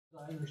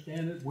I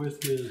understand it,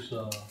 with his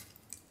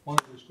one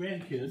of his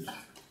grandkids,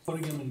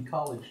 putting him in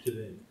college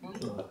today.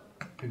 So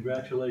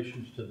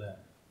congratulations to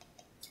that.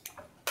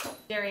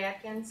 Jerry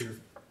Atkins. Here.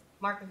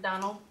 Mark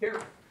McDonald.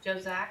 Here. Joe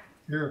Zack.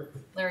 Here.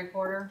 Larry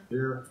Porter.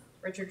 Here.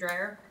 Richard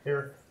Dreyer.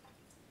 Here.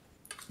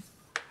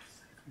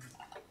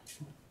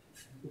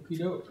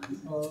 Okey-doke.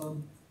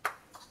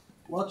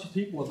 Lots of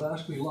people have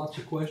asked me lots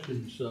of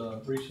questions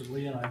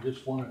recently, and I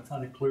just want to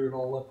kind of clear it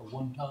all up at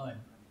one time.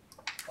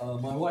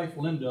 My wife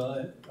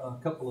Linda, a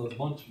couple of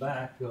months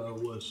back,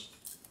 was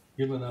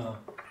given a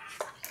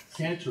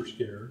cancer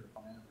scare,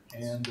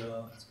 and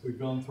we've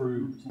gone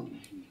through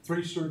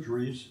 3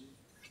 surgeries,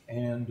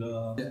 and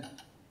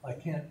I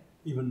can't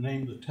even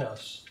name the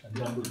tests and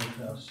number the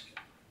tests.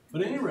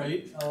 But at any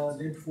rate,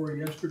 day before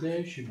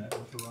yesterday, she met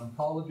with her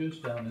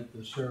oncologist down at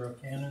the Sarah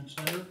Cannon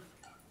Center,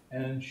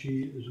 and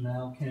she is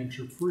now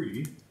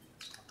cancer-free.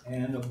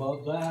 And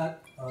above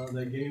that,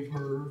 they gave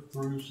her,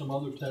 through some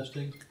other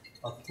testing,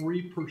 a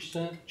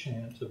 3%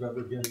 chance of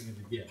ever getting it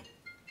again,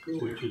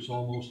 which is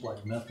almost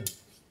like nothing.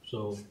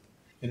 So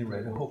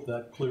anyway, I hope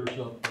that clears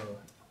up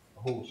a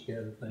whole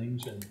scat of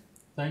things, and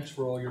thanks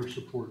for all your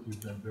support.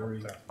 You've been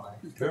very,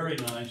 very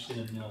nice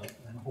in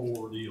the whole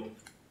ordeal.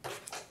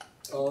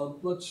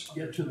 Let's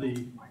get to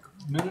the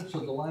minutes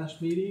of the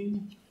last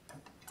meeting.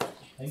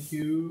 Thank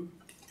you.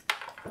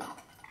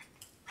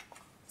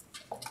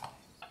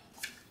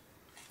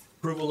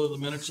 Approval of the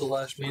minutes of the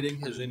last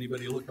meeting. Has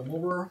anybody looked them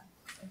over?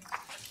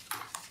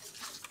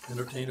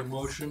 Entertain a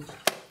motion.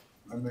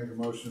 I make a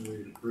motion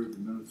we approve the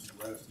minutes of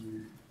the last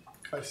meeting.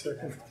 I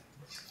second.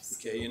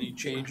 Okay, any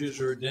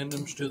changes or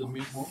addendums to the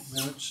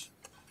minutes?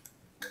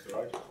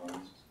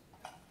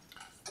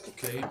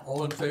 Okay,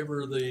 all in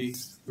favor of the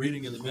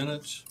reading of the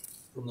minutes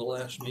from the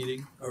last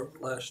meeting, or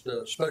last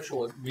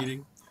special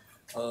meeting,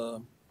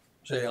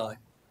 say aye.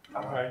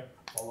 Aye.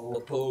 All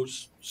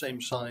opposed, same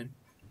sign.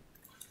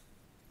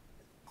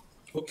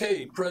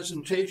 Okay,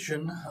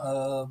 presentation,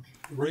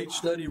 rate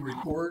study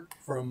report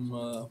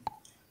from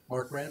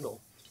Mark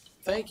Randall.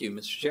 Thank you,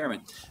 Mr.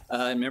 Chairman.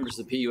 And members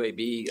of the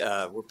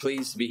PUAB, we're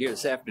pleased to be here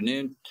this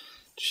afternoon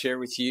to share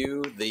with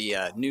you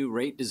the new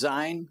rate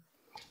design,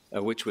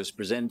 which was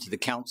presented to the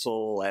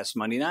council last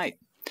Monday night.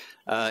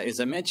 As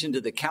I mentioned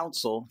to the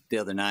council the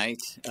other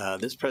night,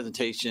 this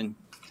presentation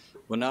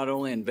will not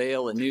only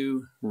unveil a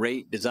new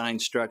rate design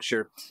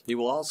structure, it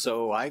will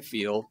also, I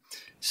feel,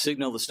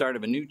 signal the start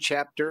of a new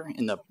chapter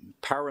in the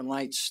Power and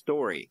Light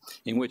story,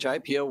 in which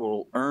IPL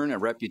will earn a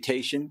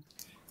reputation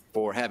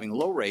for having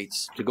low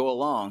rates to go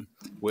along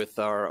with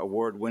our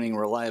award-winning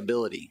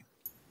reliability.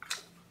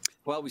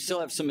 While we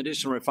still have some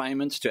additional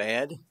refinements to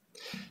add,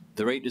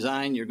 the rate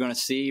design you're going to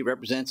see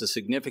represents a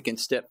significant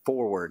step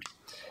forward,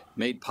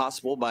 made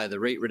possible by the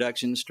rate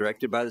reductions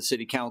directed by the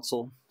City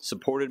Council,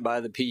 supported by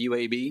the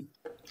PUAB,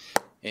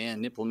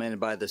 and implemented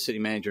by the City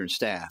Manager and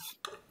staff.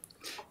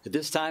 At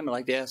this time, I'd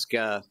like to ask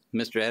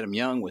Mr. Adam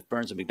Young with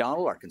Burns &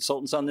 McDonnell, our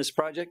consultants on this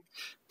project,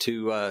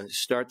 to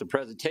start the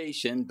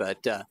presentation.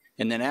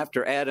 And then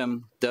after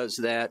Adam does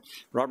that,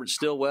 Robert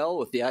Stillwell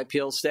with the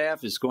IPL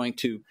staff is going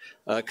to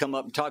come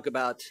up and talk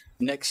about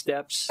next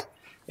steps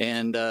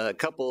and a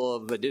couple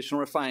of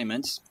additional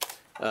refinements,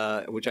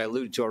 which I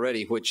alluded to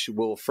already, which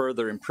will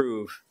further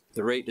improve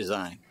the rate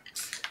design.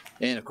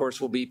 And of course,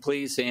 we'll be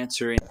pleased to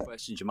answer any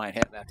questions you might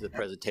have after the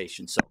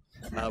presentation. So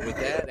with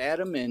that,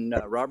 Adam and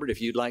Robert,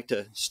 if you'd like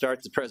to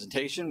start the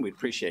presentation, we'd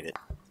appreciate it.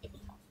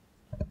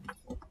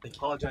 I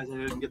apologize I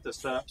didn't get this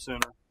set up sooner.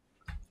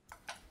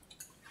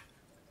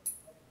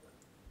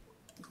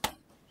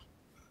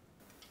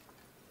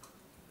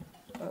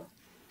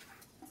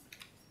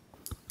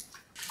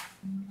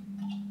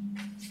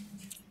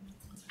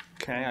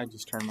 Okay, I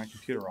just turned my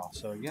computer off.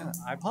 So again,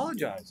 I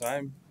apologize.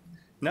 I'm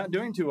not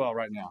doing too well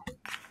right now.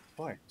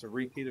 Boy, it's a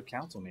repeat of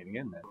council meeting,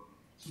 isn't it?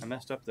 I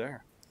messed up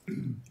there.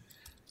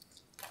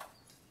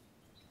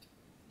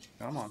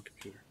 Come on,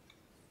 computer.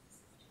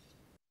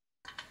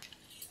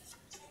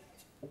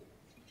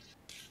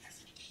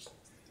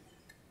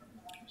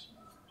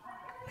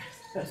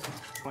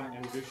 Want to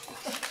introduce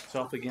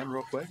yourself again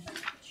real quick?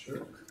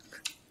 Sure.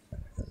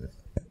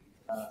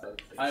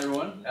 Hi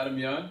everyone, Adam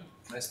Young.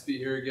 Nice to be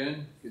here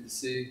again. Good to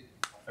see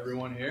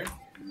everyone here.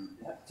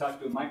 Talk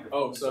to a microphone.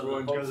 Oh, so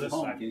everyone goes this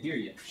side. Can hear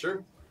you.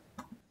 Sure.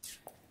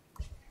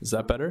 Is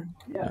that better?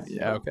 Yes.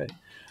 Yeah, okay.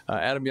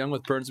 Adam Young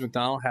with Burns &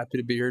 McDonnell. Happy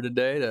to be here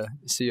today to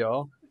see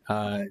y'all,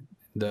 to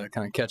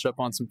kind of catch up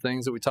on some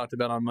things that we talked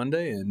about on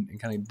Monday and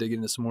kind of dig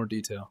into some more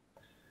detail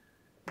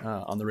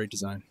on the rate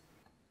design.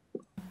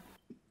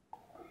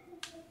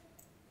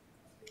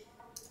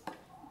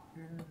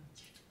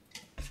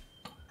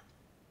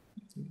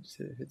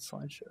 Hit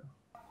slideshow.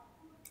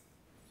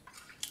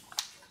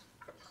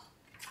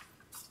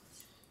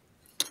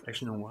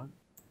 Actually, you know what?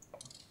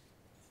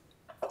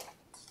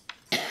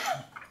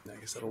 I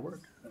guess that'll work.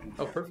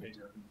 Oh, perfect.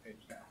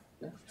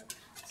 Yeah.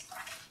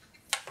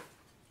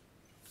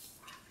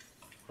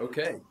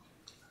 Okay.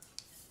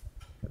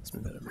 Let's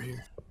move that over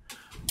here.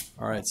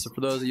 All right. So for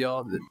those of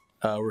y'all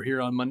that were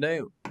here on Monday,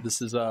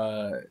 this is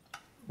we're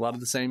a lot of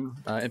the same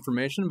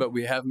information, but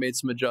we have made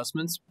some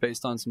adjustments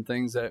based on some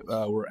things that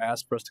were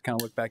asked for us to kind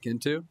of look back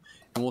into,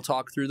 and we'll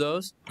talk through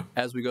those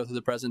as we go through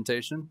the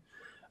presentation.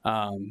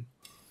 But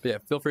yeah,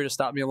 feel free to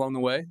stop me along the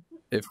way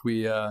if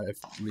we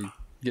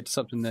get to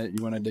something that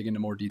you want to dig into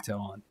more detail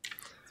on.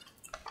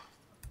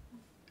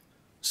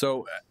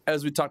 So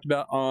as we talked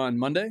about on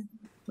Monday,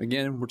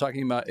 again, we're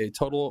talking about a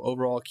total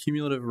overall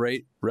cumulative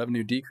rate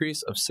revenue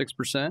decrease of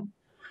 6%,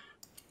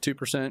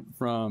 2%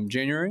 from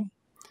January,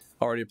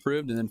 already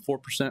approved, and then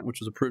 4%,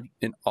 which was approved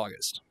in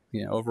August.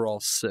 Yeah, overall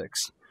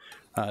 6.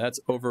 That's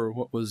over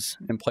what was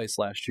in place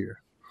last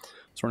year.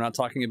 So we're not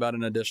talking about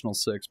an additional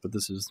 6, but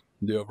this is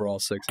the overall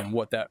 6 and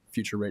what that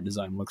future rate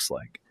design looks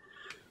like.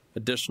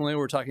 Additionally,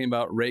 we're talking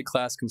about rate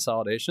class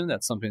consolidation.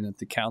 That's something that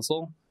the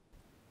council,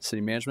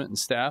 city management, and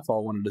staff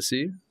all wanted to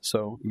see.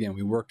 So again,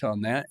 we worked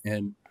on that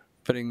and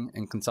putting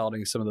and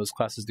consolidating some of those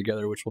classes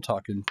together, which we'll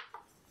talk in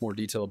more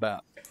detail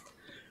about.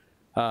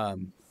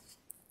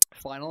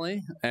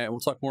 Finally, and we'll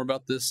talk more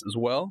about this as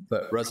well,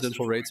 but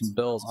residential rates and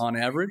bills on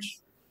average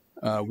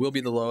will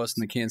be the lowest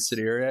in the Kansas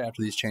City area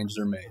after these changes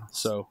are made.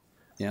 So,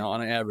 you know,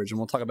 on an average, and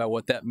we'll talk about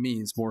what that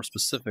means more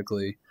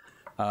specifically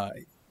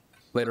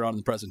later on in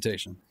the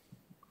presentation.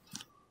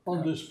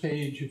 On this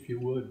page, if you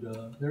would,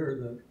 there are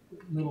the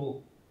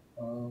little,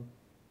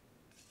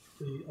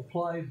 the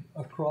applied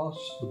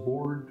across the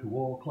board to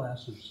all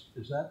classes.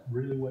 Is that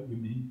really what you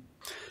mean?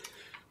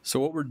 So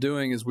what we're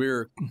doing is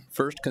we're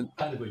first... Kind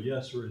of a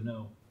yes or a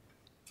no.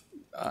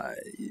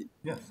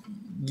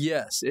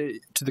 Yes.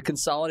 To the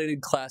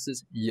consolidated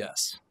classes,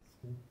 yes.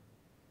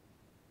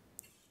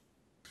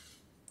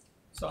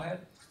 So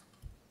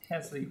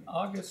has the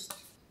August...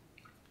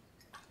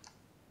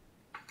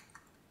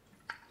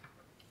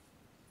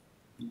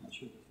 I'm not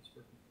sure if it's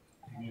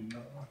working.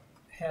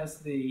 Has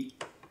the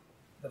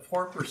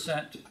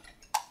 4%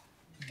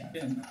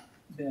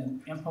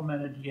 been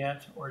implemented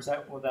yet, or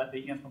will that be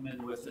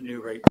implemented with the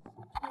new rate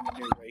when the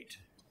new rate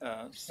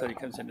study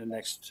comes into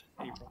next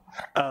April?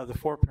 The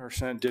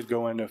 4% did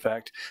go into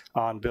effect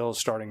on bills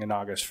starting in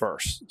August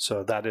 1st.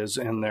 So that is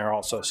in there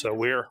also. So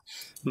we're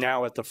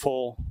now at the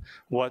full,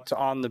 what's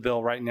on the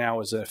bill right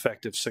now is an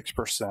effective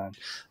 6%.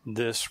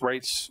 This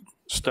rates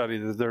study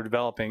that they're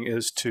developing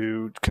is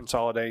to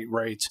consolidate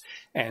rates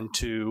and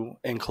to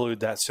include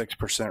that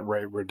 6%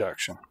 rate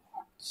reduction.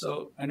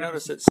 So I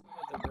noticed that some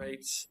of the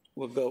rates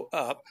will go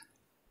up.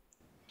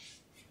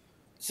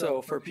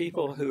 So for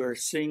people who are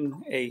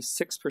seeing a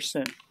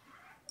 6%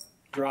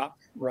 drop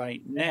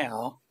right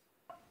now,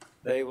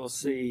 they will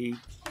see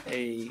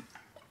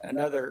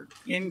another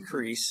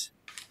increase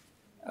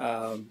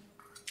that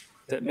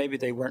maybe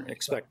they weren't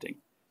expecting.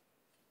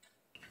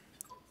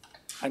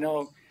 I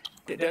know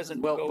it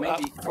doesn't go up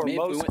for maybe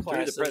most we went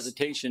classes. through the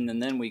presentation,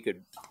 and then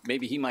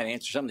maybe he might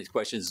answer some of these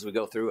questions as we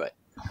go through it.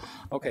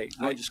 Okay,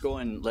 I'll just go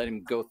and let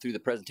him go through the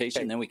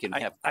presentation, and then we can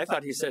have. I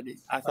thought he said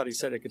I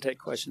could take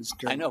questions.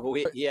 I know,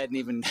 but he hadn't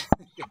even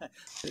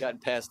gotten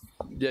past.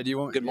 Yeah. Do you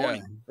want? Good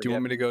morning. Yeah. Do you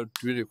want me to go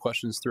do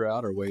questions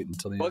throughout, or wait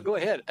until the Well, end? go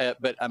ahead.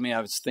 But I mean,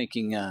 I was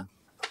thinking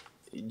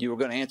you were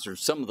going to answer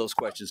some of those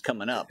questions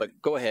coming up.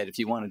 But go ahead if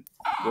you want to.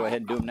 Go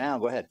ahead and do them now.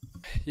 Go ahead.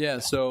 Yeah,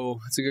 so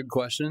it's a good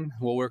question.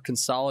 Well, we're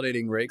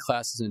consolidating rate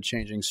classes and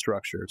changing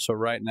structure. So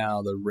right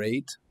now, the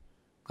rate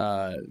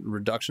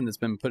reduction that's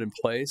been put in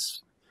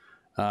place,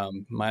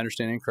 my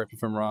understanding, correct me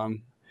if I'm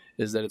wrong,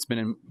 is that it's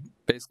been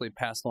basically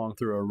passed along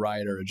through a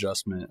rider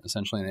adjustment,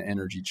 essentially an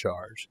energy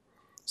charge.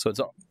 So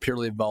it's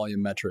purely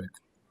volumetric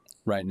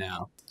right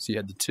now. So you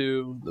had the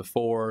 2, the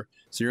 4.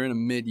 So you're in a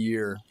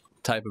mid-year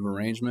type of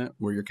arrangement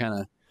where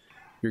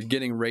you're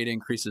getting rate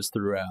increases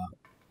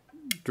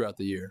throughout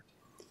the year.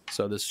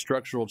 So the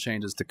structural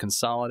changes to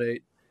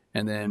consolidate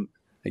and then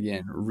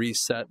again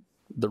reset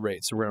the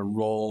rate. So we're going to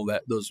roll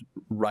those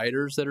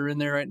riders that are in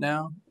there right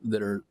now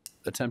that are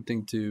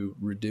attempting to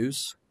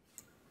reduce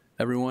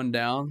everyone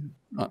down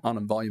on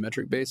a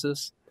volumetric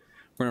basis.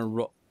 We're going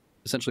to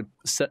essentially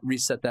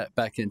reset that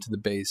back into the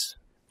base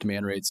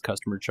demand rates,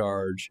 customer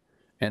charge,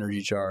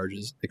 energy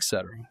charges,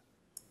 etc.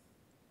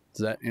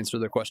 Does that answer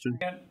the question?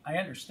 I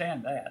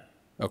understand that.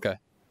 Okay.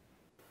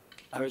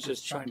 I was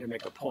just trying to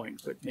make a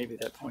point, but maybe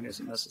that point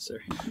isn't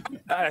necessary.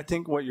 I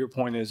think what your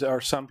point is, are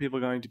some people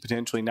going to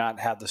potentially not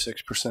have the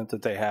 6%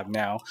 that they have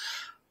now?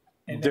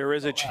 And There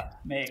is a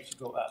may actually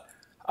go up.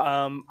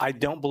 I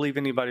don't believe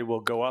anybody will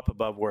go up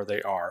above where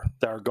they are.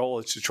 Our goal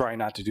is to try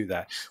not to do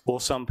that. Will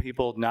some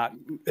people not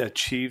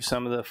achieve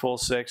some of the full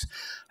 6?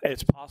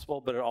 It's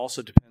possible, but it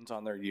also depends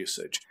on their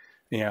usage.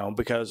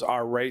 Because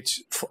our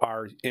rates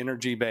are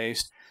energy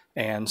based,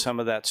 and some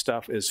of that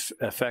stuff is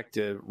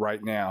effective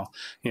right now.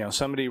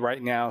 Somebody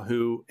right now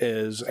who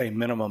is a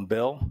minimum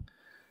bill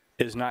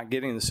is not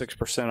getting the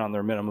 6% on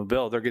their minimum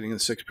bill. They're getting the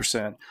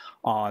 6%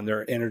 on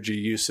their energy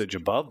usage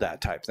above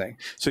that type thing.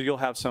 So you'll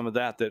have some of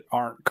that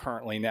aren't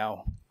currently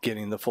now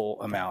getting the full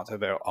amount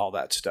of all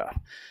that stuff.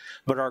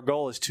 But our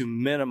goal is to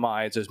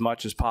minimize as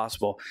much as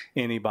possible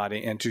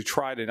anybody and to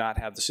try to not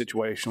have the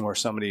situation where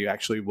somebody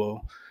actually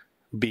will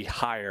be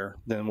higher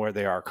than where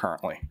they are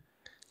currently,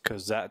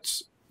 because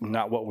that's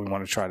not what we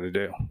want to try to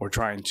do. We're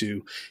trying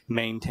to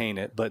maintain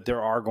it, but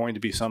there are going to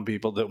be some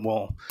people that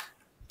will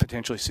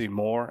potentially see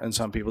more and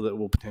some people that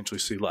will potentially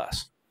see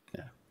less.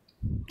 Yeah.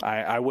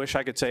 I wish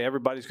I could say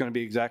everybody's going to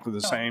be exactly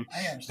the same. I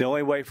understand. The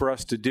only way for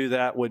us to do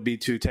that would be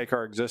to take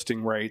our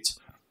existing rates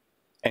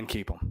and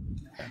keep them.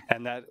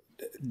 And that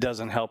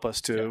doesn't help us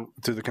through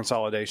the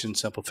consolidation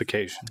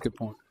simplification. Good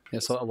point. Yeah,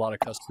 so a lot of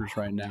customers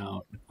right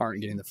now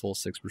aren't getting the full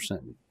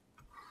 6%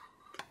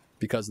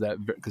 because of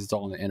that, because it's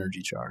all in the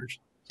energy charge.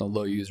 So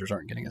low users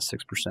aren't getting a 6%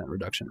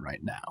 reduction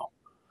right now.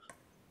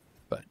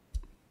 But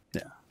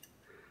yeah.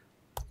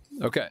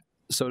 Okay,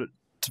 so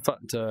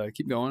to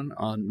keep going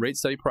on rate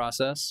study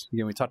process,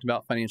 again, we talked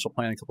about financial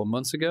plan a couple of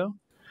months ago.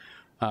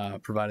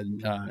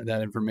 Provided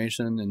that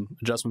information and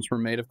adjustments were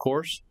made, of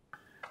course.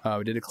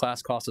 We did a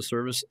class cost of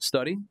service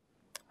study.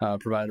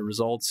 Provided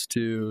results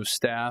to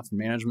staff,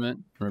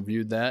 management,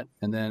 reviewed that.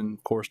 And then,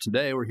 of course,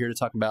 today we're here to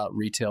talk about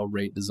retail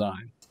rate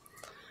design.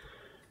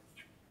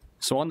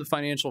 So on the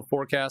financial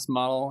forecast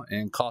model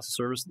and cost of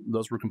service,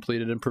 those were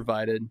completed and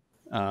provided.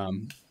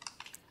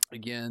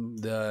 Again,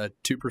 the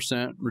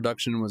 2%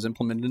 reduction was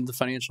implemented into the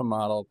financial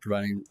model,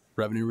 providing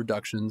revenue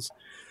reductions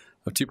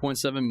of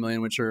 $2.7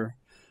 million, which are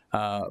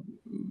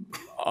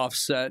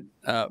offset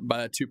by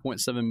that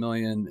 $2.7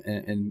 million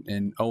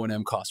in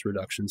O&M cost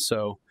reductions.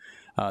 So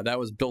that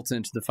was built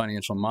into the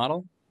financial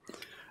model.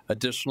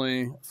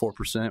 Additionally,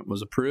 4%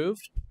 was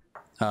approved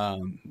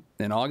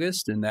in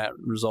August, and that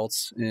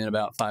results in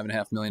about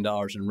 $5.5 million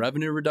in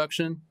revenue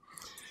reduction.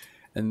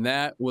 And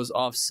that was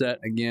offset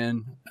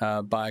again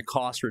by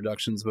cost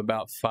reductions of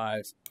about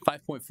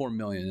 $5.4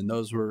 million, and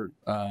those were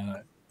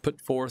put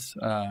forth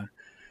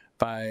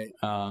by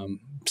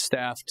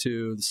staff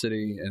to the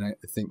city. And I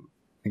think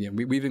again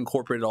we've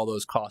incorporated all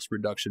those cost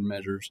reduction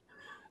measures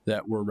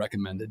that were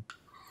recommended.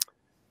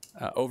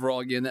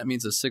 Overall, again, that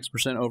means a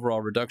 6% overall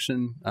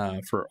reduction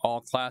for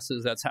all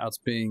classes. That's how it's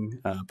being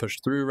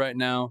pushed through right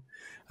now.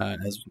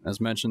 As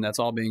mentioned, that's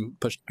all being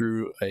pushed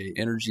through a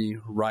energy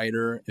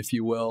rider, if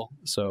you will.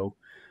 So,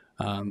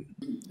 in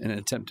an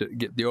attempt to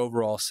get the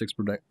overall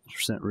 6%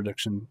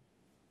 reduction,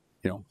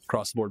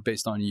 across the board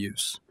based on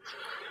use.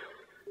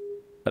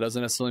 That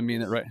doesn't necessarily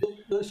mean that, right?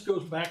 This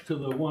goes back to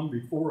the one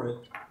before it.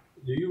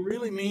 Do you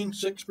really mean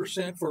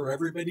 6% for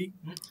everybody?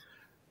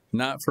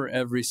 Not for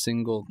every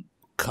single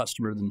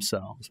customer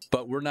themselves,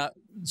 but we're not.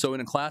 So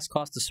in a class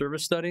cost of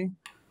service study,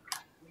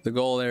 the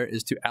goal there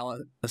is to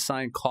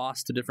assign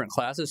costs to different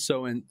classes.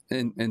 So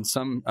in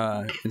some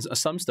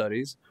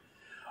studies,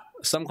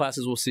 some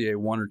classes will see a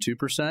 1 or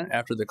 2%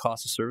 after the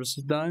cost of service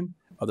is done.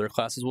 Other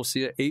classes will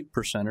see a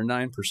 8% or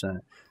 9%.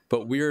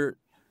 But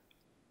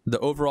the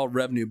overall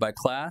revenue by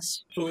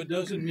class. So it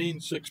doesn't mean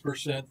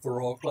 6%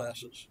 for all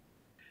classes.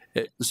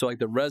 So like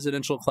the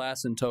residential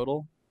class in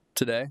total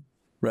today,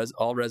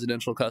 all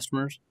residential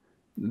customers,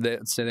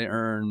 let's say they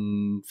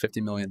earn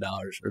 $50 million,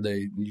 or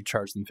you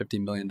charge them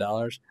 $50 million,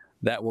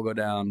 that will go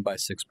down by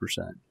 6%.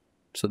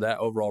 So that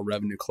overall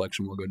revenue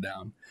collection will go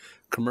down.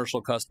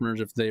 Commercial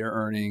customers, if they are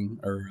earning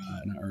or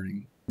not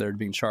earning, they're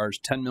being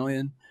charged $10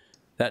 million.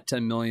 That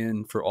 $10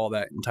 million for all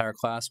that entire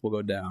class will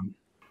go down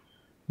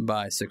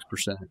by 6%.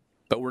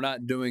 But we're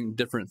not doing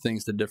different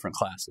things to different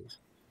classes,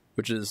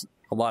 which is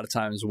a lot of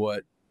times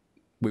what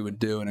we would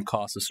do in a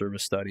cost of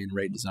service study and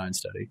rate design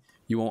study.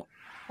 You won't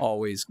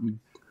always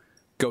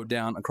go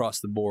down across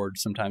the board.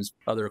 Sometimes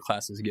other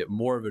classes get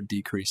more of a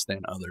decrease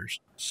than others.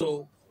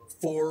 So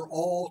for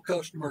all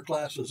customer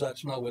classes,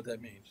 that's not what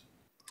that means.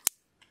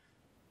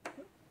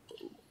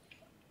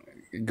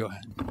 Go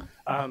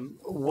ahead.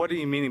 What are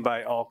you meaning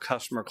by all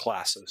customer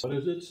classes? What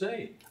does it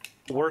say?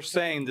 We're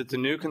saying that the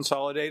new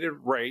consolidated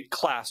rate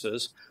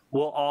classes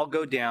will all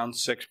go down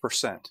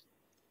 6%.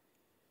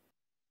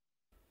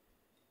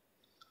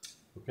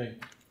 Okay.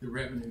 The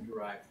revenue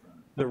derived from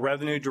it. The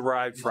revenue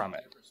derived from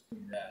it.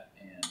 Between that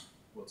and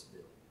what's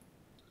billed.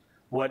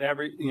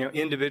 Whatever,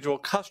 individual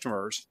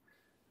customers,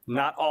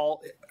 not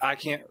all, I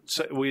can't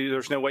say,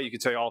 there's no way you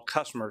could say all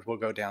customers will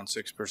go down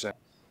 6%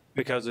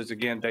 because it's,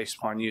 again, based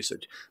upon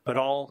usage. But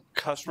all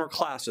customer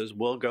classes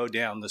will go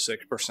down the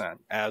 6%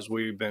 as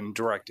we've been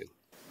directed.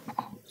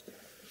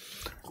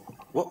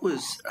 What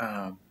was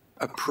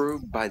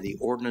approved by the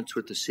ordinance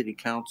with the city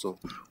council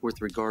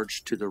with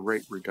regards to the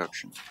rate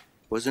reduction?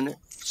 Wasn't it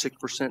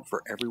 6%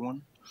 for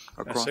everyone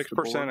across the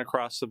board? 6%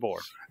 across the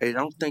board. I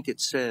don't think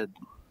it said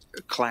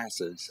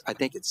classes. I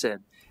think it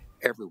said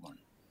everyone.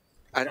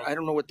 I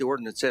don't know what the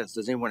ordinance says.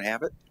 Does anyone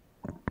have it?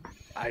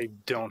 I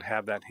don't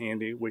have that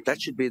handy.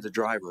 That should be the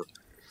driver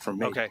for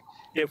me. Okay.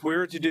 If we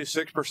were to do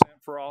 6%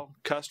 for all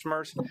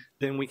customers,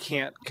 then we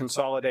can't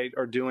consolidate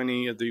or do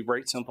any of the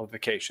rate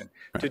simplification.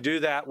 Right. To do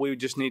that, we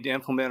just need to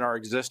implement our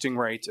existing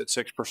rates at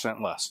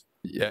 6% less,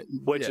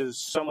 which is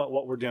somewhat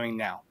what we're doing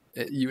now.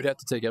 You would have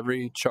to take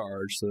every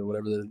charge, so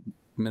whatever the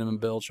minimum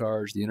bill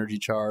charge, the energy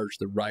charge,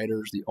 the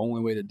riders, the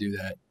only way to do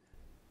that,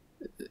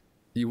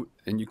 you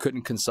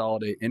couldn't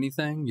consolidate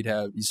anything.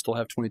 You still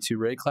have 22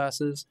 rate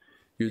classes.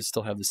 You would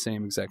still have the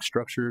same exact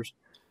structures.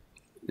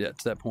 Yeah,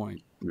 to that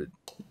point.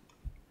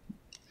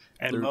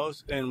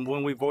 And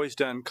when we've always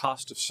done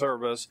cost of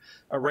service,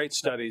 rate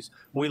studies,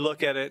 we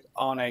look at it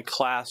on a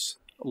class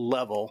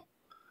level,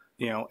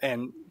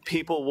 and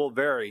people will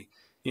vary.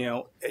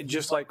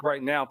 Just like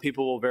right now,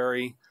 people will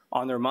vary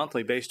on their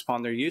monthly based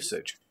upon their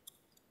usage.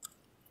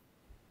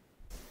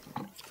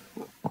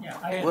 Yeah,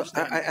 I Well,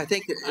 understand. I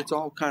think it's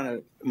all kind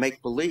of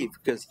make believe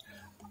because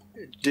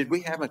did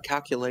we have a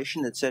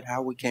calculation that said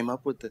how we came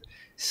up with the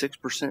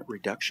 6%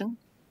 reduction?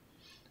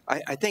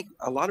 I think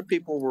a lot of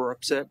people were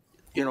upset.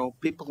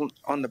 People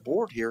on the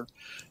board here,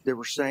 they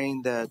were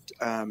saying that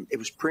it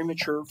was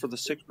premature for the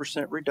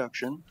 6%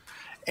 reduction,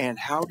 and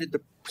how did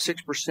the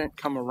 6%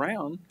 come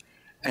around?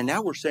 And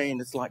now we're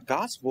saying it's like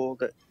gospel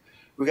that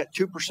we got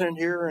 2%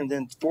 here and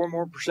then 4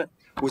 more percent.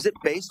 Was it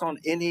based on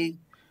any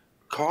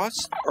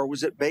cost, or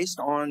was it based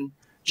on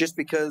just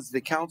because the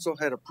council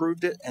had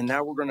approved it and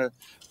now we're going to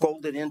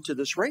fold it into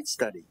this rate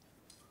study?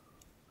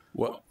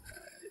 Well,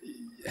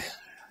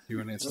 you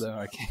want to answer that?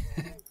 I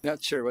can't.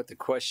 Not sure what the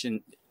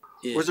question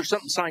is. Was there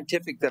something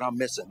scientific that I'm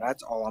missing?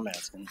 That's all I'm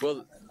asking.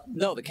 Well,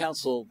 no, the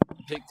council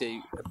picked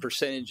a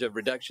percentage of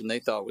reduction they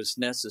thought was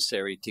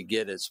necessary to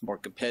get us more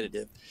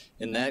competitive,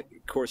 and that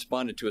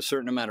corresponded to a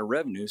certain amount of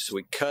revenue, so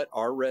we cut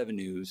our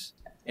revenues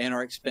and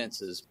our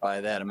expenses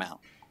by that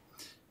amount.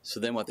 So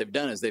then what they've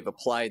done is they've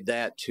applied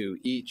that to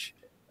each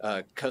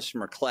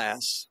customer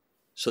class,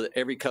 so that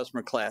every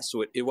customer class,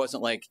 so it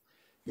wasn't like,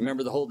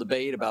 remember the whole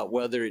debate about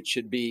whether it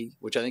should be,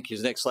 which I think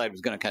his next slide was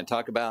going to kind of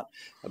talk about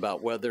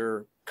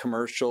whether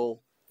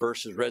commercial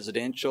versus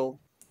residential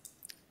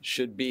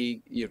should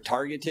be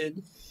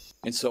targeted.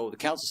 And so the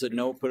council said,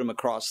 no, put them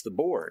across the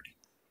board.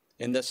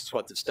 And this is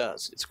what this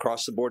does. It's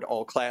across the board,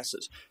 all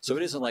classes. So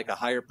it isn't like a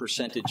higher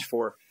percentage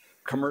for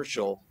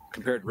commercial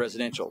compared to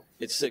residential.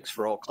 It's 6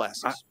 for all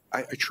classes.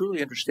 I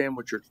truly understand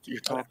what you're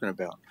talking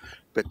about,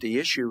 but the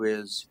issue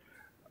is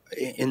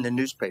in the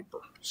newspaper.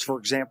 So for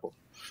example,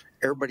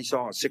 everybody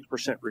saw a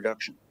 6%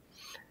 reduction.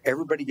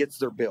 Everybody gets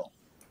their bill.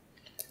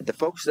 The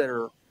folks that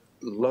are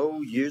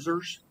low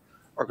users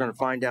are going to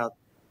find out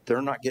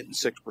they're not getting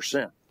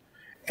 6%.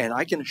 And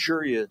I can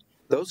assure you,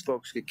 those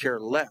folks could care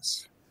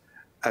less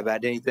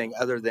about anything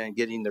other than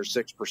getting their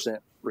 6%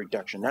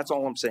 reduction. That's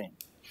all I'm saying.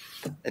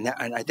 And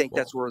I think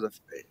that's where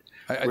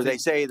they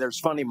say there's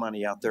funny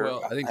money out there.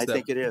 Well, I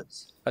think it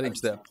is. I think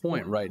to that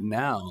point right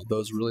now,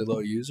 those really low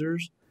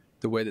users,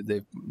 the way that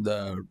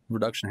the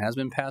reduction has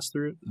been passed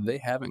through, they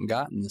haven't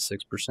gotten the 6%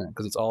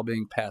 because it's all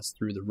being passed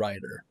through the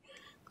rider.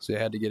 So they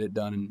had to get it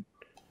done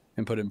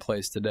and put in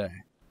place today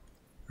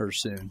or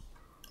soon.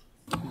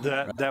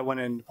 That went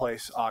into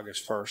place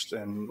August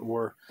 1st, and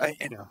we're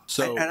And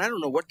I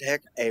don't know what the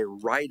heck a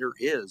rider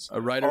is.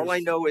 A rider. All I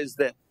know is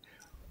that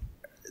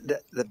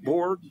the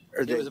board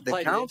or It was the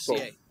applied council.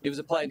 to the FCA. It was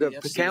applied to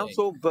The the FCA.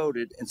 council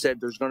voted and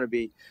said there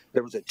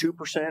was a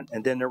 2%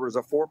 and then there was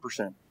a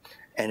 4%,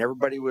 and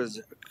everybody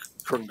was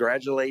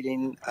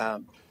congratulating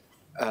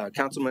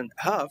Councilman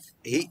Huff.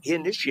 He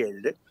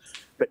initiated it,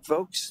 but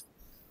folks,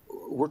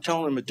 we're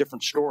telling them a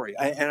different story.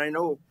 And I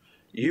know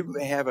you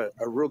may have a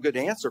real good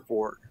answer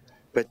for it,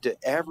 but the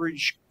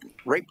average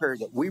ratepayer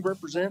that we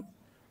represent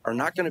are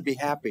not going to be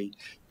happy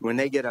when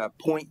they get a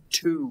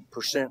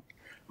 0.2%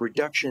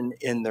 reduction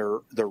in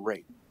their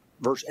rate.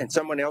 And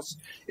someone else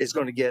is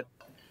going to get,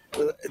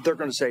 they're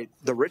going to say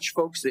the rich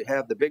folks that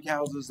have the big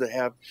houses that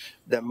have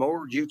the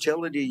more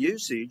utility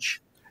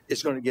usage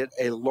is going to get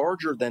a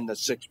larger than the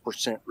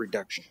 6%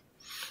 reduction.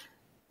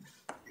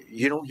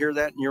 You don't hear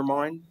that in your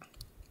mind?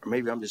 Or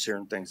maybe I'm just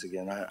hearing things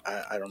again.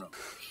 I don't know.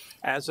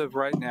 as of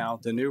right now,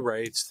 the new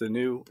rates, the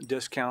new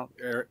discount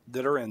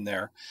that are in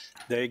there,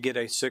 they get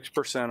a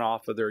 6%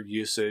 off of their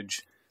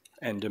usage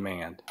and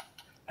demand.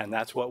 And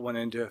that's what went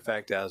into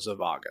effect as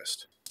of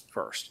August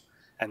 1st.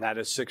 And that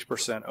is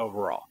 6%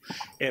 overall.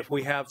 If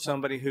we have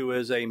somebody who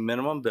is a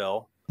minimum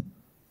bill,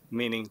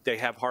 meaning they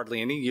have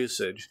hardly any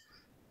usage,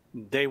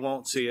 they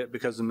won't see it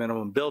because the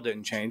minimum bill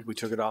didn't change. We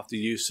took it off the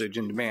usage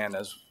and demand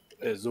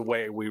as the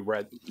way we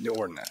read the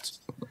ordinance.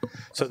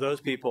 So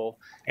those people,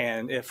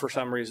 and if for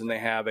some reason they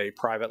have a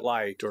private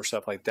light or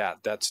stuff like that,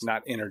 that's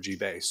not energy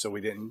based, so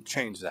we didn't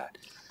change that.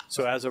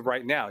 So as of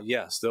right now,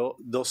 yes,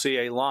 they'll see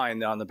a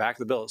line on the back of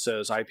the bill that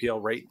says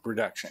IPL rate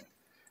reduction,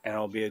 and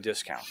it'll be a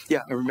discount.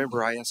 Yeah, I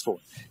remember I asked for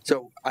it.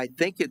 So I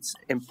think it's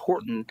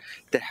important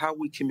that how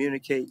we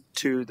communicate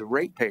to the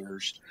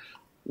ratepayers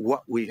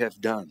what we have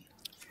done.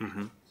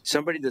 Mm-hmm.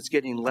 Somebody that's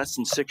getting less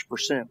than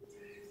 6%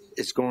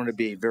 is going to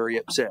be very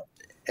upset,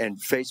 and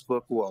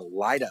Facebook will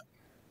light up.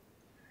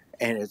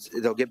 And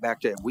they'll get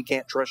back to, we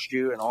can't trust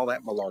you and all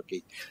that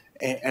malarkey.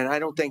 And I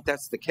don't think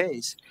that's the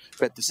case.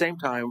 But at the same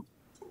time,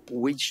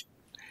 we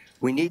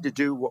need to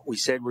do what we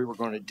said we were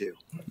going to do.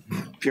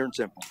 Pure and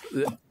simple.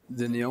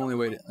 Then the only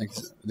way to, like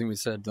I think we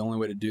said, the only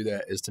way to do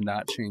that is to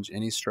not change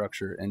any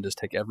structure and just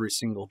take every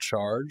single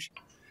charge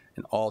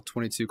in all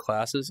 22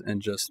 classes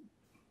and just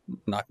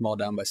knock them all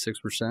down by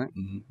 6%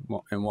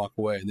 and walk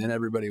away. And then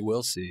everybody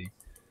will see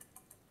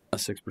a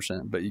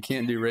 6%. But you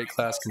can't do rate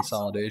class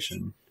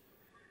consolidation.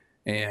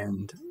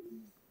 And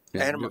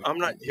Adam, I'm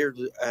not here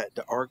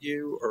to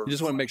argue or. You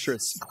just want to make sure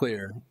it's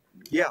clear.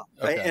 Yeah,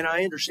 Okay. and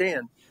I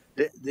understand.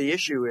 The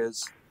issue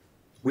is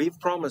we've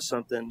promised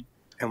something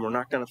and we're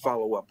not going to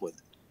follow up with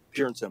it.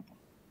 Pure and simple.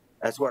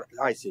 That's what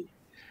I see.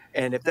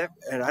 And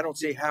I don't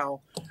see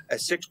how a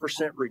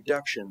 6%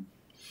 reduction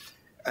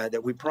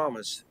that we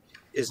promised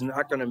is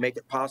not going to make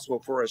it possible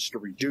for us to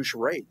reduce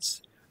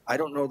rates. I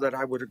don't know that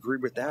I would agree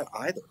with that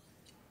either.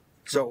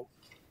 So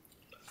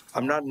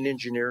I'm not an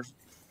engineer.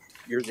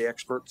 You're the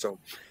expert, so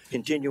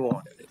continue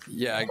on.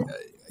 Yeah,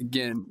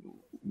 again,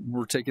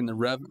 we're taking the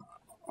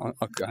I'll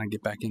kind of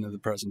get back into the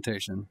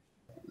presentation.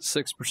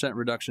 6%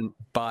 reduction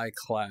by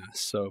class.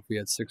 So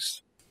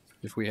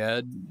if we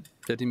had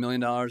 $50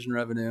 million in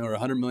revenue or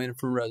 $100 million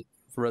for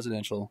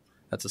residential,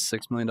 that's a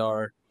 $6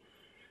 million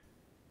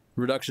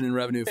reduction in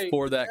revenue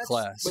for that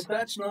class. But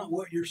that's not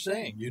what you're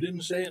saying. You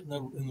didn't say it in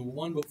the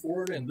one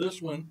before it. In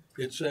this one,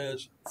 it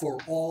says for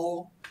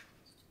all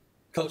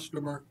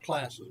customer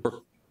classes.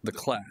 For the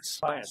class.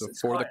 Class, So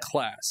it's for the class.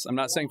 class. I'm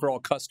not saying for all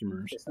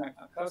customers. It's not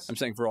a customer. I'm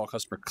saying for all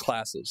customer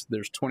classes.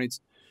 There's going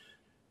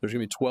to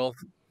be 12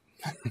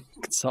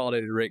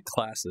 consolidated rate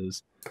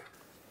classes.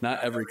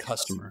 Not every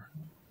customer.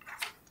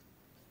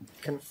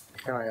 Can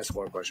I ask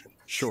one question?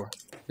 Sure.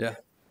 Yeah.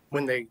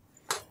 When the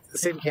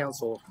city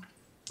council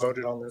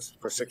voted on this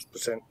for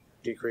 6%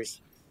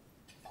 decrease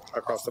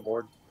across the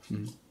board,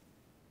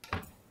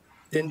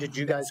 then did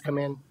you guys come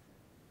in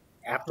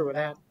after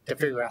that to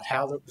figure out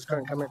how that was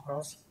going to come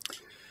across?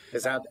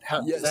 Is that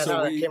how, Yeah, is that so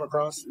how we- that came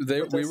across?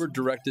 We with this? were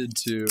directed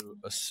to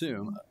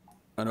assume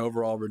an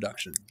overall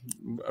reduction.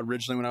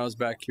 Originally, when I was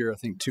back here, I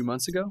think 3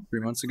 months I ago.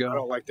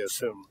 don't like to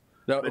assume.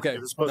 No, But okay.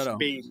 It was supposed No. to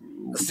be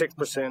a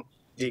 6%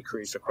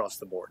 decrease across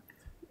the board.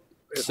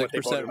 is what they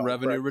voted 6% on,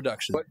 revenue correct?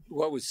 reduction.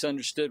 What was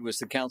understood was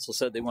the council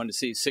said they wanted to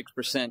see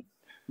 6%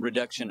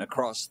 reduction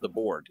across the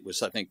board,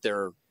 was I think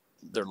their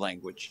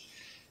language.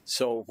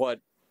 So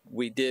what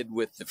we did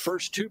with the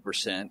first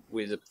 2%,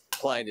 we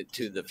applied it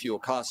to the fuel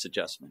cost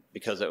adjustment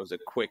because that was a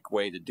quick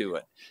way to do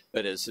it.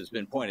 But as has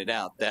been pointed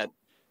out,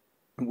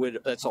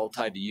 that's all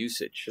tied to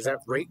usage. Is that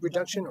rate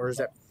reduction or is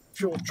that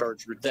fuel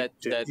charge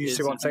reduction? That Do you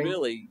see what I'm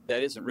saying?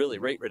 isn't really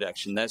rate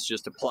reduction. That's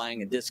just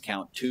applying a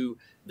discount to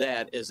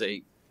that as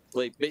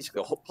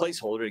basically a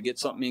placeholder to get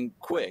something in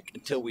quick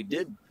until we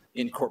did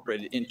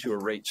incorporate it into a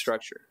rate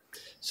structure.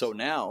 So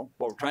now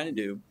what we're trying to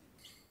do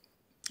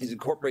is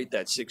incorporate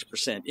that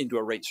 6% into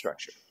a rate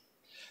structure.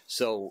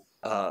 So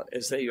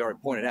as they already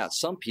pointed out,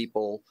 some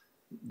people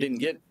didn't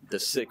get the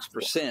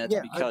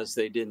 6% because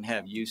they didn't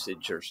have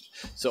usage.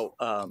 So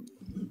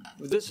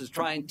this is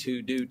trying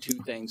to do two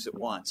things at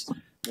once.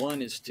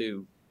 One is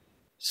to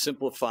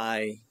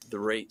simplify the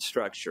rate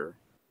structure,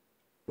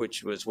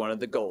 which was one of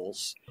the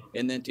goals,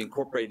 and then to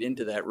incorporate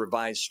into that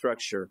revised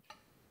structure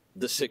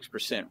the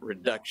 6%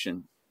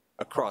 reduction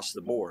across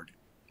the board.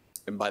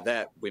 And by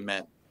that, we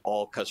meant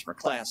all customer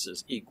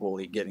classes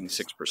equally getting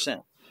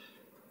 6%.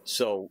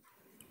 So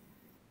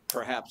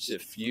perhaps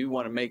if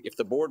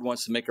the board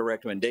wants to make a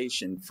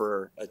recommendation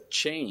for a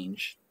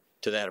change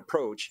to that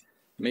approach,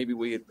 maybe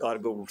we ought to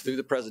go through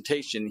the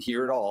presentation,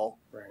 hear it all.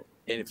 Right.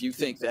 And if you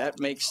think that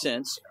makes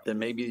sense, then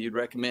maybe you'd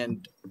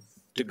recommend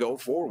to go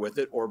forward with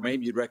it, or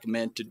maybe you'd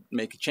recommend to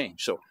make a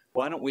change. So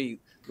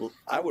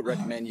I would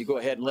recommend you go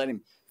ahead and let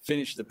him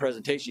finish the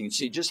presentation. You can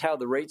see just how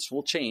the rates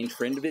will change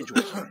for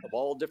individuals of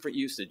all different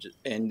usages,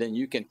 and then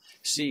you can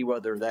see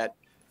whether that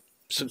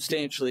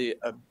substantially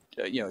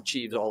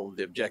achieves all of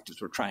the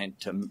objectives we're trying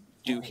to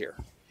do here.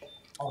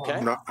 Okay?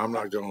 I'm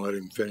not going to let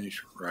him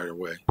finish right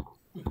away.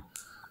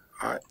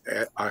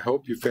 I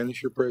hope you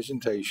finish your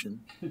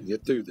presentation,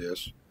 get through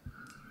this,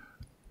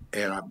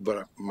 I'm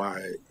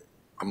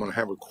going to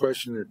have a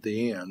question at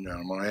the end, and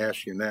I'm going to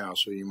ask you now,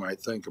 so you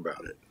might think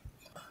about it.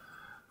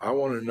 I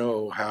want to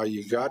know how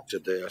you got to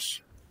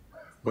this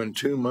when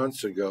 2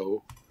 months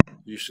ago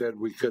you said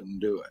we couldn't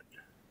do it.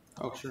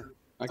 Oh, sure.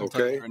 I can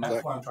tell Okay? you right now.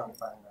 That's what I'm trying to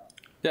find out.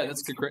 Yeah,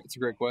 it's a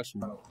great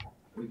question.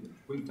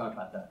 We can talk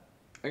about that.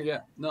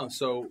 Yeah, no.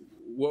 So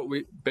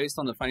based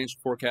on the financial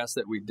forecast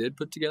that we did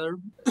put together,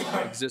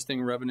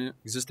 revenues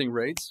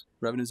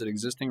at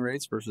existing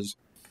rates versus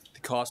the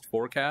cost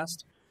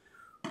forecast,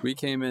 we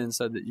came in and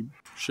said that you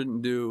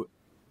shouldn't do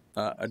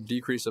a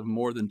decrease of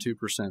more than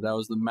 2%. That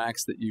was the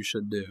max that you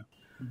should do.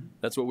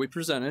 That's what we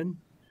presented,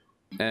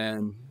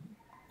 and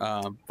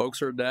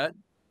folks heard that,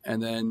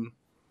 and then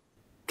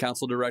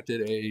council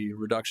directed a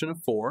reduction of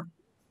 4%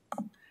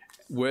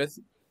 with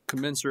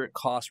commensurate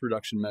cost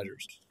reduction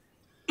measures.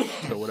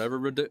 So whatever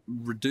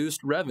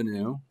reduced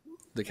revenue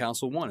the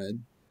council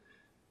wanted,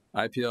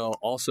 IPL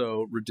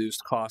also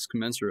reduced costs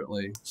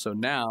commensurately. So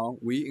now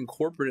we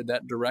incorporated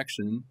that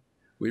direction.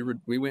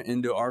 We went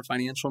into our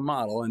financial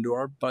model, into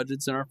our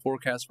budgets and our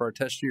forecast for our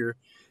test year,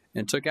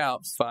 and took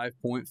out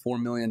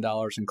 $5.4 million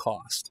in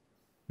cost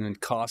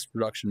and cost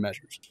reduction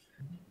measures.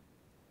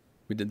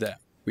 We did that.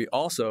 We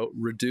also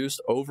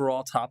reduced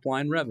overall top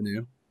line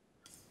revenue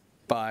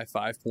by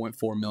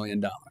 $5.4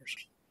 million.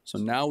 So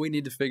now we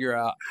need to figure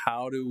out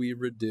how do we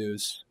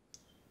reduce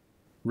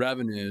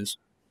revenues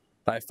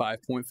by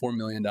 $5.4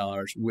 million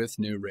with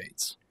new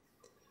rates.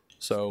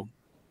 So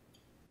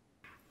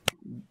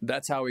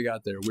that's how we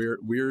got there.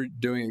 We're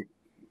doing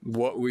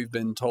what we've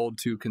been told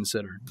to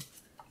consider.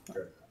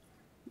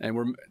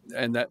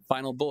 And that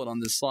final bullet on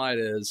this slide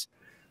is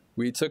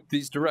we took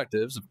these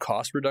directives of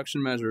cost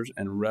reduction measures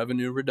and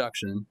revenue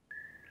reduction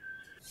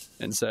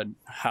and said,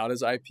 how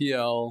does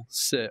IPL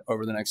sit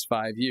over the next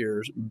 5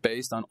 years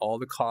based on all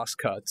the cost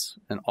cuts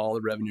and all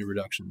the revenue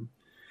reduction?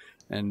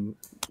 And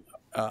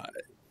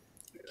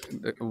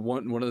there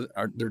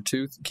are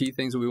two key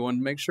things that we wanted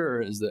to make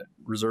sure is that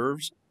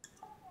reserves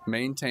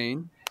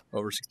maintain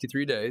over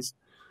 63 days,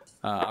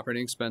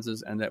 operating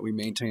expenses, and that we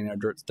maintain our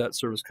debt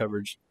service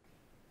coverage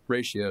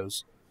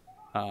ratios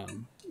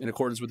in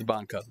accordance with the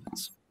bond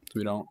covenants. So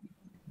we don't,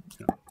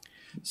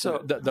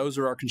 those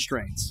are our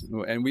constraints.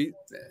 And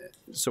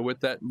so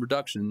with that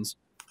reductions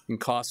in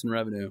cost and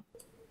revenue,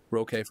 we're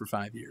okay for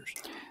 5 years.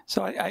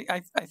 So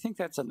I think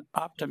that's an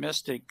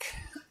optimistic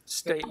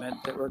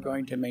statement that we're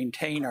going to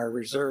maintain our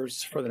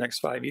reserves for the next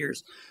 5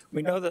 years.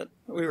 We know that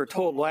we were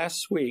told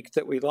last week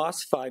that we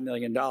lost $5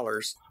 million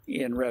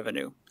in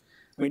revenue.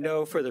 We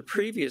know for the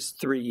previous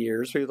 3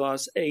 years we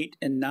lost $8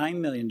 and $9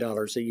 million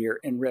a year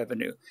in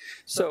revenue.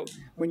 So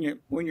when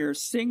you're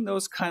seeing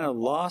those kind of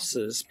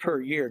losses per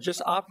year,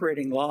 just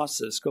operating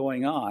losses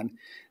going on,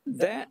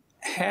 that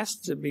has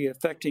to be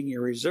affecting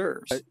your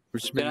reserves.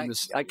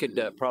 I could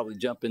probably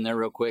jump in there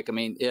real quick. I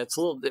mean, it's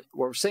a little bit,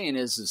 what we're saying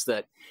is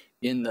that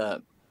in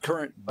the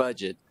current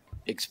budget,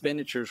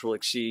 expenditures will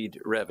exceed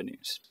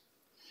revenues.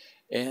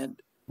 And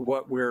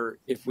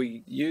if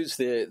we use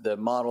the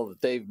model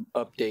that they've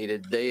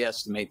updated, they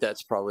estimate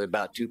that's probably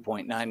about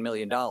 $2.9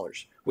 million,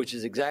 which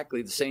is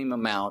exactly the same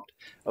amount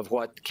of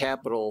what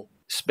capital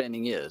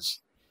spending is,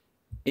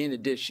 in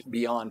addition,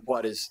 beyond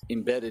what is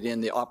embedded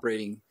in the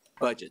operating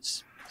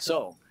budgets.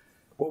 So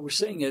what we're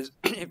saying is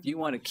if you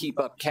want to keep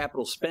up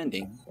capital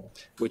spending,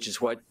 which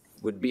is what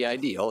would be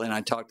ideal, and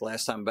I talked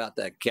last time about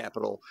that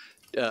capital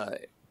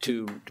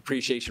to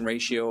depreciation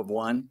ratio of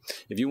 1,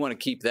 if you want to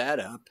keep that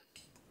up,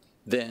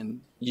 then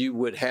you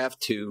would have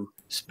to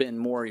spend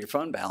more of your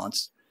fund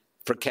balance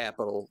for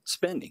capital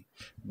spending.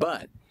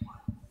 But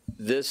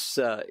this,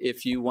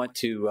 if you don't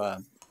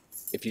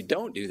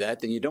do that,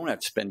 then you don't have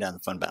to spend down the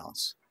fund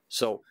balance.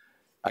 So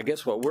I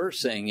guess what we're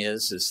saying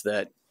is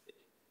that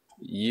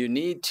you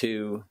need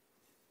to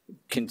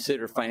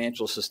consider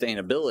financial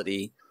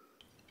sustainability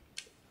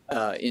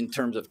in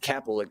terms of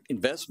capital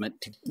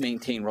investment to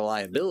maintain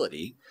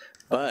reliability.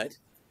 But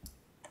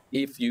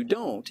if you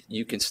don't,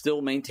 you can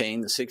still maintain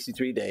the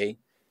 63-day.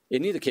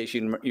 In either case,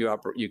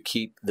 you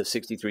keep the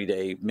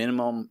 63-day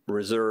minimum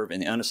reserve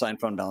and the unassigned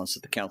fund balance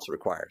that the council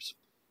requires.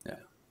 Yeah.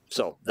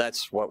 So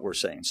that's what we're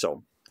saying.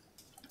 So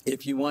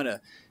if you want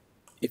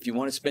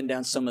to spend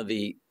down some of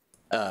the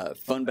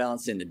fund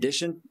balance in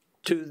addition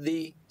to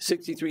the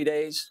 63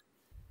 days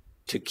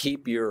to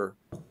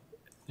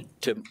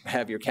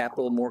have your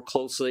capital more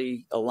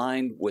closely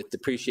aligned with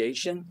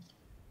depreciation,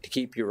 to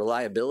keep your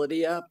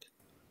reliability up,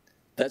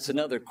 that's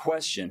another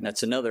question.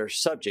 That's another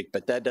subject,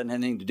 but that doesn't have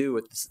anything to do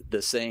with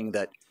the saying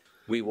that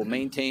we will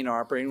maintain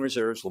our operating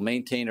reserves, we'll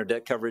maintain our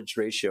debt coverage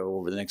ratio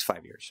over the next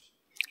 5 years.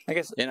 I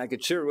guess, and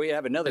we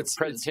have another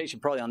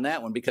presentation probably on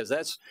that one, because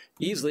that's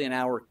easily an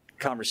hour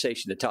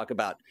conversation to talk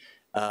about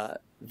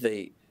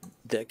the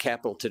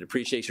capital to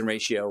depreciation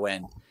ratio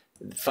and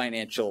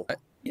financial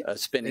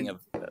spending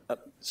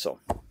so.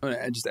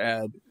 I just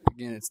add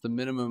again, it's the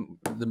minimum.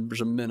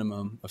 There's a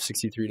minimum of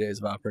 63 days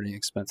of operating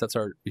expense.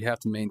 You have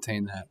to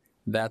maintain that.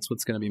 That's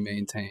what's going to be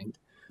maintained.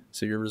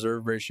 So your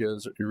reserve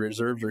ratios, your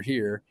reserves are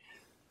here.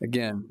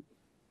 Again,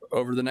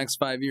 over the next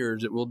 5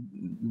 years, it will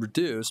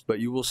reduce, but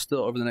you will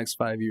still, over the next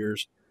 5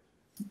 years,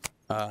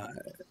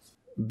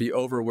 be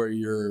over where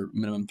your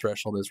minimum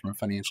threshold is from a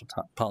financial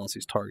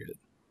policies targeted.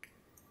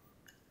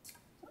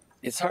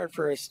 It's hard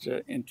for us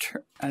to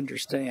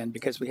understand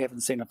because we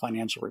haven't seen a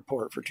financial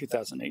report for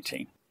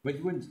 2018. But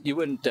you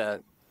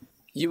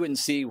wouldn't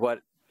see what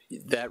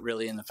that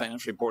really in the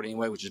financial report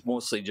anyway, which is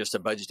mostly just a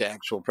budget to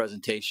actual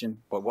presentation.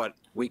 But what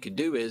we could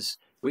do is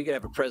we could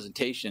have a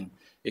presentation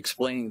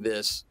explaining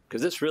this,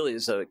 because this really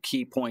is a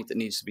key point that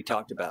needs to be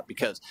talked about,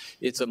 because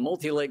it's a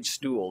multi-legged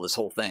stool, this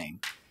whole thing.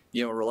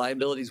 You know,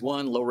 reliability is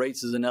one, low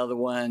rates is another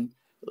one,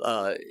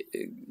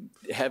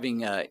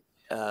 having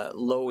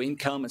low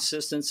income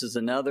assistance is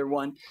another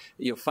one.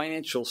 You know,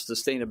 financial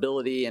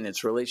sustainability and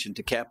its relation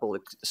to capital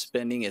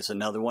spending is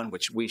another one,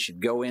 which we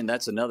should go in.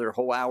 That's another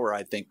whole hour.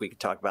 I think we could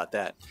talk about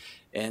that.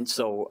 And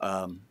so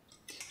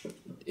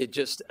it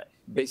just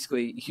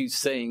basically, he's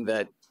saying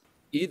that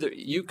either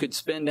you could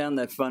spend down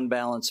that fund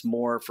balance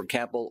more for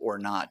capital or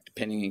not,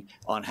 depending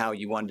on how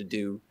you want to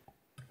do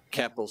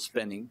capital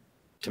spending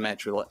to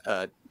match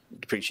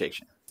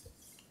depreciation.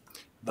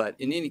 But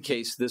in any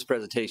case, this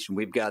presentation,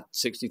 we've got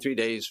 63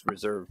 days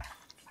reserve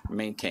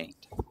maintained.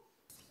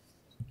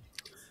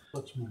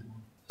 Let's move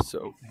on.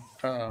 So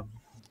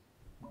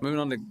moving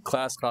on to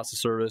class cost of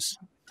service,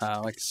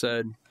 like I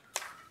said,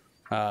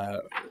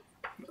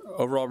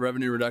 overall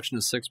revenue reduction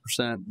is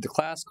 6%. The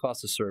class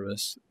cost of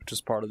service, which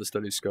is part of the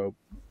study scope,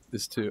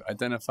 is to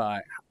identify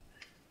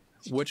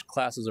which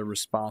classes are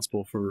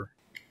responsible for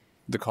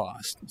the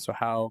cost. So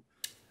how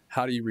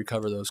how do you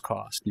recover those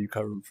costs? Do you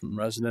cover them from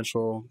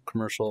residential,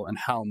 commercial, and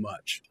how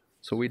much?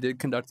 So we did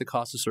conduct the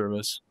cost of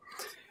service,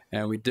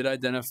 and we did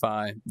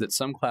identify that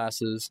some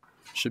classes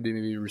should be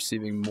maybe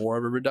receiving more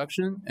of a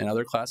reduction, and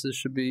other classes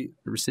should be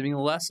receiving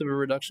less of a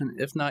reduction,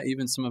 if not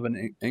even some of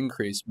an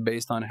increase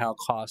based on how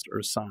costs are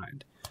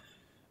assigned.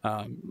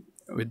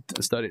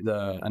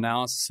 The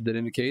analysis did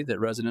indicate that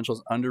residential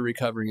is under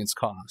recovering its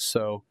costs.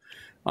 So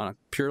on a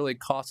purely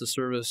cost of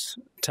service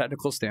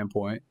technical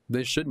standpoint,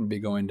 they shouldn't be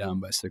going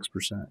down by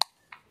 6%.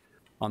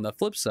 On the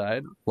flip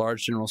side,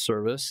 large general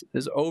service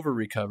is over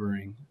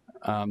recovering.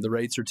 The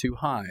rates are too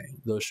high.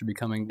 Those should be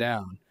coming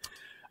down.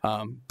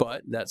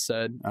 But that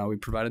said, we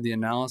provided the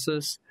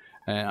analysis,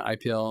 and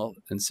IPL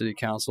and City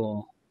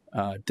Council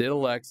did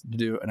elect to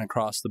do an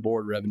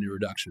across-the-board revenue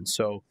reduction.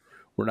 So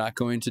we're not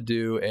going to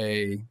do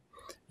a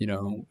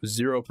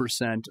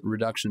 0%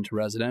 reduction to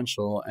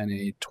residential and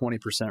a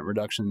 20%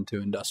 reduction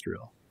to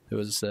industrial. It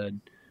was said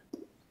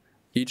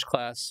each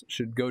class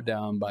should go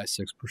down by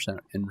 6%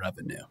 in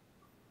revenue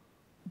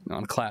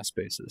on a class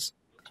basis.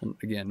 And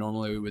again,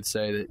 normally we would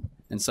say that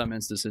in some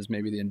instances,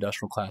 maybe the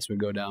industrial class would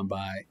go down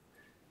by,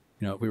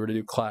 if we were to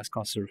do class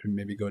cost service, we'd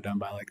maybe go down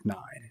by like 9,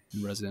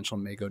 and residential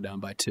may go down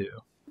by 2.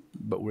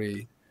 But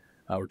we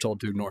were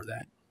told to ignore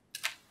that.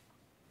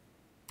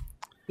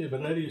 Yeah,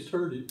 but Eddie has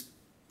heard it.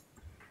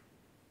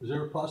 Is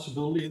there a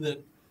possibility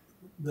that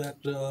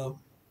the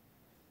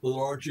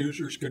large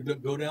users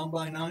could go down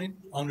by 9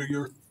 under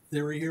your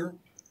theory here?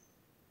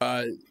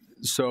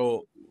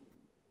 So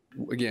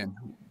again,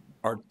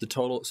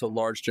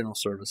 large general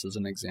service is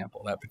an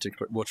example, that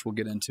particular, which we'll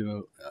get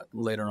into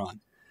later on.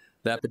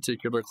 That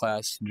particular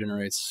class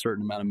generates a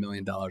certain amount of $1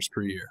 million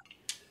per year.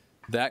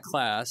 That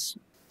class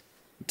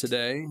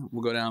today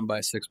will go down by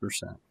 6%.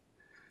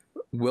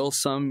 Will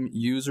some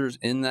users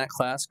in that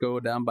class go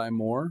down by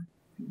more?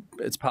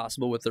 It's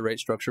possible with the rate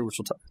structure, which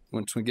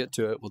once we get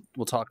to it,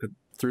 we'll talk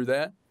through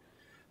that.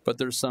 But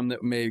there's some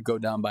that may go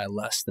down by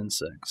less than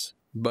 6.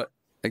 But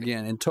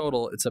again, in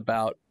total, it's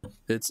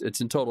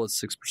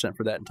 6%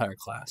 for that entire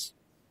class.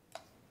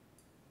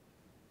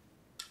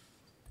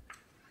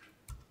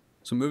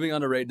 So moving on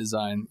to rate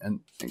design,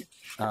 and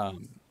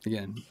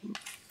again,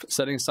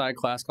 setting aside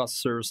class cost of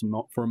service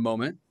for a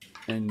moment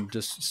and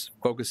just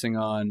focusing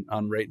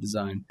on rate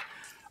design.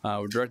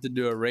 We're directed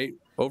to do a rate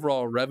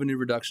overall revenue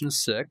reduction of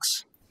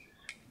 6.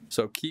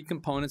 So key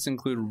components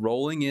include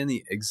rolling in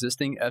the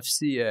existing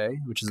FCA,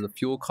 which is the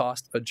fuel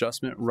cost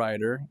adjustment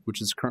rider,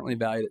 which is currently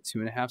valued at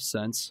 2.5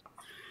 cents,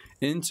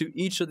 into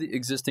each of the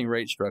existing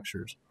rate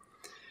structures.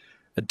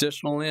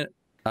 Additionally,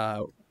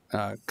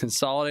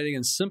 consolidating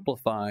and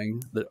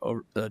simplifying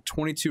the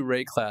 22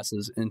 rate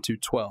classes into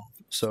 12.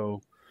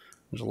 So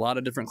there's a lot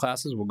of different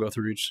classes. We'll go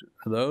through each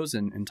of those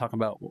and talk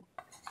about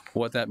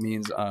what that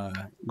means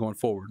going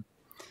forward.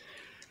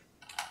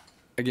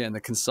 Again,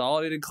 the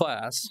consolidated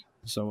class,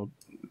 so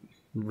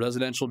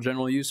residential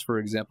general use, for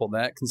example,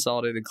 that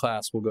consolidated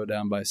class will go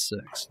down by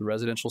 6. The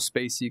residential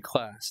spacey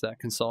class, that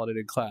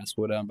consolidated class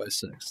will go down by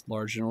 6.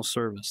 Large general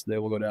service, they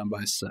will go down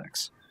by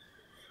 6.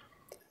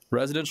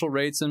 Residential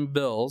rates and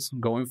bills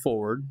going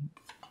forward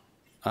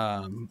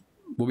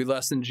will be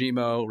less than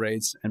GMO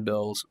rates and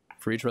bills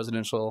for each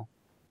residential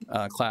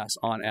class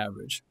on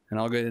average. And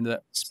I'll get into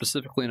that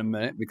specifically in a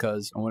minute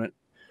because I want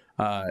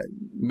to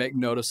make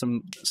note of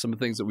some of the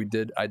things that we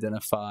did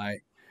identify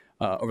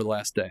over the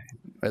last day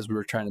as we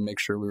were trying to make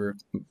sure we were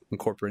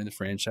incorporating the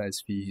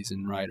franchise fees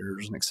and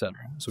riders and et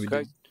cetera. So we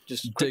did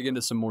dig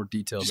into some more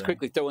detail Just there.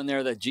 quickly throw in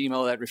there that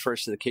GMO, that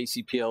refers to the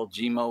KCPL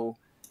GMO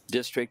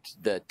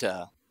district that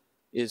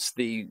is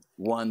the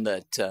one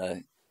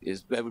that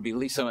would be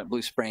Lee Summit,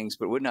 Blue Springs,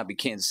 but would not be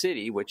Kansas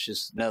City, which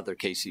is another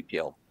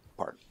KCPL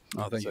part.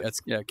 Oh, thank you. That's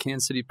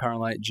Kansas City Power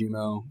Light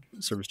GMO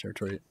service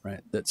territory,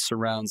 right? That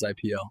surrounds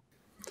IPL.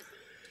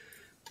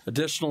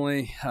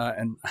 Additionally,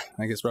 and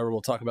I guess Robert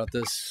will talk about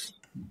this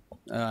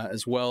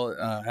as well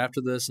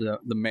after this, the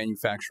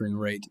manufacturing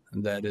rate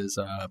that is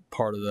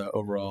part of the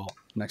overall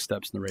next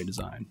steps in the rate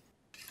design.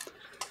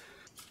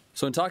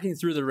 So in talking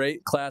through the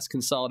rate class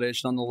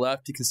consolidation, on the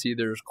left, you can see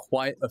there's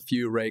quite a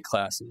few rate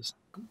classes.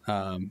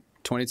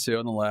 22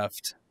 on the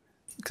left,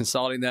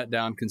 consolidating that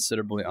down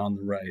considerably on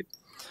the right.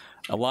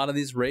 A lot of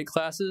these rate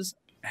classes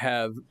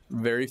have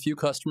very few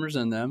customers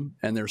in them,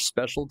 and they're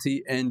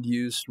specialty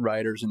end-use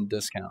riders and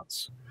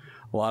discounts.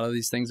 A lot of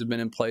these things have been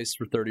in place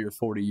for 30 or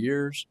 40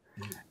 years,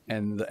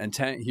 and the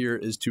intent here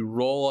is to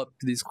roll up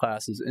these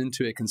classes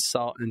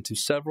into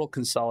several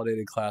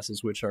consolidated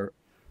classes, which are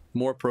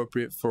more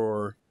appropriate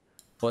for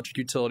electric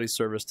utility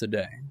service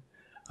today.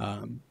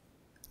 And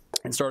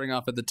starting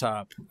off at the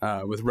top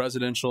with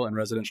residential and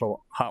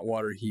residential hot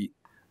water heat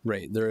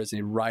rate, there is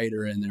a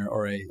rider in there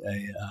or a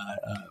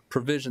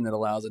provision that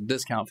allows a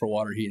discount for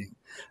water heating.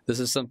 This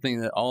is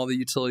something that all the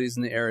utilities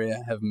in the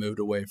area have moved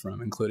away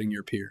from, including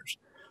your peers.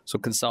 So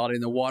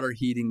consolidating the water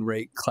heating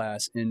rate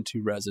class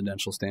into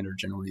residential standard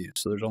general use.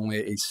 So there's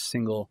only a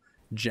single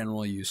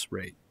general use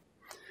rate.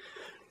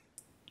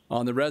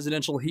 On the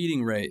residential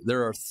heating rate,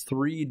 there are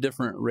 3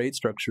 different rate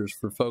structures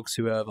for folks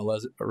who have a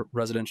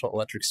residential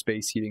electric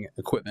space heating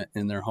equipment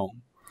in their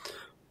home.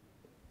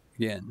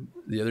 again,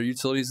 the other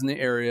utilities in the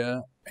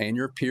area and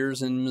your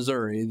peers in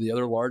Missouri, the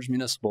other large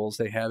municipals,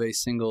 they have a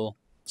single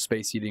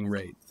space heating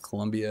rate.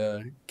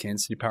 Columbia,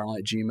 Kansas City Power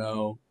Light,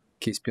 GMO,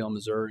 KCPL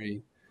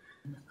Missouri,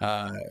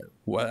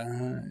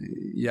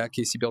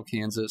 KCPL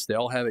Kansas, they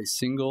all have a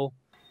single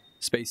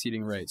space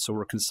heating rate. So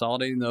we're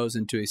consolidating those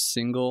into a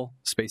single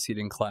space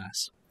heating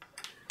class.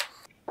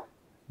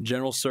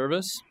 General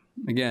service,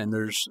 again,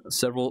 there's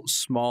several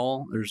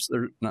several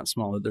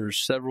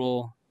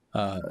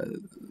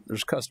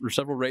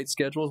rate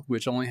schedules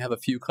which only have a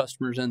few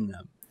customers in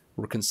them.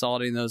 We're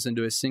consolidating those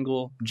into a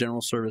single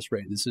general service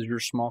rate. This is your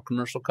small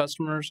commercial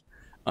customers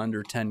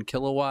under 10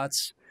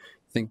 kilowatts.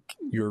 Think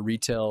your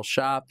retail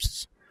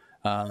shops,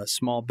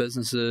 small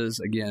businesses.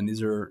 Again,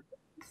 these are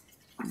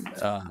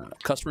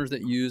customers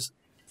that use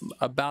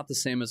about the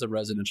same as a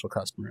residential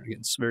customer. Again,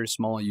 it's very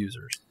small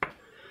users.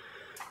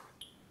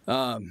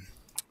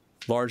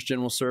 Large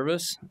general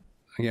service.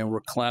 Again,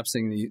 we're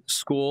collapsing the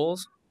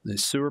schools, the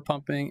sewer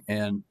pumping,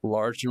 and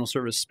large general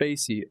service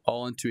space heat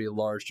all into a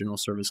large general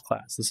service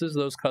class. This is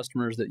those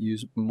customers that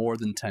use more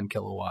than 10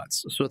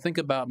 kilowatts. So think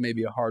about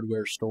maybe a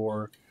hardware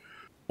store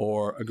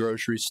or a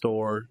grocery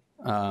store,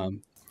 or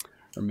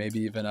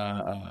maybe even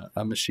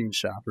a machine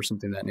shop or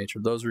something of that nature.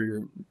 Those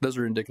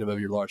are indicative of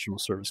your large general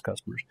service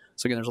customers.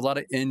 So again, there's a lot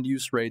of end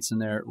use rates in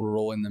there. We're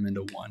rolling them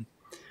into one.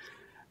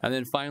 And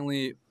then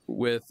finally,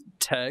 with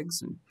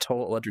TEGS,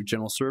 Total Electric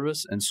General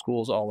Service, and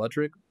schools all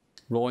electric,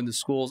 rolling the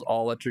schools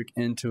all electric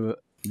into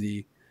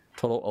the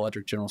Total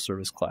Electric General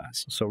Service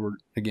class. So we're,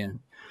 again,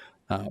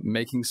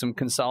 making some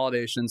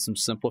consolidation, some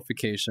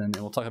simplification, and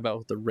we'll talk about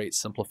what the rate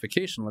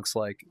simplification looks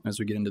like as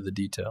we get into the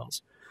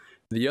details.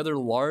 The other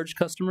large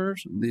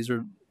customers, these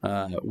are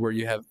where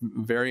you have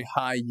very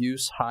high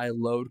use, high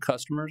load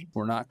customers.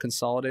 We're not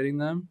consolidating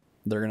them.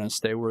 They're going to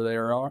stay where they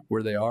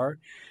are.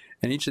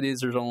 And each of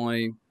these, there's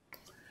only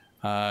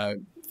 5,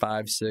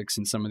 6,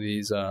 and some of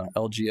these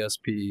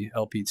LGSP,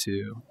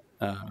 LP2,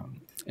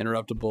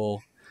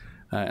 interruptible,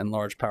 and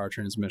large power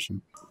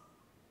transmission.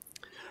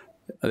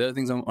 The other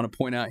things I want to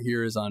point out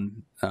here is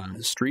on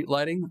street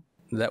lighting.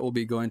 That will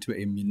be going to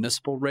a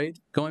municipal rate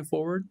going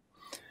forward.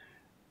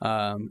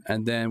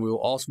 And then we will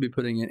also be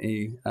putting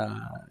in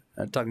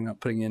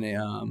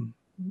a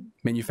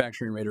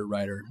manufacturing rate or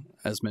rider,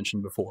 as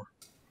mentioned before.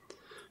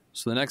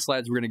 So the next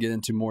slides, we're going to get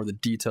into more of the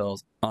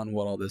details on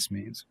what all this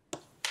means.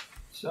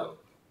 So,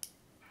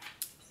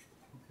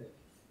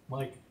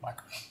 Mike.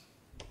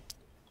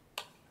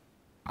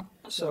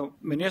 So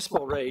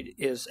municipal rate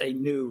is a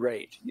new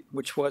rate,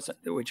 which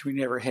we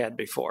never had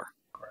before.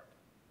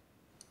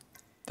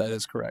 That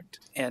is correct.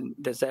 And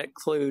does that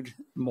include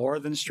more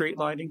than street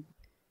lighting?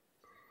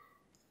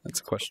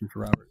 That's a question for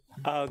Robert.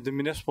 The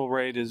municipal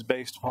rate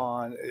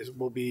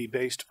will be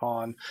based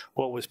upon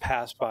what was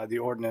passed by the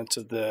ordinance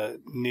of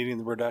needing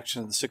the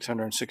reduction of the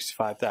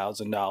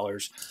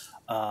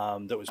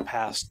 $665,000 that was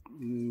passed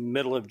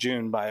middle of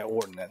June by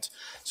ordinance.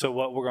 So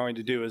what we're going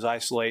to do is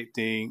isolate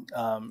the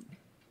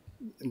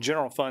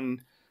general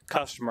fund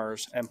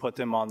customers and put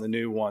them on the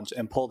new ones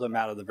and pull them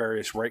out of the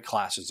various rate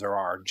classes there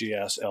are,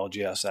 GS,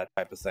 LGS, that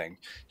type of thing,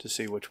 to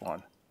see which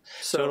one.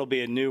 So it'll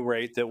be a new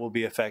rate that will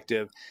be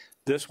effective.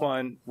 This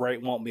one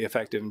rate won't be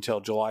effective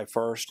until July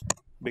 1st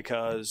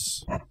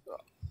because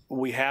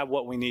we have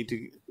what we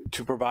need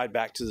to provide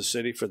back to the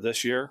city for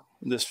this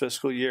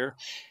fiscal year.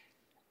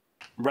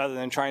 Rather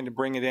than trying to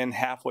bring it in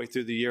halfway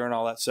through the year and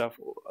all that stuff,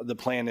 the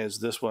plan is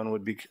this one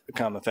would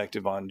become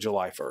effective on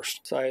July 1st.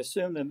 So I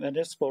assume the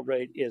municipal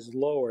rate is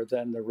lower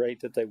than the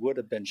rate that they would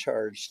have been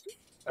charged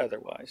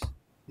otherwise.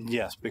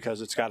 Yes,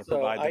 because it's got to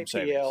provide them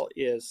savings. IPL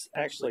is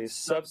actually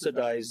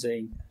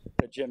subsidizing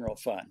the general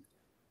fund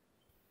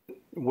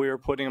We're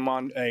putting them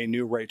on a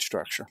new rate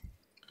structure.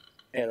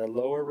 at a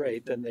lower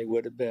rate than they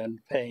would have been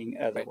paying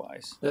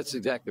otherwise. That's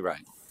exactly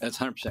right. That's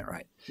 100%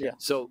 right. Yeah.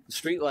 So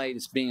streetlight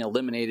is being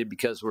eliminated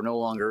because we're no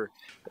longer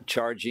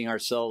charging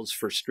ourselves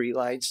for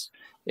streetlights.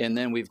 And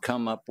then we've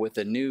come up with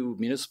a new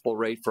municipal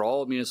rate for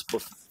all municipal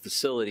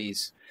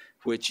facilities,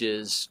 which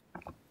is,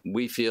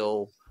 we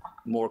feel,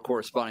 more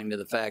corresponding to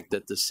the fact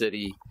that the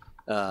city,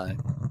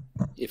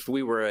 if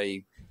we were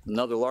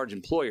another large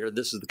employer,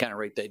 this is the kind of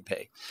rate they'd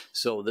pay.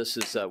 So this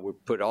is, we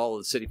put all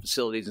of the city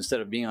facilities,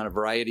 instead of being on a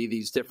variety of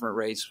these different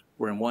rates,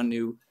 we're in one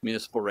new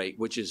municipal rate,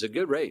 which is a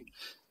good rate,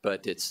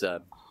 but it's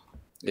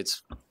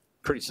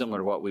pretty similar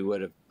to what we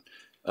would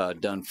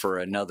have done for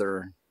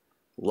another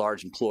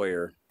large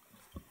employer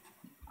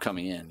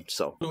coming in.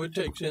 So it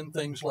takes in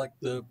things like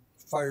the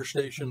fire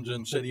stations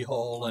and city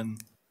hall and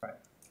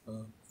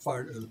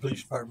the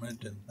police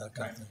department and that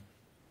kind of thing.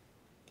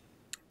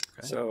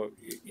 Okay. So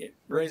it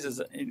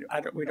raises,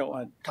 we don't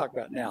want to talk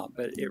about it now,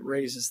 but it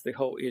raises the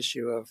whole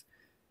issue of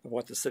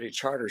what the city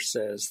charter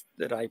says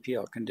that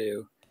IPL can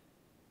do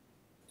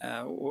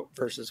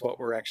versus what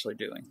we're actually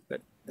doing. But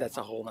that's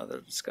a whole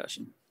other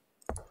discussion.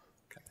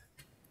 Okay.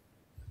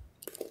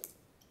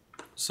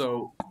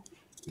 So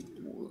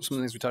some of the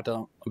things we talked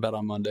about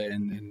on Monday,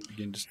 and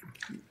again, just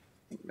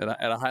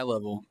at a high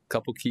level, a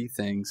couple key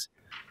things.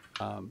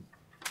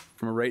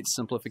 from a rate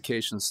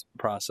simplification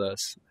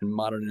process and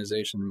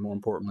modernization, more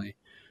importantly,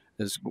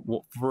 is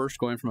first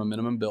going from a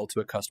minimum bill to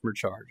a customer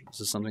charge.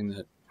 This is something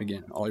that,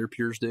 again, all your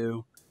peers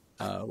do,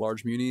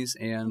 large munis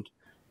and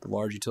the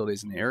large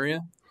utilities in the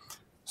area.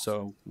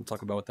 So we'll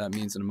talk about what that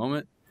means in a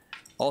moment.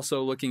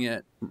 Also looking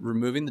at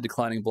removing the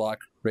declining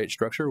block rate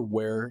structure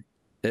where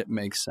it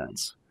makes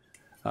sense,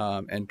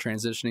 and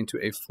transitioning to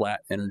a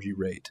flat energy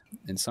rate.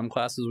 In some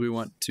classes, we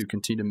want to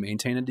continue to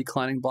maintain a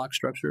declining block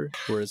structure,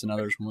 whereas in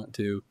others, we want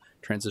to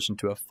transition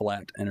to a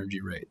flat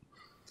energy rate.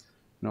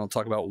 And I'll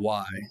talk about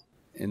why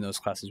in those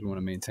classes we want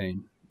to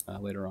maintain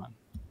later on.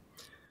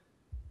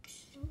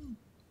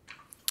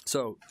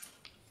 So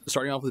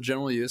starting off with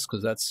general use,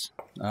 because that's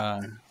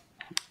the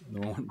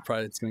one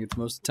probably that's going to get the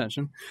most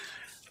attention.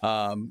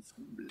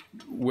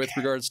 With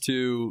regards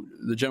to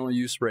the general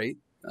use rate,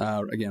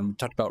 again, we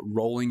talked about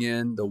rolling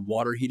in the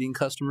water heating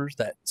customers,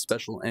 that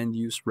special end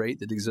use rate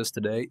that exists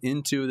today,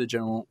 into the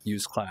general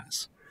use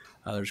class.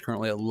 There's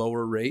currently a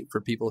lower rate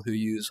for people who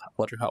use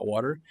electric hot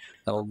water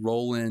that'll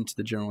roll into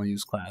the general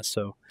use class.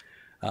 So,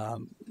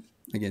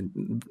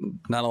 again,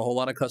 not a whole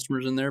lot of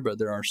customers in there, but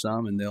there are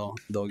some, and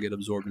they'll get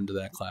absorbed into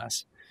that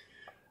class.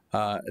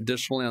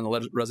 Additionally, on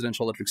the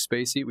residential electric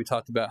space heat, we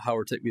talked about how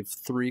we have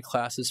 3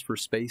 classes for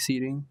space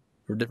heating,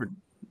 or different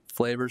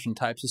flavors and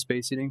types of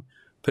space heating,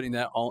 putting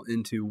that all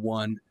into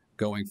one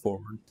going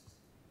forward.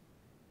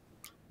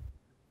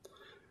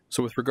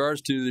 So with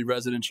regards to the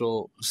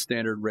residential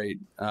standard rate,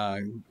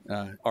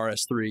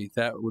 RS3,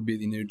 that would be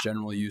the new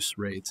general use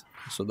rate.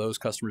 So those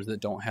customers that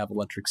don't have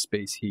electric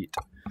space heat.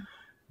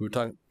 We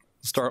were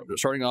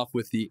starting off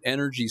with the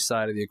energy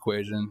side of the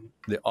equation,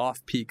 the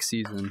off-peak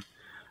season.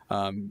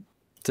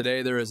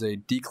 Today there is a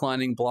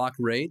declining block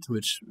rate,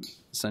 which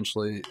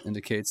essentially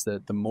indicates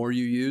that the more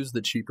you use,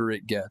 the cheaper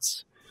it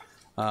gets.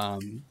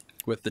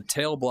 With the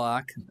tail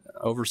block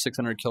over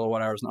 600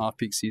 kilowatt hours in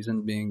off-peak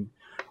season being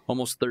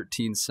almost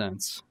 13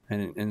 cents.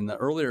 And in the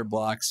earlier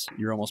blocks,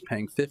 you're almost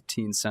paying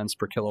 15 cents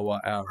per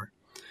kilowatt hour.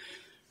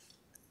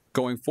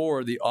 Going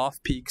forward, the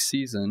off-peak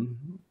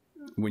season,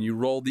 when you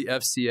roll the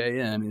FCA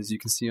in, as you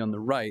can see on the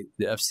right,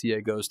 the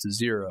FCA goes to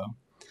 0.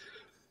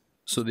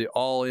 So the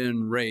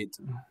all-in rate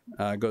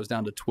goes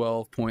down to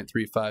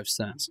 12.35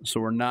 cents. So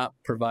we're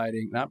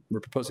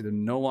proposing to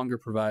no longer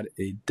provide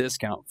a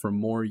discount for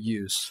more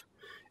use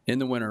in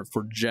the winter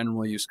for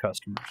general use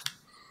customers.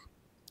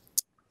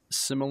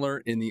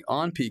 Similar in the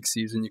on-peak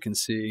season, you can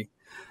see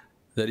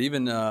that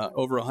even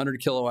over 100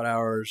 kilowatt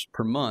hours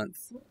per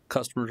month,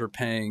 customers are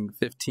paying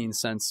 15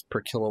 cents per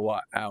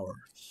kilowatt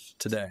hour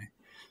today.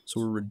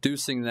 So we're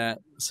reducing that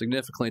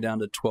significantly down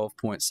to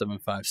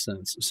 12.75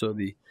 cents. So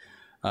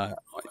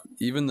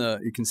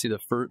you can see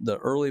the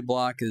early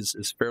block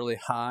is fairly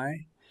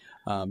high.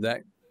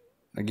 That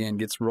again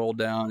gets rolled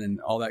down, and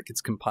all that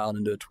gets compiled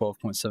into a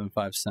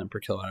 12.75 cent per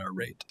kilowatt hour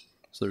rate.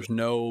 So there's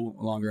no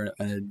longer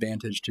an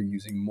advantage to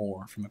using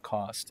more from a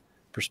cost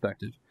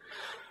perspective.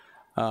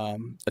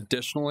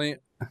 Additionally,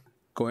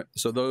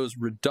 so those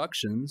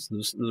reductions,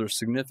 those are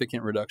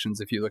significant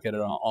reductions if you look at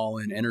it on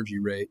all-in energy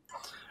rate,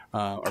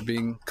 are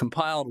being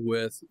compiled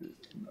with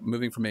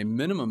moving from a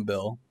minimum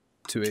bill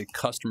to a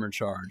customer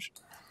charge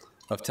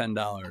of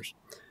 $10.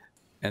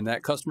 And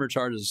that customer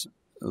charge is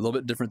a little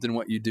bit different than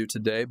what you do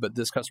today, but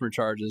this customer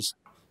charge is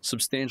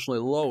substantially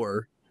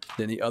lower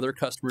than the other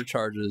customer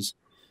charges,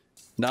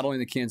 not only in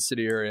the Kansas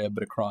City area,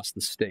 but across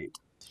the state.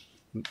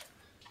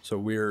 So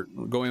we're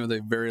going with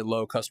a very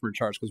low customer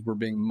charge because we're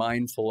being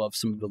mindful of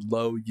some of the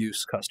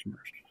low-use customers,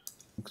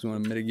 because we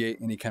want to mitigate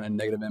any kind of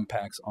negative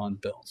impacts on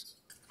bills.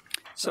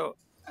 So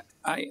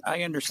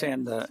I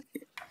understand the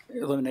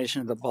elimination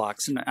of the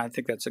blocks, and I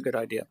think that's a good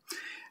idea.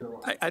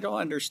 I don't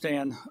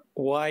understand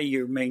why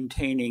you're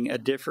maintaining a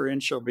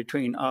differential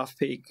between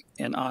off-peak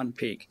and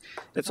on-peak.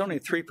 It's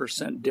only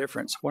 3%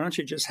 difference. Why don't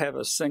you just have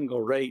a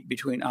single rate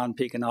between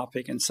on-peak and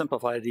off-peak and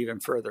simplify it even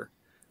further?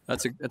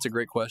 That's a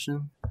great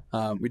question.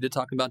 We did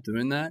talk about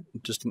doing that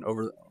just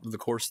over the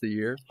course of the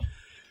year.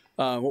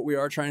 What we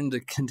are trying to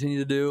continue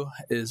to do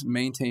is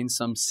maintain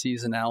some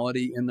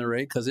seasonality in the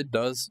rate, because it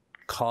does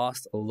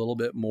cost a little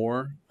bit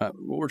more. What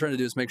we're trying to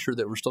do is make sure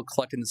that we're still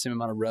collecting the same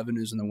amount of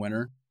revenues in the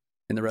winter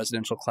in the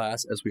residential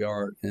class as we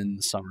are in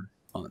the summer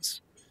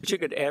months. But you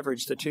could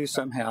average the two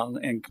somehow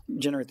and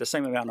generate the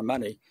same amount of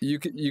money. You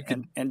could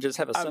and just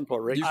have a simple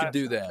rate. You could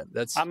do that.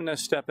 I'm going to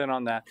step in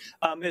on that.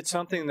 It's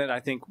something that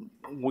I think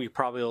we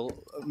probably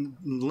will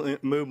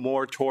move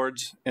more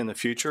towards in the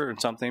future,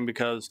 and something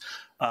because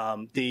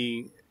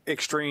the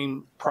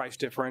extreme price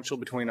differential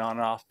between on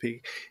and off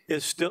peak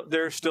is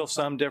there's still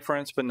some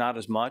difference, but not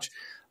as much.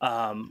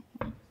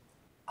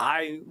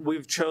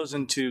 We've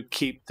chosen to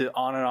keep the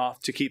on and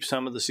off, to keep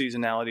some of the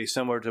seasonality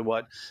similar to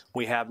what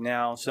we have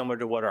now, similar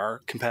to what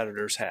our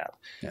competitors have.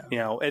 Yeah. You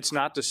know, it's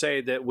not to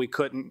say that we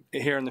couldn't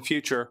here in the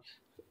future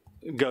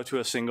go to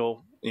a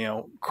single,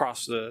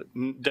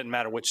 doesn't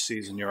matter which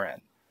season you're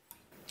in.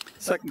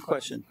 Second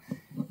question,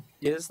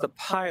 is the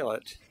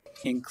pilot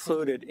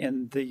included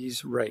in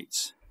these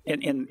rates,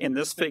 in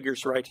this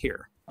figures right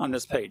here on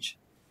this page?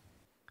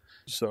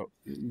 So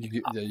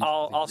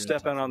I'll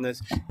step in on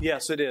this.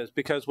 Yes, it is,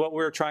 because what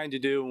we're trying to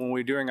do when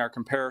we're doing our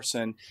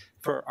comparison,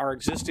 for our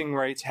existing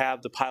rates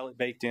have the pilot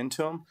baked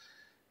into them.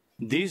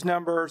 These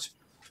numbers,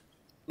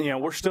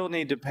 we still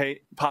need to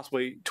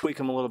possibly tweak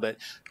them a little bit,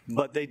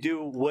 but they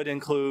would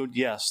include,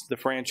 yes,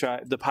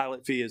 the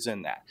pilot fee is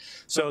in that.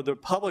 So the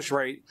published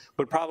rate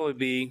would probably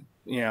be,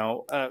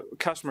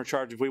 customer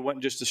charge, if we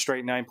went just a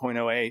straight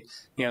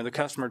 9.08, the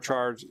customer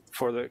charge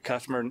for the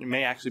customer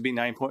may actually be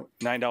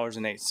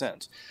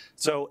 $9.08.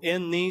 So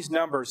in these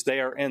numbers, they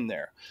are in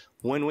there.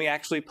 When we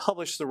actually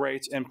publish the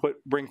rates and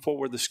bring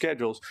forward the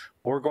schedules,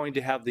 we're going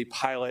to have the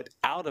pilot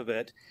out of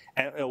it,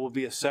 and it will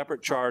be a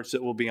separate charge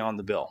that will be on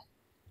the bill.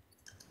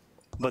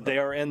 But they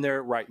are in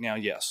there right now,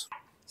 yes.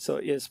 So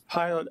is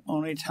pilot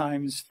only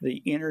times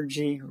the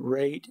energy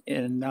rate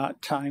and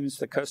not times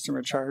the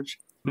customer charge?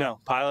 No,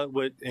 pilot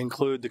would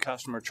include the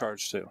customer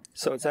charge too.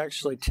 So it's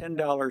actually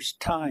 $10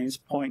 times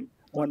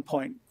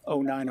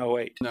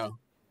 1.0908. No,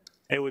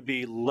 it would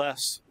be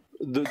less.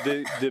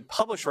 The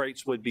published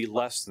rates would be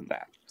less than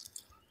that.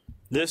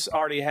 This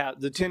already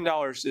the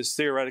 $10 is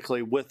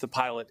theoretically with the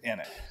pilot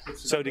in it.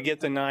 So to get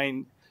the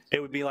 9,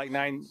 it would be like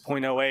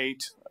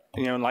 9.08.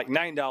 Like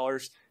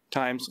 $9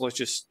 times. Let's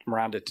just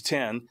round it to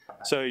 10.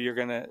 So you're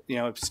gonna,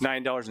 if it's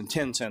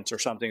 $9.10 or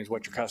something is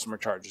what your customer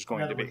charge is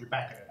going to be.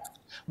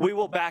 We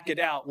will back it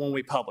out when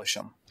we publish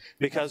them,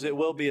 because it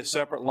will be a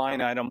separate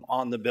line item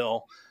on the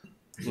bill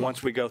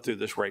once we go through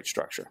this rate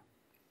structure.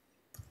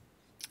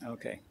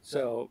 Okay,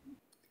 so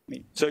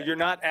you're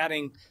not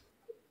adding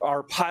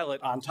our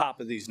pilot on top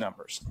of these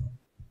numbers,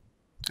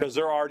 because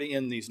they're already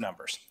in these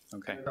numbers.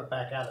 Okay.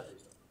 Back out of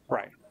these.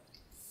 Right.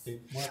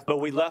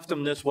 But we left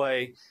them this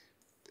way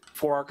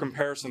for our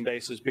comparison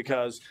basis,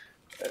 because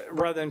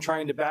rather than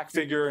trying to back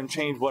figure and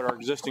change what our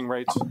existing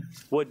rates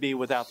would be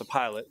without the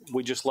pilot,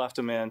 we just left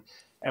them in,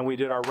 and we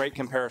did our rate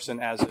comparison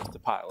as if the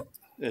pilot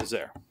is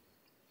there.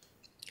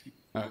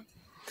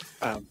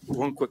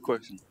 One quick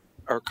question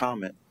or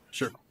comment.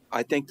 Sure.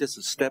 I think this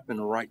is a step in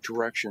the right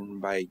direction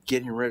by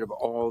getting rid of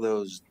all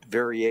those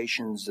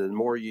variations. The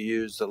more you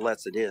use, the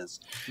less it is.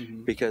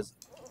 Mm-hmm. Because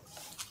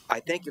I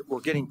think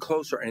we're getting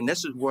closer, and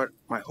this is what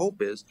my hope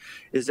is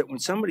that when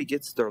somebody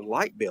gets their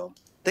light bill,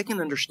 they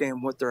can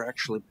understand what they're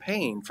actually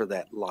paying for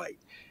that light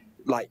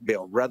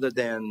bill, rather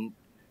than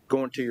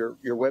going to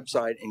your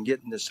website and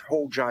getting this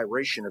whole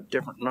gyration of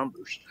different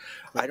numbers.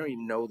 I don't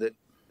even know that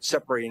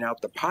separating out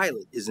the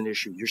pilot is an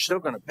issue. You're still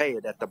going to pay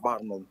it at the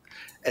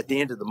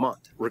end of the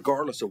month,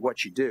 regardless of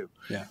what you do.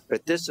 Yeah.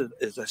 But this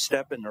is a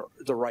step in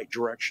the right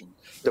direction.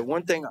 The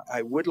one thing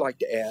I would like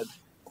to add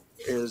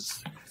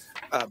is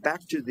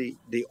back to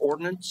the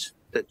ordinance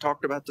that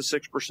talked about the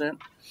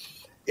 6%.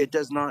 It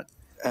does not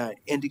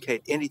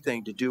indicate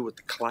anything to do with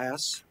the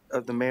class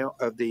of the mail.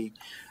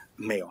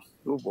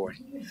 Oh boy,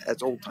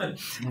 that's old time.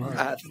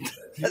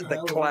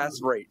 The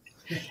class rate.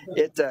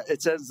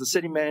 It says the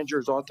city manager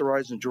is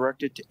authorized and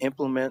directed to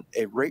implement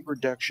a rate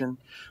reduction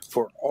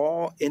for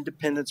all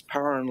Independence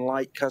Power and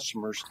Light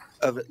customers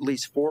of at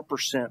least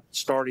 4%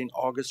 starting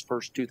August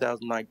 1st,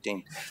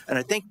 2019. And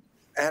I think,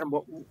 Adam,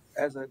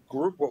 as a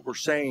group, what we're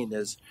saying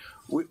is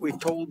we've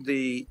told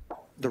the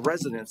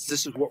residents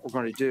this is what we're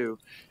going to do.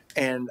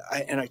 And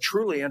I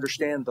truly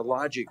understand the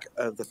logic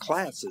of the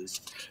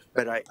classes,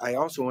 but I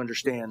also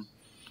understand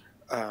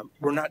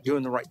we're not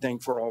doing the right thing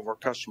for all of our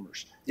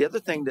customers. The other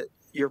thing that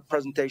your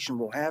presentation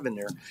will have in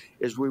there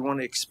is we want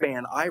to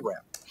expand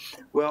IRAP.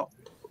 Well,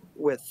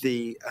 with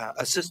the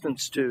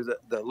assistance to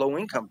the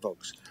low-income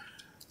folks,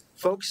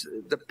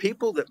 the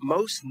people that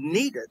most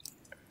need it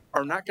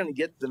are not going to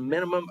get the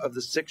minimum of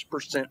the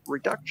 6%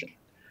 reduction.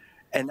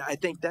 And I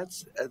think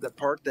that's the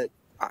part that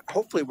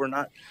hopefully we're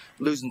not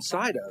losing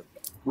sight of.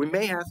 We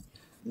may have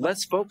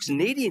less folks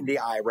needing the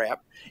IRAP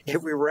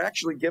if we were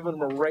actually giving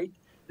them a rate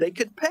they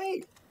could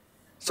pay.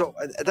 So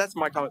that's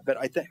my comment, but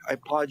I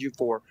applaud you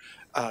for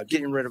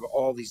getting rid of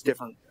all these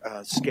different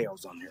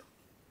scales on here.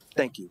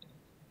 Thank you.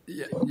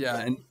 Yeah,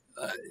 and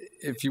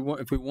if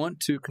we want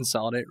to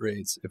consolidate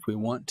rates, if we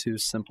want to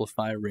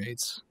simplify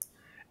rates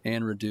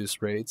and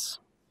reduce rates,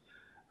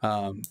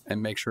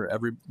 and make sure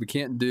we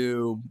can't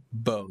do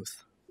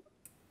both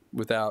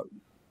without.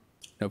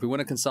 If we want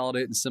to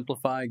consolidate and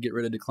simplify, get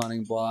rid of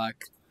declining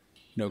block,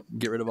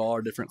 get rid of all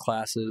our different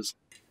classes.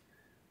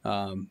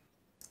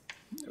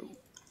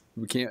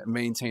 We can't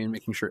maintain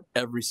making sure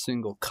every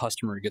single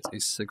customer gets a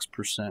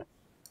 6%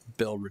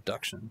 bill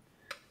reduction.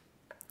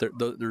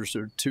 There's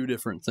two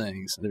different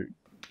things.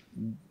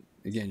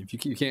 Again, if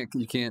you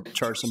can't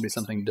charge somebody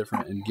something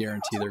different and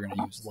guarantee they're going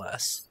to use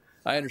less.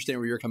 I understand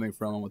where you're coming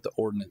from and what the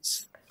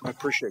ordinance I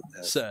appreciate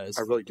that. says.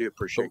 I really do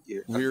appreciate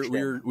you.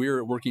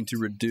 We're working to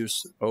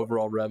reduce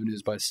overall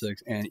revenues by 6%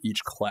 and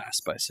each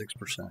class by 6%.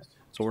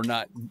 So we're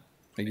not.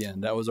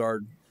 Again, that was our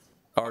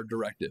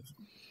directive.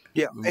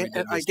 Yeah,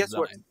 and I guess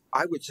what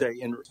I would say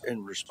in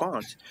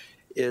response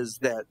is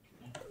that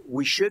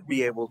we should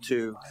be able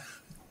to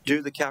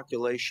do the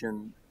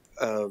calculation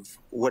of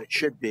what it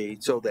should be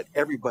so that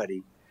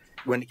everybody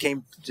when it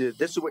came to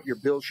this is what your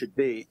bill should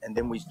be, and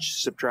then we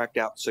subtract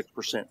out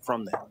 6%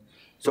 from that.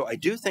 So I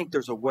do think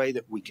there's a way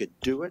that we could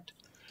do it,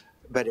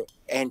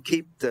 and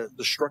keep the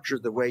structure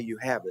the way you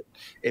have it.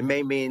 It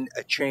may mean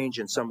a change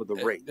in some of the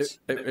rates.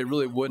 It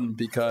really wouldn't,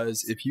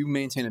 because if you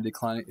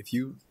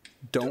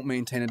don't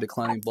maintain a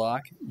declining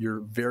block, your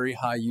very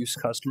high use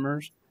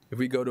customers, if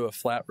we go to a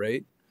flat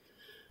rate,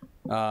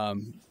 by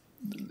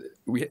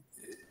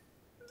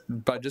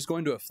just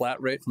going to a flat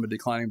rate from a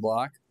declining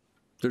block,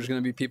 there's going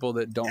to be people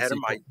that don't.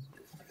 Adam, I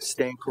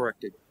stand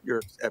corrected.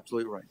 You're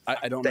absolutely right.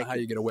 I don't know how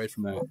you get away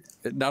from that.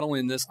 Not only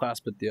in this class,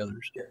 but the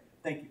others. Yeah.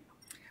 Thank you.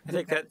 I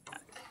think that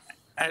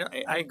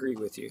I agree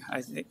with you.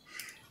 I think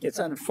it's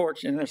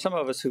unfortunate. There's some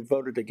of us who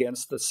voted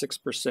against the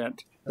 6%,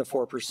 the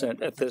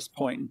 4% at this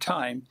point in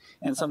time,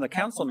 and some of the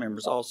council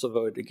members also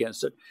voted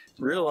against it,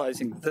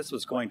 realizing that this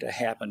was going to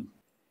happen.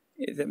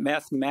 That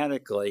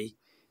mathematically,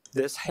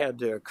 this had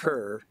to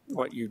occur.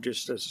 What you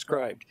just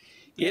described.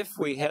 If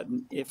we had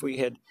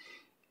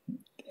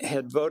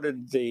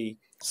voted the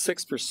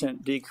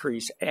 6%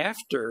 decrease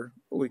after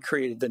we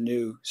created the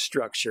new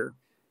structure,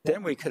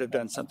 then we could have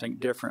done something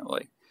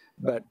differently.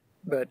 But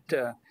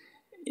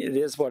it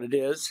is what it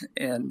is,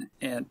 and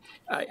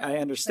I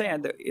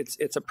understand that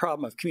it's a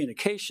problem of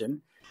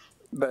communication,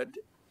 but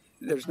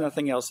there's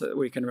nothing else that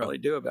we can really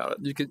do about it.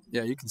 You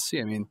can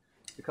see. I mean,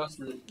 the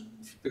customer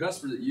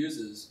that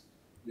uses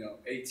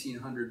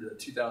 1,800 to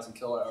 2,000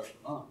 kilowatt hours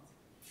per month,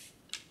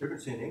 They're going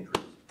to see an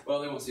increase.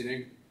 well, they won't see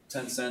an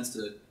 10 cents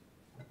to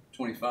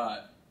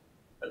 25.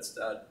 That's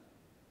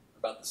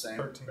about the same,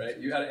 13. right?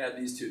 You got to add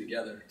these two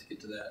together to get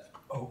to that.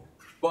 Oh.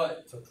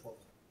 But So 12.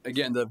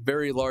 again, the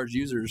very large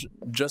users,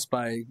 just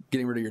by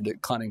getting rid of your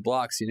declining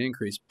block, see an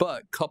increase.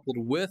 But coupled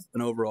with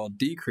an overall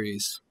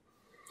decrease,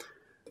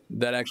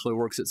 that actually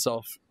works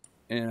itself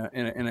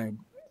in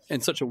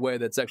such a way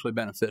that's actually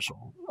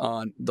beneficial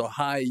on the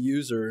high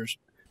users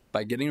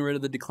by getting rid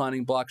of the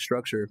declining block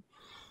structure.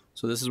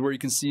 So this is where you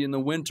can see in the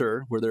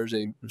winter where there's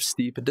a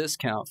steep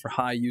discount for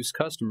high use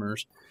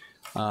customers,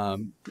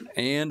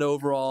 and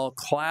overall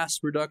class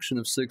reduction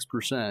of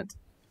 6%.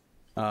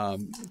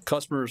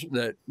 Customers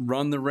that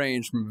run the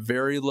range from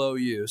very low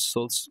use.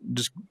 So let's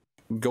just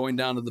going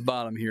down to the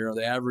bottom here.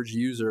 The average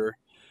user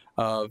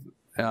of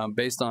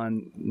based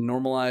on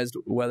normalized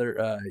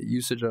weather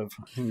usage of,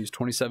 I think it was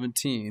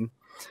 2017,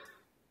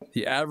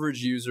 the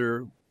average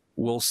user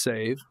will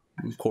save,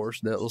 of course,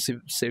 that will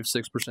save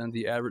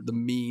 6%, the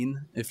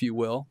mean, if you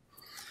will.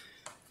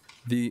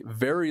 The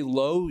very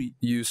low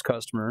use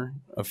customer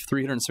of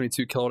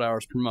 372 kilowatt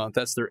hours per month,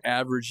 that's their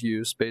average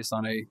use based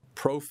on a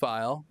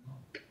profile,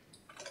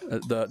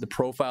 the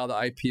profile the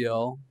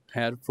IPL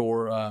had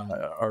for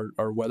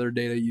our weather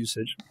data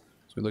usage.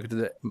 So we look at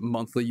the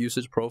monthly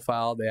usage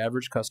profile, the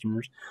average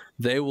customers,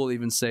 they will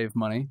even save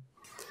money.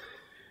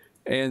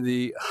 And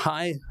the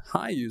high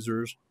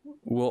users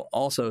will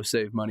also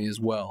save money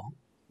as well.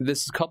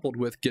 This is coupled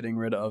with getting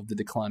rid of the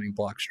declining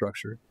block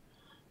structure.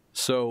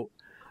 So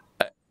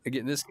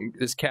again, this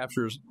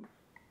captures,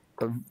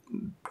 I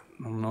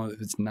don't know if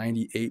it's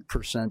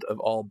 98% of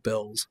all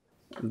bills,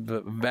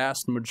 the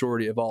vast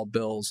majority of all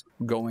bills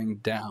going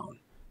down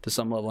to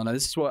some level. And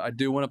this is what I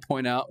do want to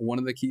point out. One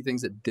of the key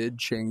things that did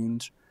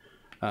change,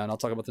 and I'll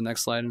talk about the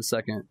next slide in a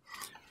second.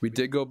 We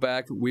did go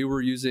back. We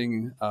were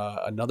using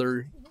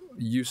another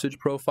usage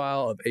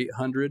profile of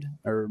 800,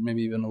 or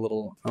maybe even a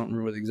little, I don't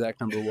remember what the exact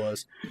number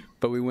was,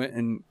 but we went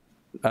and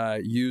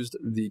used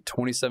the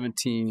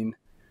 2017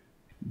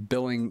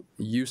 billing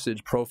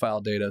usage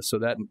profile data. So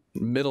that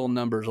middle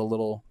number is a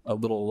little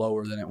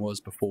lower than it was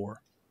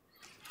before.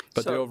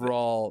 But the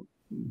overall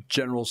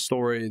general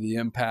story, the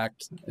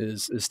impact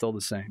is still the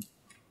same.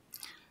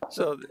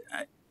 So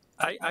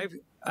I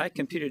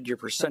computed your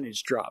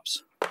percentage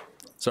drops.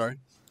 Sorry?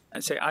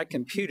 I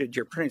computed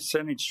your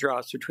percentage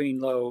drops between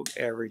low,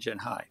 average,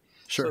 and high.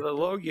 Sure. So the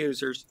low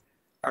users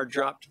are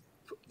dropped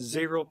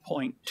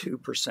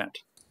 0.2%.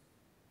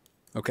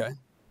 Okay.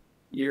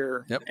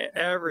 Your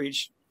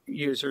average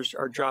users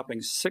are dropping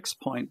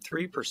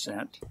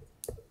 6.3%,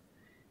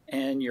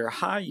 and your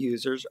high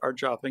users are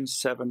dropping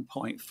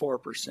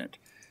 7.4%.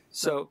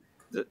 So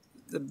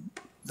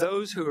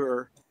those who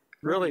are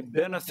really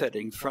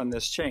benefiting from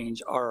this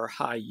change are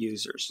high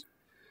users.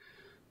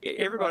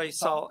 Everybody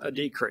saw a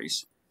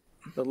decrease.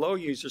 The low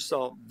users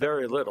saw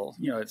very little.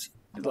 It's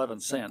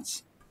 11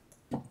 cents.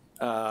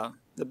 The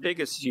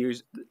biggest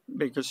users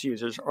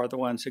are the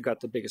ones who got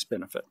the biggest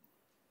benefit,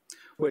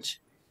 which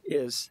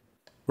is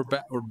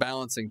we're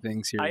balancing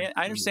things here. I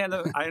understand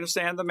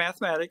the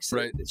mathematics.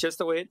 Right. It's just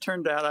the way it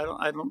turned out.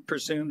 I don't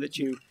presume that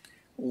you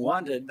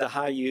wanted the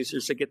high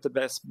users to get the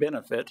best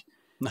benefit.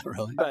 Not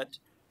really. But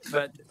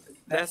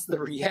that's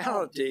the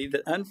reality,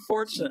 that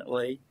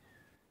unfortunately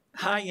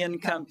high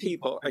income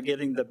people are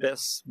getting the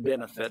best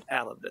benefit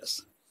out of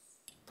this.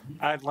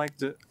 I'd like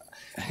to.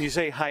 You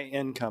say high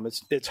income.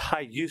 It's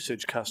high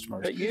usage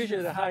customers. But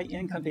usually the high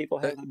income people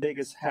have the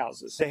biggest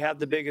houses. They have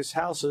the biggest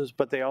houses,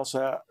 but they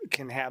also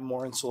can have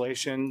more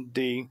insulation,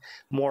 the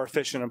more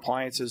efficient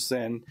appliances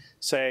than,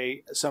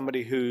 say,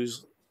 somebody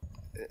who's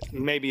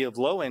maybe of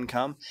low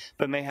income,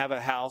 but may have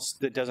a house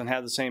that doesn't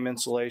have the same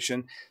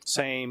insulation,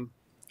 same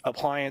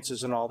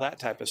appliances and all that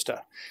type of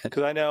stuff.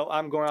 Because I know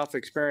I'm going off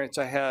experience.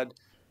 I had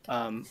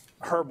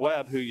Herb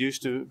Webb, who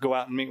used to go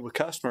out and meet with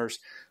customers,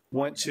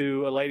 went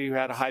to a lady who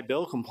had a high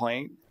bill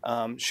complaint.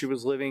 She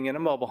was living in a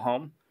mobile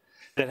home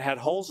that had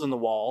holes in the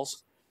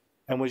walls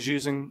and was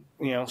using,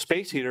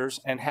 space heaters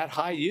and had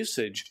high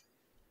usage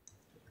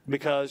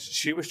because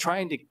she was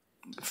trying to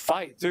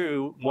fight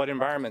through what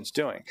environment's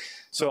doing.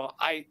 So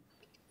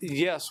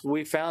yes,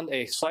 we found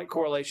a slight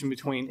correlation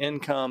between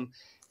income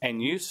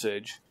and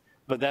usage,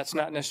 but that's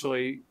not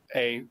necessarily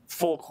a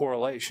full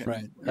correlation.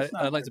 Right.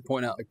 I'd like to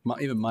point out,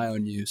 even my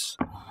own use.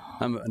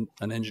 I'm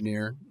an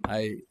engineer.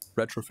 I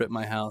retrofit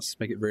my house,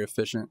 make it very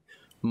efficient.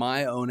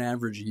 My own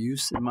average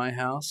use in my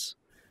house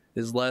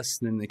is less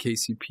than the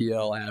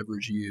KCPL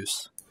average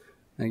use.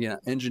 And again,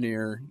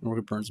 engineer, work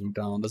at Burns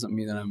McDonnell doesn't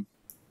mean that I'm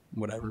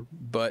whatever.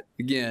 But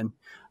again,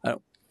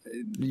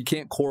 you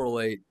can't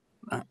correlate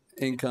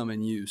income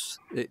and use.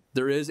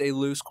 There is a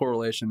loose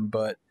correlation,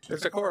 but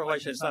There's a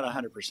correlation. It's not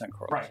 100%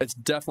 correlation. it's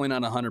definitely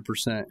not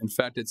 100%. In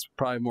fact, it's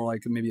probably more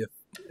like maybe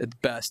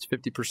at best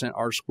 50%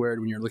 R squared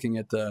when you're looking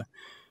at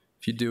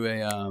if you do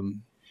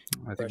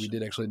I think we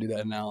did actually do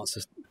that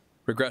analysis,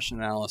 regression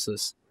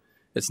analysis.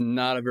 It's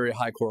not a very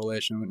high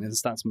correlation, and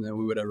it's not something that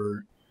we would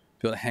ever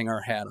be able to hang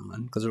our hat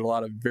on, because there's a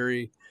lot of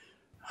very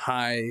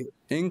high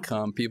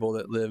income people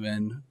that live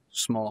in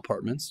small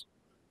apartments,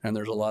 and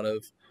there's a lot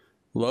of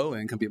low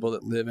income people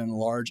that live in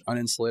large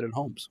uninsulated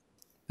homes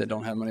that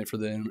don't have money for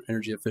the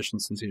energy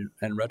efficiency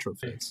and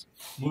retrofits.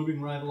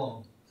 Moving right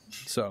along.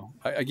 So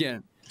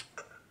again,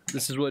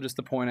 this is really just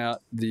to point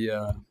out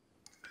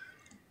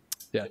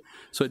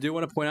So I do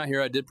want to point out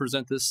here, I did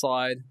present this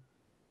slide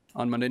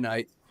on Monday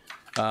night,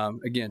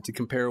 again, to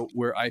compare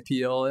where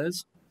IPL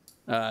is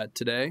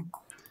today,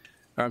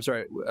 or I'm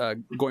sorry,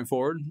 going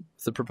forward,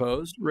 the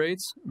proposed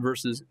rates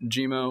versus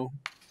GMO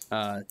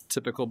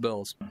typical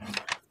bills.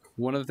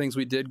 One of the things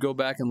we did go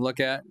back and look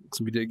at, because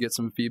we did get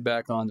some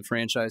feedback on the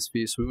franchise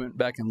fees, so we went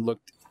back and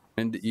looked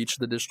into each of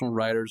the additional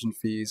riders and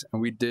fees,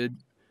 and we did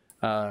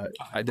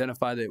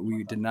identify that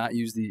we did not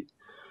use the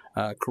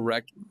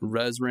correct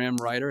ResRam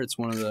rider. It's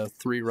one of the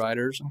 3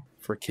 riders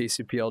for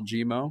KCPL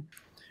GMO.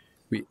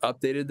 We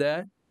updated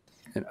that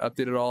and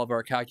updated all of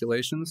our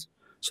calculations,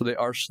 so they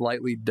are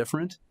slightly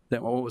different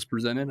than what was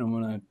presented. I'm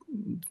going to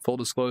full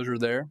disclosure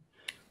there.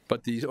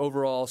 But the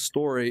overall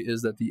story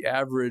is that the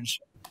average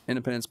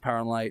Independence Power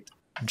and Light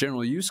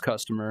general use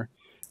customer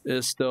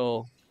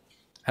still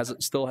has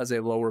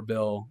a lower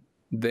bill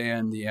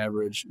than the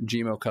average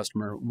GMO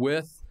customer,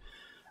 with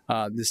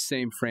the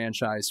same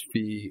franchise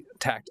fee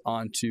tacked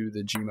onto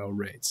the GMO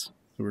rates.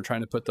 So we're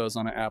trying to put those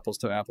on an apples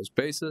to apples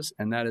basis,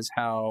 and that is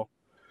how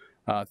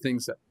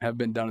things that have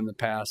been done in the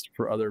past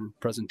for other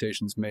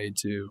presentations made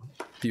to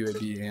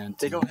PUAB and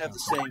They don't have the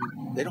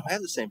same. They don't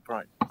have the same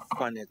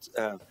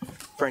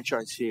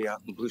franchise fee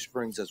out in Blue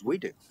Springs as we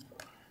do.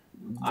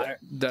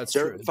 That's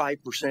They're true.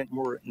 5%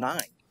 more at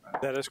 9.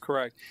 That is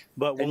correct.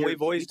 But when And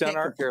we've always you done can't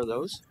our compare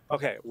those.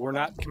 Okay, we're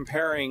not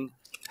comparing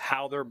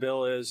how their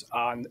bill is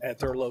at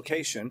their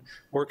location.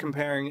 We're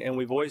comparing, and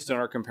we've always done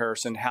our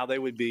comparison, how they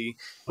would be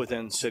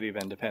within the City of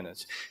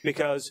Independence.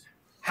 Because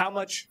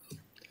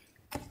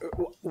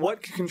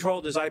what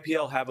control does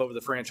IPL have over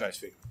the franchise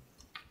fee?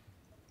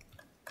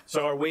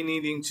 So are we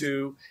needing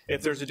to,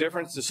 if there's a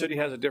difference, the city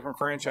has a different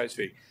franchise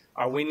fee.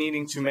 Are we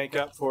needing to make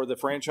up for the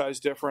franchise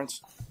difference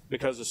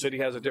because the city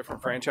has a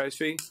different franchise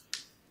fee?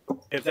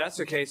 If that's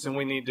the case, then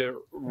we need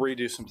to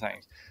redo some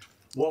things.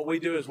 What we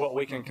do is what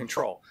we can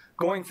control.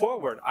 Going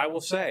forward, I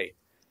will say,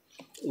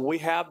 we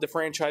have the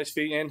franchise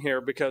fee in here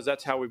because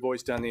that's how we've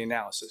always done the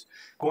analysis.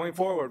 Going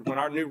forward, when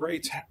our new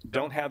rates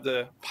don't have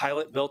the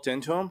pilot built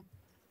into them,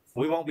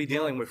 we won't be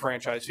dealing with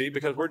franchise fee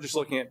because we're just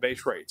looking at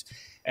base rates.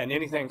 And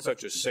anything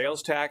such as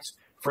sales tax,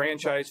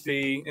 franchise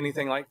fee,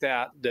 anything like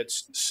that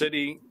that's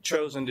city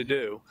chosen to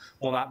do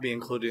will not be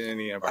included in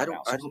any of our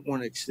analysis. I don't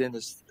want to extend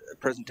this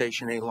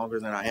presentation any longer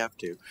than I have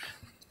to.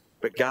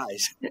 But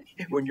guys,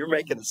 when you're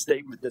making a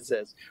statement that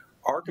says,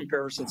 our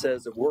comparison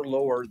says that we're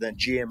lower than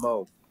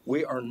GMO,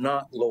 we are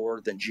not lower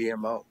than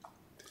GMO.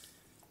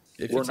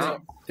 We're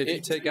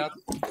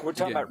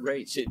talking about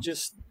rates.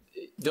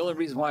 The only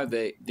reason why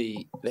they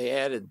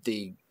added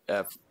the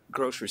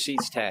gross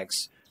receipts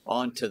tax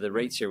onto the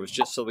rates here was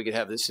just so we could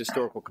have this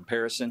historical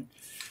comparison.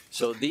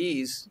 So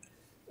these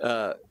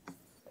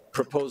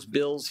proposed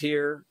bills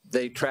here,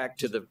 they track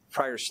to the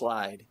prior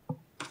slide,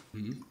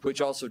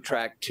 which also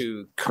track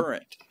to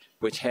current,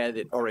 which had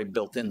it already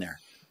built in there.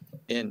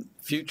 In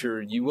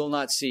future, you will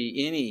not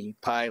see any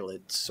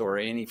pilots or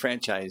any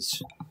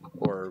franchise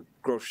or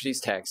gross receipts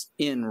tax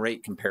in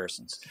rate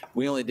comparisons.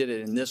 We only did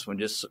it in this one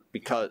just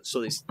because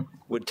so these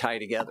would tie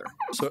together.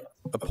 So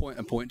a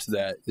point to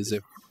that is,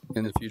 if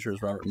in the future,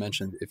 as Robert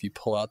mentioned, if you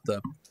pull out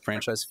the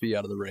franchise fee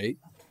out of the rate,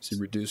 so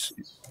you reduce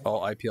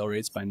all IPL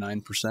rates by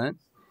 9%,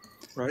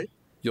 right?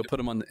 You'll put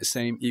them on the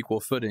same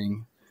equal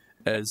footing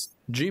as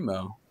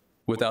GMO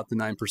without the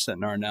 9%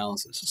 in our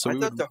analysis. So I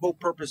thought the whole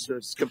purpose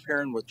of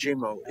comparing with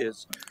GMO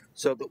is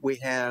so that we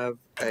have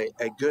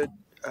a good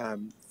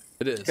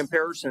It is.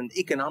 comparison,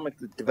 economic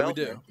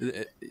development We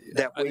do.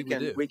 that I think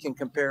do. we can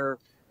compare.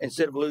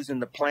 Instead of losing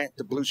the plant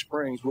to Blue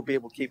Springs, we'll be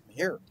able to keep them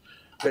here.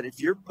 But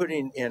if you're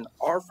putting in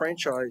our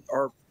franchise,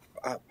 our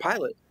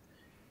pilot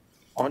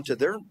onto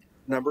their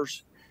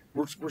numbers,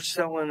 we're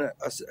selling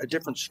a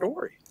different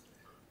story.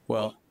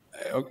 Well,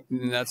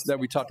 and that's that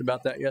we talked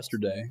about that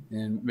yesterday,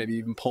 and maybe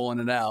even pulling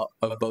it out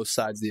of both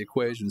sides of the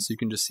equation, so you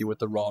can just see what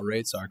the raw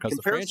rates are. Because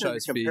the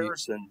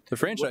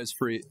franchise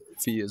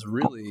fee is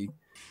really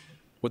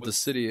what the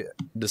city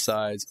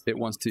decides it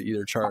wants to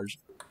either charge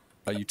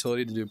a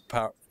utility to do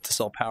power, to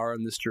sell power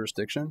in this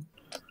jurisdiction,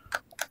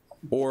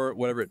 or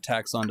whatever it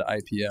tacks on to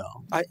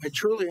IPL. I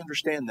truly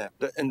understand that,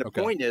 and the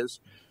point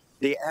is,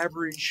 the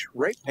average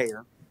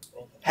ratepayer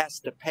has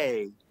to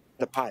pay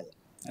the pilot.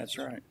 That's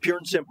right. Pure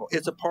and simple.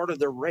 It's a part of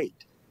their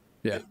rate.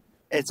 Yeah.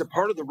 It's a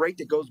part of the rate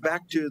that goes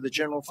back to the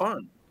general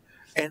fund.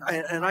 And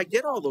I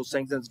get all those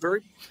things. And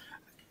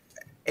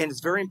it's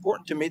very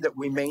important to me that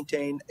we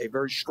maintain a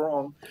very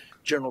strong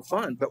general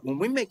fund. But when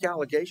we make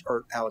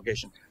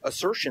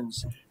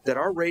assertions that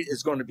our rate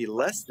is going to be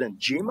less than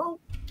GMO,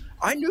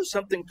 I knew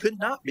something could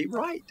not be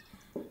right.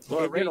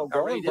 Well,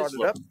 Garland brought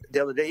it up the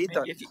other day. He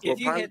thought, If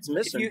you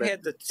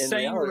had the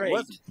same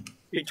rate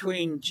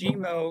between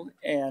GMO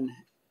and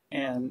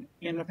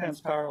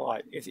Independence Power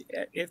Light,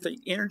 if the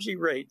energy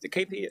rate, the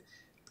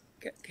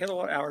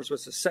kilowatt hours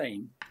was the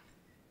same,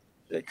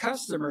 the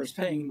customer is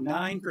paying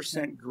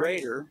 9%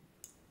 greater,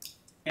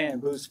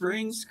 and Blue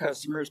Springs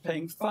customer is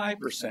paying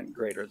 5%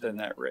 greater than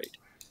that rate.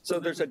 So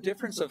there's a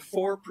difference of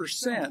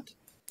 4%.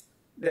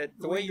 That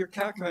the way you're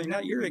calculating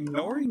that, you're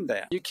ignoring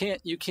that. You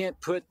can't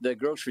put the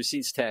gross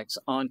receipts tax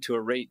onto a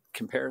rate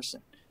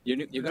comparison.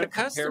 You're The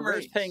customer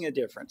is paying a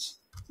difference.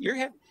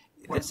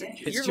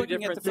 It's two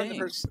different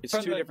things. It's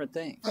two different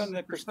things. From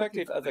the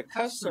perspective of the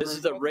customer. This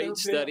is the rate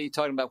study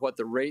talking about what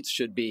the rates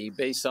should be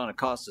based on a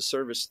cost of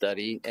service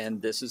study,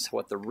 and this is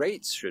what the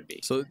rates should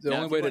be. So the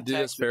only way to do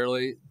this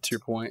fairly, to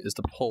your point, is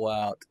to pull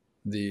out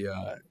the,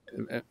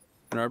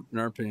 in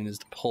our opinion, is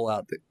to pull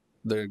out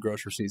the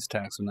gross receipts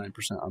tax of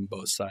 9% on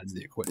both sides of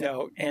the equation.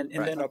 No, and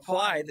then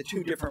apply the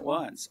two different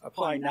ones.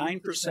 Apply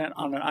 9%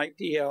 on an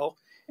IPL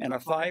and a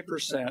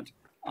 5%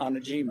 on a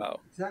GMO.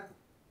 Exactly.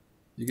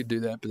 You could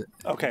do that, but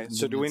Okay,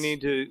 so do we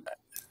need to,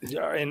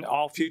 in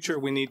all future,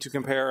 we need to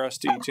compare us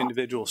to each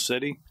individual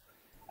city,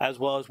 as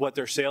well as what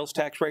their sales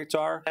tax rates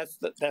are?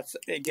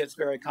 It gets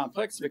very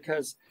complex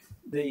because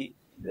the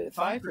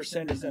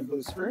 5% is in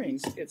Blue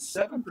Springs, it's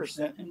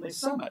 7% in Lee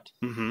Summit.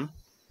 Mm-hmm.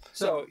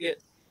 So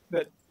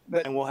but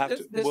and we'll have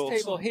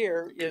this table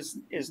here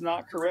is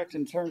not correct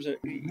in terms of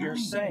you're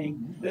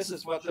saying this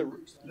is what the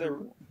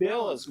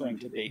bill is going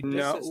to be.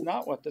 No. This is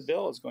not what the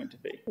bill is going to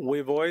be.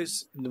 We've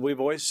always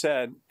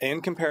said,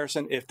 in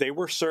comparison, if they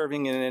were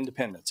serving in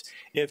Independence,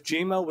 if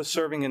GMO was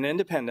serving in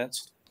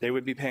Independence, they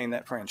would be paying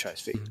that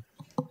franchise fee.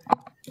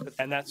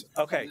 And that's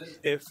okay.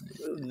 If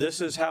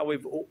this is how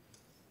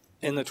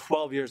in the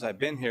 12 years I've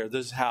been here,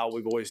 this is how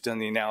we've always done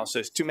the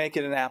analysis to make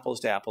it an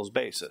apples-to-apples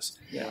basis.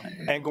 Yeah.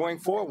 And going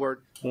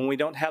forward, when we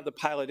don't have the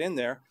pilot in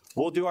there,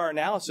 we'll do our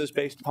analysis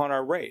based upon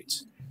our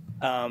rates.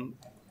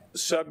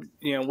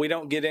 We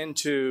don't get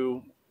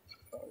into,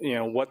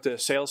 what the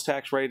sales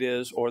tax rate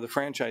is or the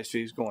franchise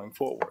fees going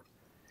forward.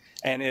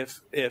 And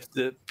if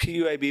the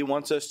PUAB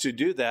wants us to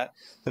do that,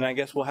 then I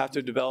guess we'll have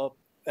to develop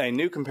a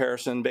new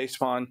comparison based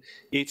upon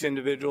each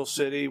individual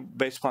city,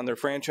 based upon their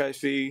franchise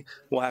fee.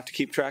 We'll have to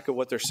keep track of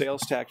what their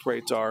sales tax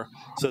rates are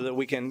so that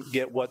we can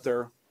get what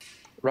their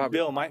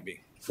bill might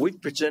be.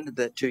 We've presented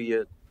that to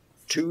you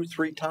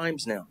 2-3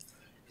 times now.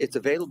 It's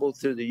available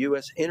through the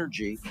U.S.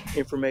 Energy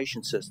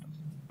Information System.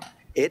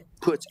 It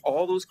puts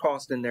all those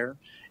costs in there,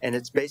 and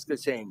it's basically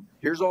saying,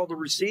 here's all the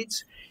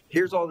receipts,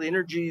 here's all the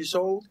energy you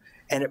sold,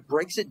 and it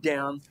breaks it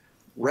down,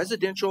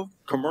 residential,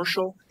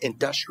 commercial,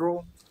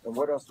 industrial, and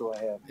what else do I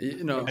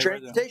have?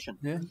 Transportation.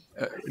 Yeah.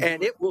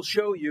 And it will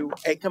show you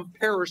a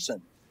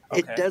comparison.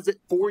 It does it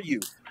for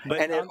you.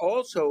 And it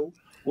also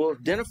will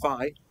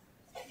identify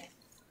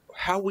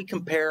how we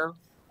compare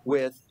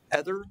with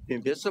other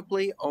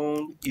municipally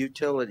owned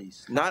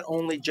utilities, not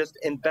only just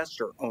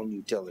investor-owned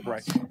utilities.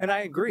 Right. And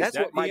I agree. That's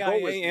what my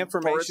goal is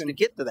for us to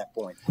get to that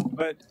point.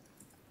 But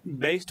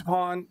based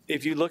upon,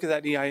 if you look at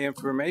that EIA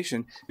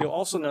information, you'll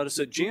also notice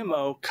that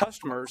GMO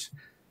customers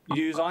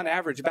use on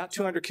average about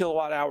 200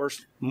 kilowatt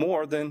hours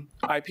more than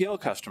IPL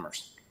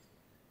customers.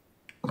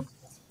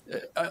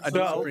 I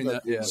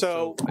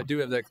do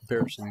have that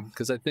comparison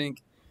because I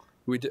think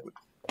we did.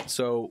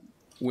 So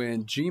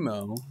when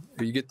GMO,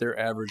 you get their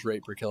average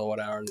rate per kilowatt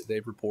hour that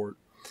they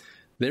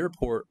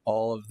report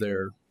all of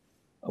their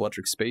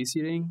electric space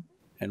heating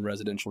and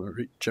residential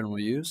general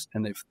use,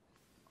 and they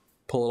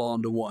pull it all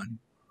into one.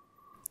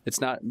 It's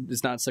not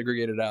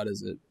segregated out,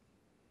 is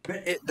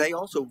it? They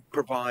also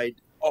provide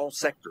all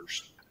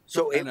sectors.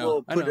 So it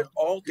will put it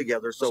all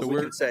together so we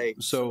can say,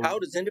 how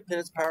does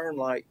Independence Power and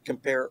Light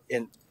compare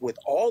with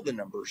all the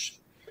numbers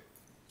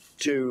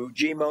to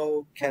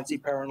GMO, Kansas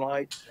Power and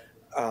Light,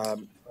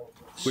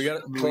 we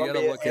got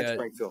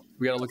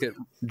to look at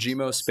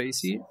GMO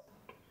space heat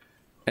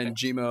and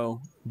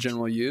GMO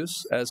general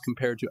use as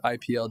compared to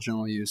IPL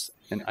general use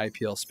and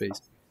IPL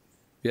space.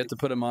 You have to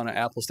put them on an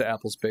apples to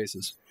apples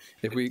basis.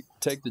 If we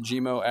take the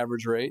GMO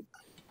average rate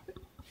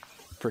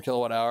per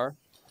kilowatt hour,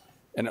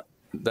 and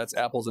that's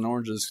apples and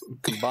oranges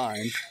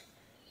combined,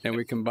 and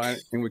we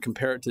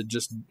compare it to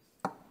just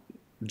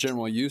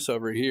general use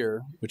over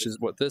here, which is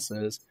what this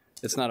is,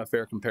 it's not a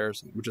fair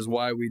comparison, which is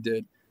why we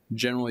did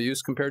general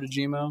use compared to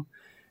GMO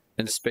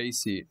and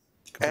space heat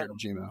compared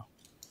to GMO.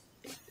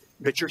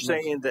 But you're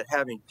saying that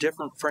having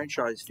different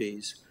franchise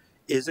fees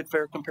is a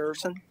fair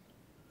comparison?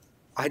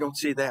 I don't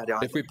see that.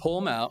 If we pull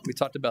them out, we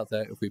talked about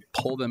that. If we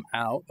pull them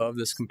out of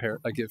this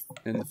like if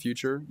in the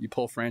future you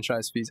pull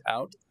franchise fees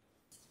out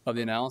of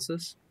the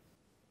analysis.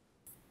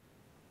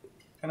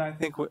 And I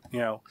think,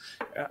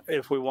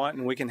 if we want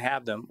and we can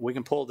have them, we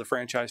can pull the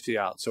franchise fee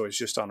out. So it's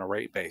just on a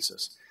rate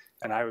basis.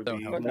 And I would be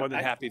more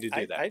than happy to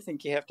do that. I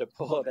think you have to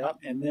pull it up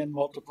and then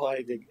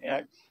multiply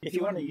if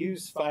you want to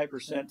use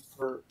 5%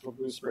 for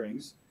Blue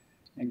Springs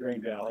and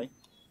Green Valley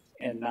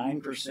and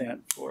 9%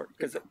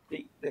 because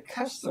the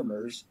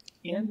customers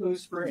in Blue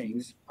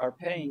Springs are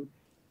paying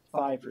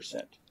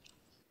 5%.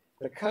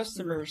 The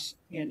customers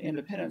in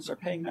Independence are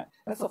paying that.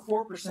 That's a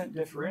 4%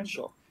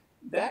 differential.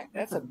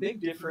 That's a big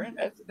difference.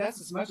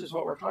 That's as much as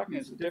what we're talking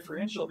is the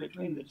differential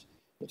between the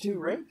two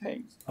rate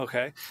payments.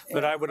 Okay,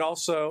 but I would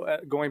also,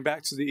 going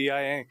back to the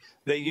EIA,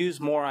 they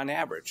use more on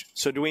average.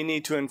 So do we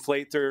need to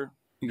inflate their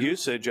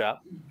usage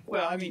up?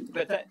 Well, I mean,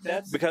 but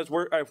that's because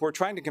if we're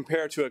trying to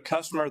compare to a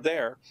customer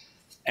there,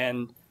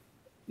 and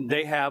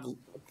they have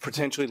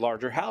potentially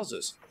larger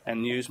houses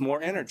and use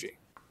more energy.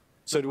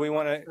 So do we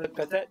want to?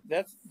 But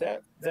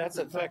that's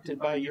affected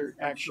by your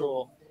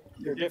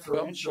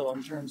differential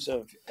in terms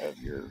of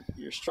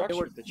your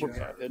structure that you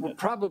have. We're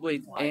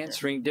probably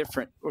answering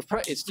different.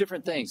 It's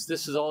different things.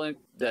 This is all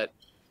that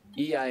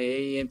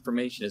EIA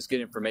information is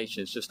good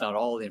information. It's just not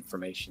all the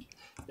information.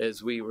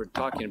 As we were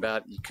talking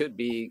about, you could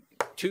be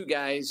two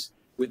guys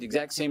with the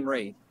exact same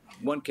rate.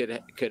 One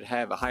could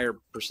have a higher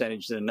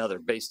percentage than another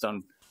based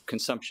on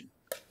consumption.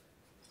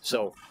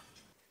 So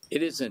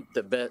it isn't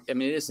the best. I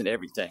mean, it isn't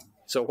everything.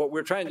 So what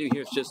we're trying to do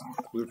here is just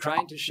we're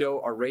trying to show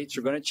our rates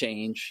are going to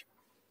change,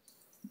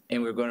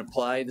 and we're going to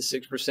apply the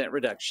 6%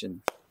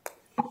 reduction.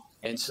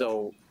 And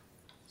so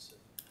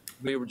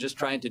we were just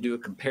trying to do a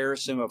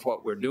comparison of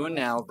what we're doing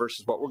now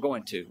versus what we're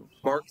going to.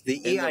 Mark, the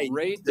EIA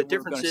rate the that we're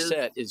difference going to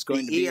set is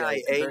going to the be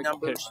EIA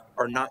numbers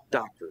are not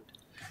doctored.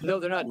 No,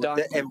 they're not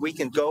doctored. And we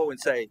can go and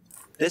say,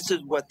 this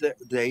is what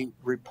they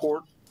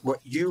report, what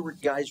you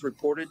guys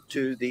reported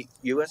to the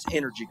U.S.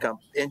 Energy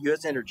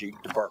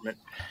Department,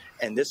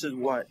 and this is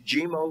what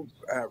GMO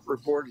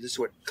reported. This is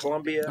what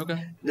Columbia.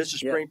 Okay. This is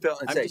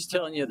Springfield. And I'm say, just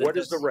telling you that what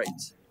is the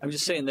rates? I'm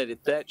just saying that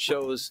if that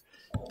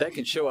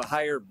can show a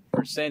higher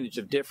percentage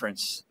of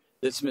difference,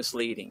 that's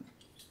misleading,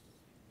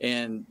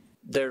 and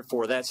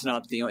therefore that's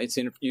not it's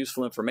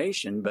useful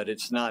information, but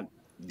it's not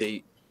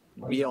the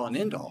be all and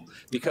end all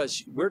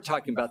because we're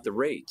talking about the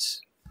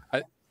rates.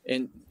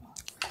 Can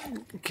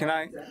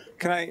I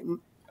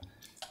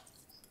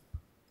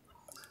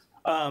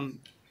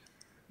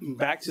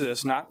back to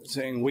this, not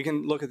saying we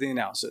can look at the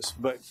analysis,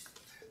 but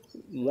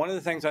one of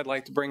the things I'd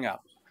like to bring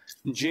up,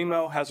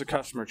 GMO has a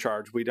customer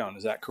charge, we don't,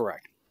 is that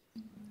correct?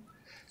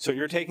 So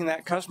you're taking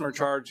that customer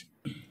charge,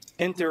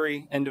 in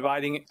theory, and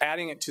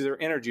adding it to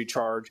their energy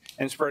charge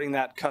and spreading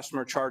that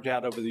customer charge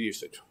out over the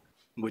usage.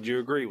 Would you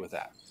agree with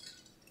that?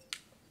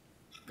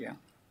 Yeah.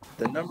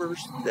 The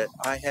numbers that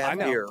I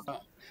have here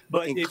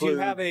but if you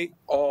have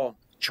all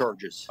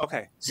charges.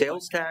 Okay.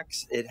 Sales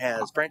tax, it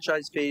has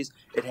franchise fees,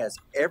 it has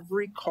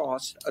every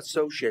cost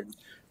associated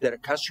that a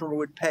customer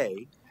would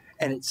pay,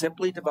 and it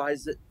simply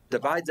divides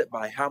it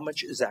by how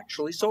much is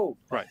actually sold.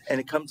 Right. And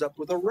it comes up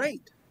with a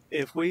rate.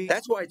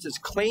 That's why it's as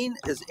clean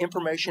as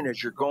information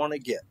as you're going to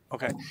get.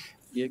 Okay.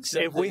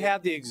 If we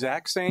have the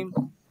exact same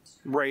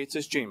rates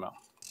as GMO,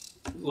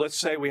 let's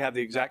say we have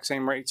the exact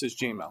same rates as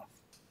GMO,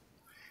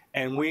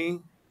 and we,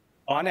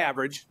 on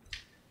average,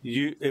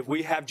 if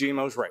we have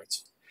GMO's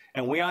rates,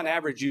 and we on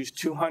average use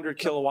 200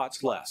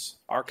 kilowatts less,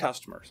 our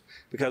customers,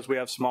 because we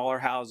have smaller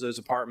houses,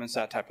 apartments,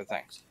 that type of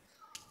things.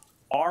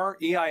 Our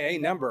EIA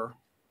number,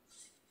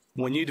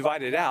 when you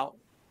divide it out,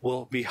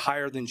 will be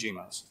higher than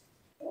GMO's.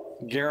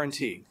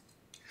 Guaranteed.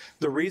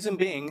 The reason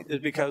being is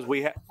because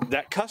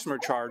that customer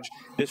charge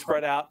is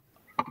spread out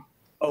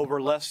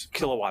over less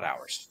kilowatt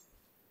hours.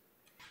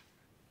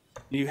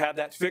 You have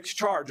that fixed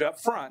charge up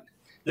front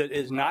that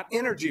is not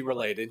energy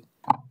related,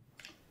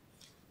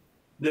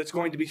 that's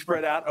going to be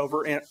spread out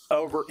over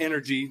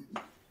energy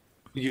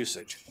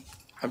usage.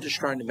 I'm just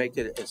trying to make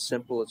it as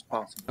simple as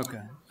possible.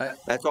 Okay.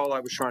 That's all I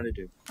was trying to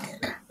do.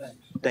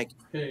 Thank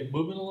you. Okay,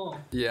 moving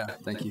along. Yeah,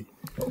 thank you.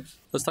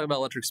 Let's talk about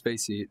electric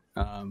space heat.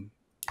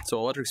 So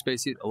electric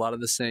space heat, a lot of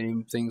the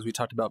same things we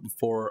talked about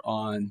before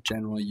on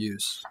general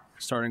use,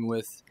 starting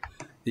with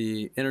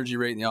the energy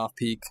rate in the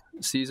off-peak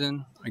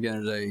season.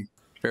 Again, there's a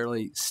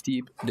fairly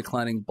steep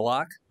declining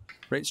block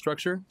rate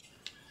structure,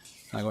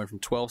 going from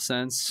 12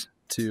 cents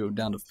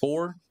down to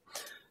 4.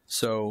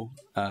 So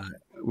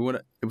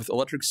with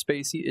electric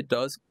space heat, it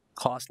does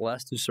cost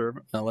less to serve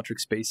an electric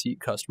space heat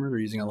customer. They're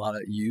using a lot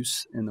of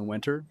use in the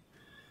winter.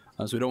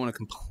 So we don't want to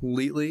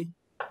completely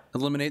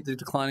eliminate the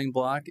declining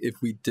block.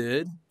 If we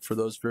did, for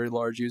those very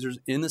large users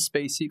in the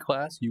space heat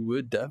class, you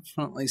would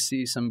definitely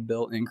see some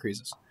bill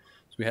increases.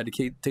 So we had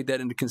to take that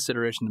into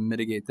consideration to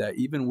mitigate that,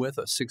 even with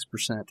a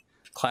 6%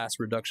 class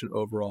reduction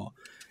overall.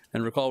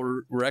 And recall,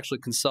 we're actually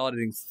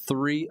consolidating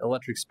 3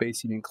 electric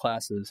space heating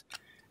classes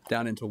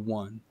down into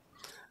 1.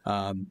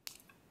 And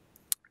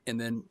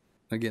then,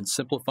 again,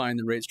 simplifying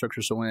the rate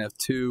structure so we only have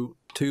two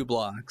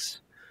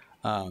blocks.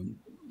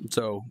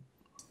 So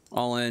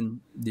all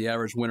in, the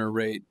average winter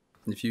rate,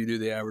 if you do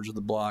the average of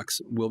the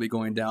blocks, will be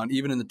going down.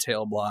 Even in the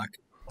tail block,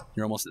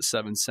 you're almost at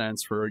 7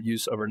 cents for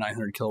use over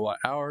 900 kilowatt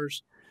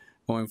hours.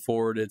 Going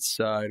forward, it's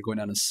going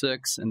down to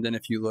 6. And then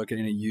if you look at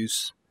any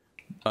use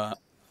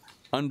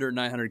under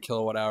 900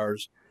 kilowatt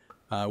hours,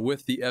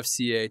 with the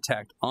FCA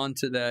tacked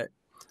onto that,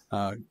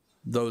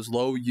 those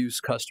low use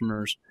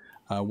customers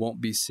won't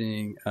be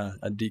seeing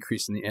a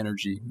decrease in the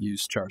energy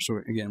use charge. So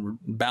again, we're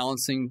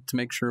balancing to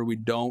make sure we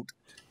don't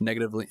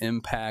negatively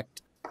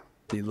impact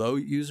the low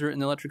user in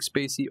the electric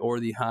space heat or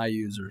the high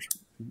users.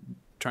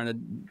 Trying to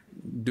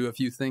do a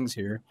few things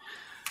here.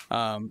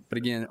 But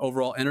again,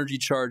 overall energy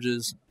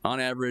charges on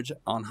average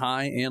on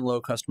high and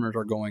low customers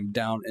are going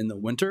down in the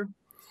winter.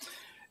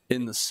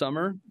 In the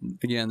summer,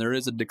 again, there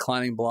is a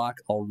declining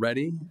block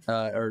already,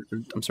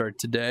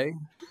 today.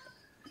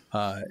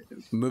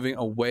 Moving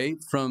away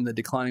from the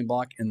declining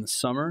block in the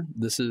summer.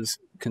 This is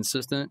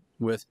consistent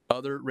with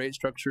other rate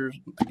structures.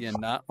 Again,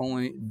 not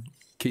only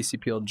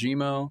KCPL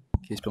GMO,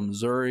 KCPL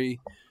Missouri,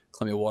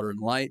 Columbia Water and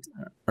Light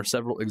are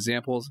several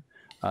examples.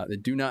 They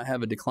do not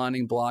have a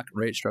declining block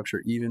rate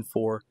structure even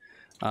for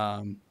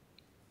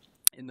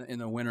in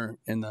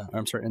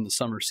the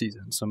summer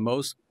season. So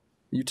most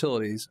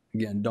utilities,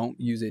 again, don't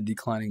use a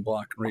declining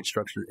block rate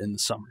structure in the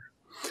summer.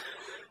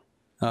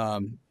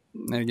 And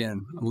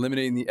again,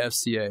 eliminating the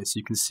FCA. So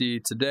you can see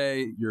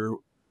today your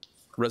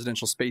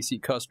residential space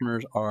heat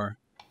customers are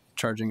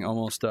charging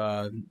almost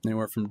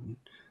anywhere from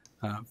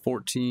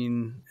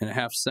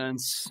 14.5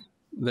 cents,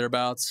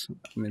 thereabouts,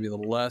 maybe a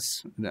little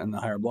less in the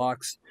higher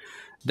blocks,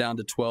 down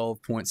to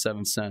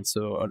 12.7 cents.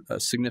 So a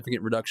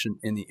significant reduction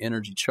in the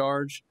energy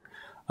charge.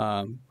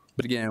 But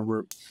again,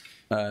 we're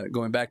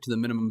going back to the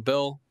minimum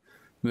bill,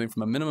 moving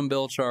from a minimum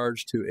bill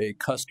charge to a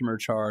customer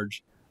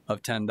charge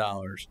of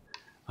 $10.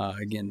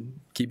 Again,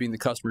 keeping the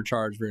customer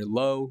charge very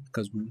low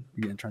because we're,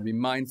 again, trying to be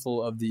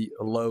mindful of the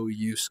low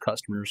use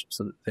customers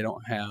so that they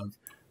don't have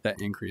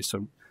that increase.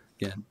 So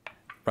again,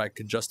 probably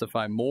could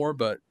justify more,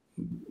 but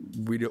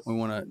we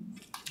want to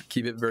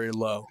keep it very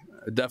low,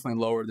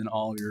 definitely lower than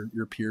all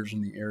your peers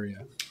in the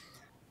area.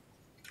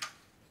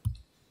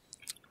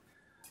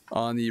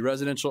 On the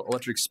residential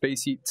electric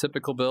space heat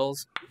typical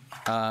bills,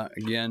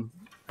 again,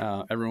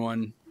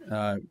 everyone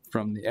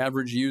from the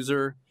average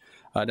user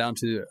down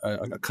to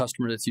a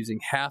customer that's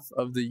using half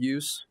of the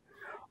use,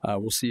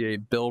 we'll see a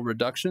bill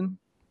reduction.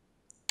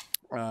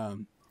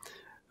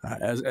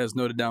 As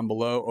noted down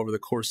below, over the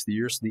course of the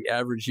year, so the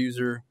average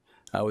user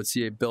would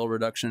see a bill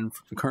reduction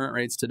from the current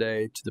rates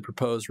today to the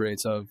proposed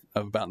rates of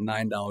about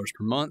 $9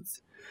 per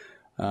month.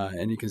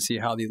 And you can see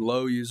how the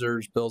low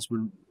users' bills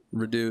would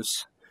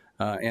reduce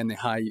and the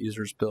high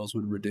users' bills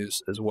would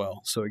reduce as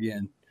well. So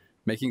again,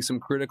 making some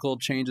critical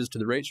changes to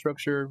the rate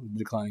structure,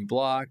 declining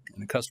block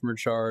and the customer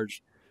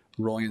charge,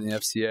 rolling in the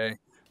FCA,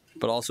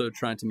 but also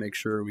trying to make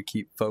sure we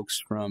keep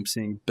folks from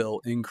seeing bill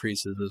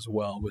increases as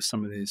well with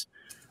some of these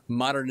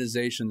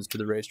modernizations to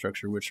the rate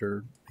structure, which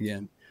are,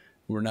 again,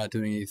 we're not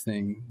doing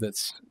anything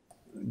that's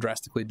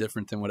drastically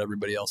different than what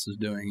everybody else is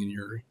doing in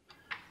your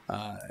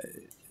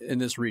in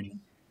this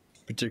region,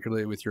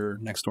 particularly with your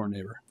next door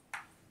neighbor.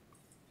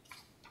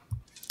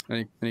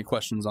 Any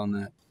questions on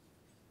that?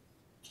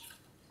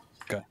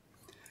 Okay.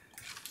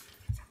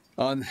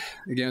 On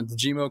again the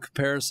GMO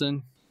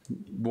comparison,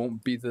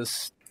 won't beat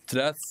this to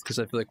death because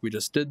I feel like we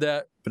just did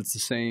that, but it's the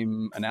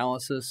same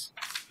analysis.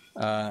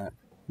 Again,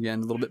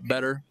 a little bit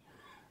better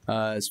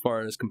as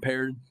far as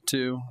compared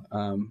to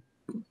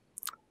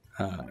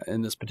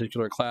in this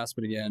particular class,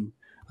 but again,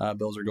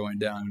 bills are going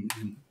down.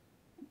 And,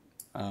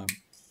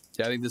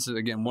 yeah, I think this is,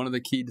 again, one of the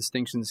key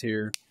distinctions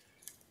here.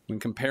 When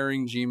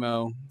comparing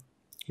GMO,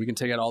 we can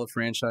take out all the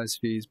franchise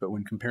fees, but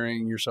when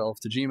comparing yourself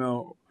to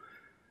GMO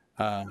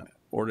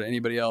or to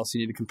anybody else,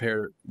 you need to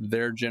compare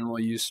their general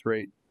use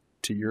rate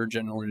to your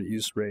general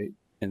use rate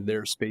and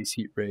their space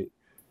heat rate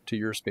to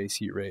your space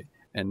heat rate,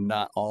 and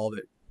not all of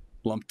it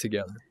lumped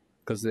together,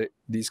 because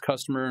these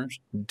customers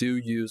do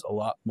use a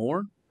lot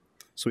more.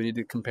 So we need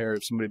to compare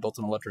if somebody built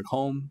an electric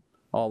home,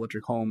 all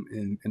electric home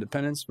in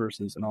Independence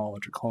versus an all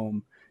electric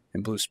home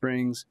in Blue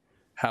Springs.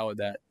 How would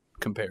that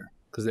compare?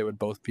 Because they would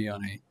both be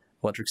on a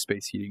electric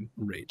space heating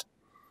rate.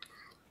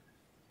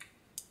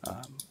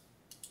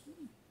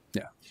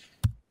 Yeah.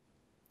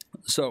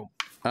 So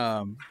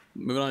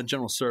moving on to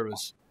general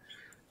service.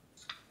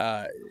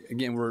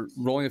 Again, we're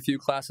rolling a few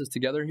classes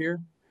together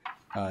here.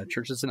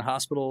 Churches and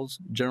hospitals,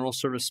 general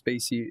service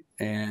space heat,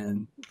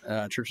 and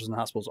churches and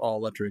hospitals all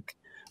electric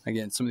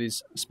again, some of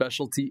these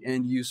specialty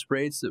end use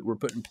rates that were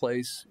put in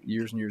place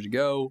years and years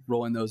ago,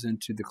 rolling those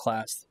into the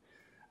class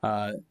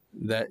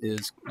that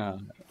is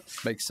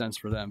makes sense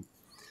for them.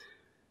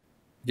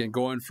 Again,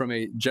 going from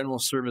a general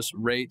service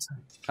rate,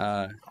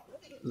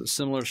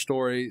 similar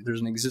story.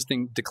 There's an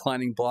existing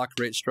declining block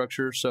rate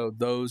structure, so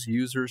those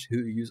users who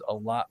use a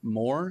lot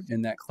more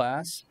in that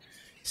class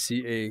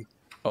see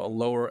a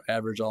lower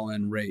average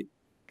all-in rate.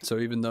 So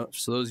even though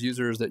those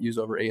users that use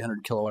over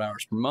 800 kilowatt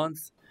hours per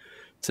month,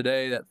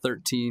 today that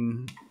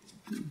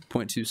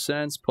 13.2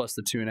 cents plus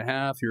the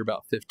 2.5, you're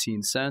about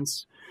 15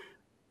 cents.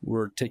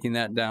 We're taking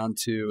that down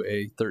to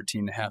a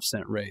 13.5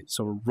 cent rate.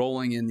 So we're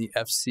rolling in the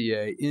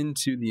FCA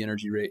into the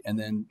energy rate and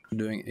then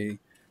doing a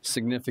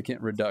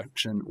significant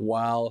reduction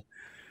while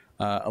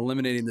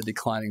eliminating the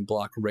declining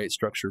block rate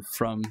structure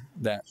from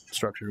that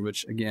structure,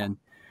 which again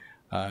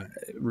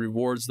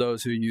rewards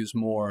those who use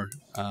more,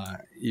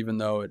 even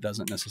though it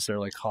doesn't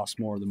necessarily cost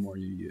more the more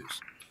you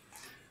use.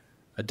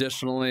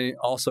 Additionally,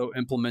 also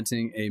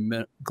implementing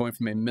going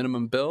from a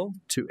minimum bill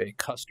to a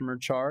customer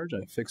charge,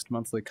 a fixed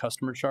monthly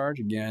customer charge.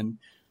 Again,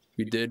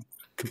 we did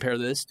compare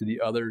this to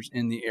the others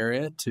in the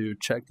area to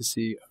check to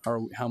see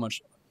how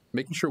much,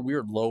 making sure we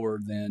are lower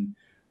than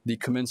the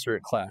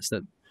commensurate class,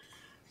 that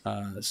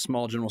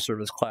small general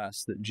service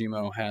class that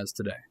GMO has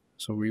today.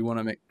 So we want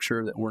to make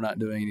sure that we're not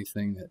doing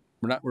anything that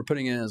we're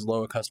putting in as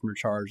low a customer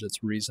charge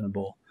that's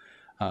reasonable,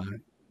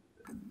 and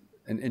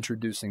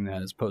introducing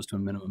that as opposed to a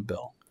minimum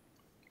bill.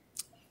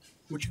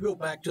 Would you go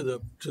back to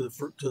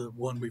the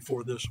one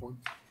before this one?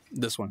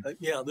 This one.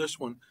 Yeah, this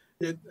one.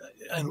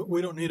 And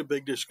we don't need a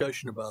big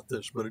discussion about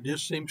this, but it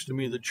just seems to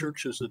me that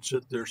churches that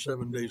sit there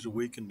 7 days a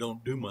week and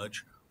don't do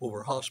much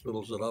over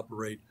hospitals that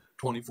operate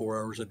 24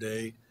 hours a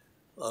day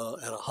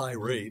at a high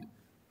rate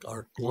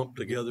are lumped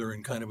together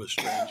in kind of a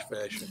strange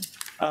fashion.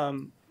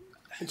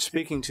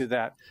 Speaking to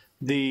that,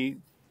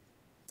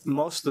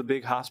 most of the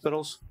big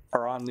hospitals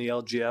are on the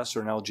LGS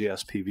or an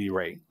LGS PV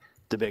rate.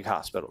 The big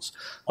hospitals,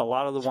 a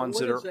lot of the ones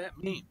that are. What does that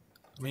mean?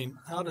 I mean,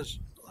 I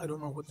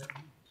don't know what that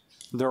means.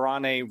 They're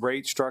on a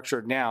rate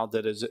structure now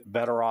that is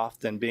better off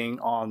than being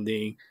on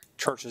the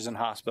churches and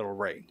hospital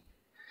rate.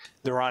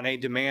 They're on a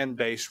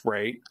demand-based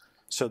rate,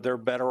 so they're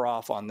better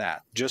off on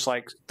that. Just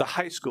like the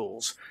high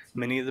schools,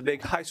 many of the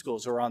big high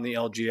schools are on the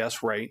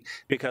LGS rate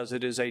because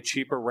it is a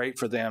cheaper rate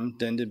for them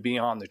than to be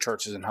on the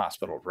churches and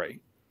hospital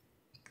rate.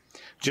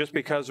 Just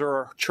because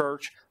they're a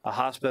church, a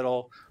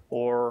hospital,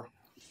 or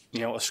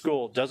a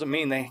school doesn't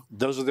mean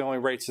those are the only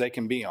rates they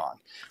can be on.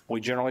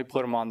 We generally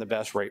put them on the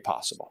best rate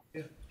possible.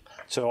 Yeah.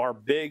 So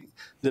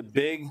the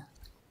big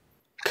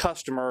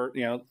customer,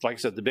 like I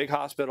said, the big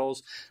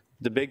hospitals,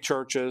 the big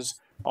churches,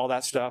 all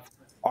that stuff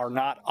are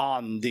not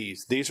on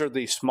these. These are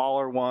the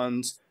smaller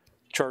ones,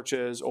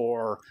 churches,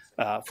 or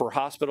for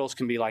hospitals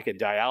can be like a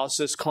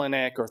dialysis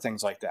clinic or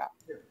things like that.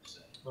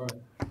 All right.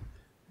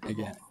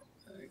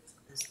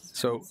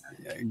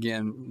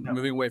 Again,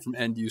 moving away from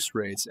end use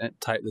rates,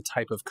 the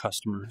type of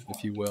customer,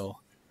 if you will,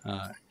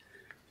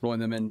 rolling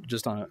them in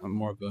just on a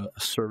more of a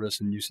service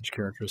and usage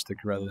characteristic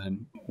rather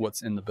than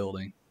what's in the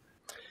building.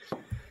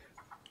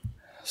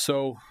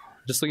 So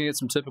just looking at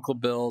some typical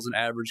bills, an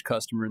average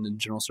customer in the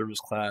general service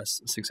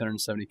class,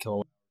 670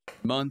 kilowatt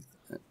a month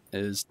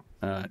is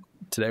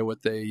today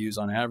what they use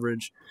on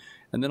average.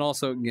 And then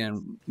also,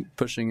 again,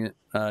 pushing it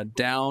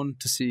down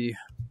to see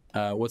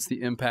what's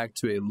the impact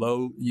to a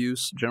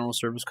low-use general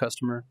service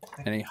customer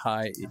and a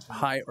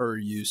higher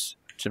use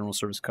general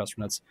service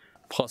customer. That's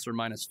plus or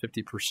minus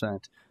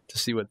 50% to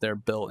see what their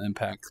bill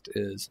impact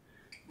is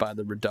by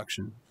the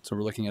reduction. So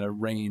we're looking at a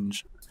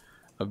range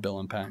of bill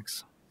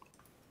impacts.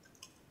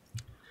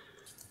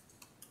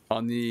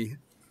 On the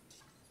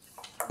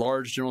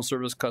large general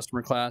service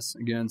customer class,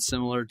 again,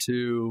 similar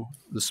to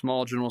the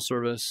small general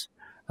service,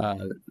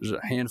 there's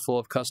a handful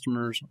of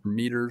customers,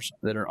 meters,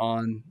 that are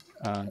on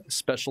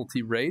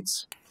specialty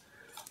rates.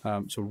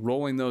 So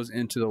rolling those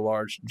into the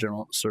large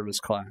general service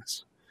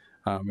class.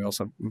 We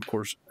also have, of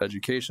course,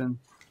 education.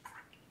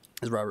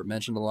 As Robert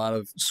mentioned, a lot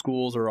of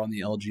schools are on the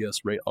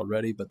LGS rate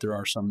already, but there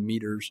are some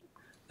meters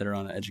that are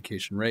on an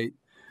education rate.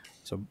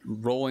 So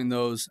rolling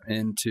those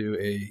into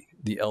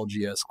the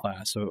LGS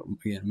class. So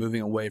again,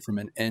 moving away from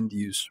an end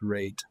use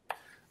rate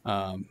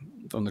from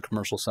the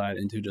commercial side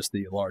into just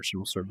the large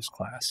general service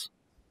class.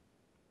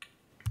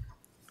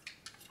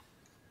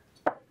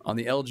 On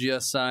the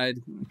LGS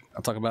side,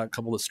 I'll talk about a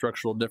couple of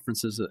structural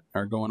differences that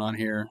are going on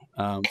here.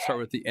 Start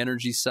with the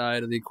energy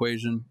side of the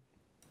equation.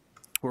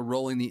 We're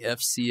rolling the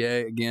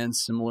FCA, again,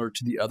 similar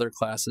to the other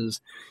classes,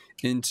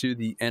 into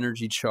the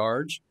energy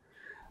charge,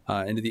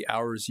 into the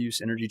hours use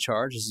energy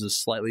charge. This is a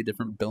slightly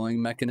different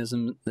billing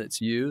mechanism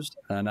that's used,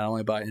 not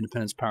only by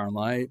Independence Power and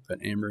Light,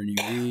 but Amber and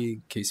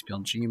UE, KCPL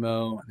and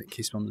GMO. I think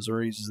KCPL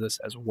Missouri uses this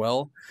as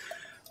well.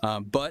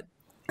 But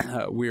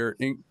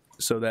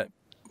so that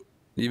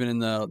even in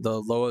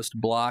the lowest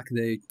block,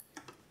 they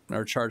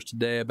are charged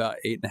today about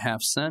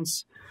 8.5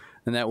 cents.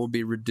 And that will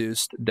be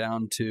reduced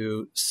down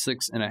to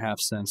 6.5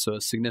 cents. So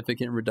a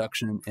significant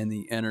reduction in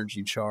the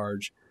energy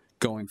charge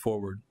going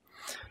forward.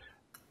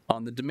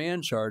 On the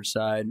demand charge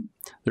side,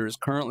 there is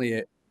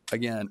currently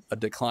again, a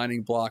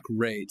declining block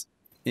rate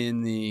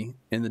in the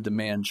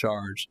demand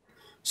charge.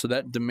 So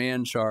that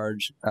demand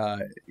charge,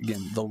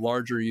 again, the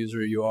larger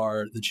user you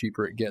are, the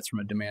cheaper it gets from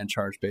a demand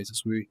charge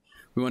basis. We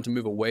want to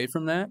move away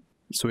from that.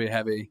 So we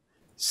have a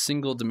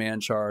single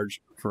demand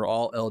charge for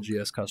all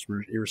LGS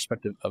customers,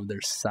 irrespective of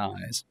their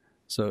size.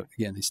 So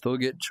again, they still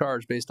get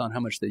charged based on how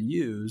much they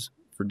use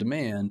for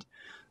demand,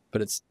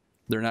 but it's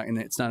not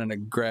in a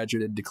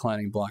graduated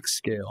declining block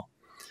scale.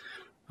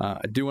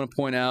 I do want to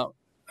point out,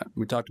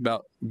 we talked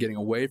about getting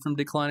away from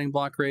declining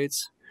block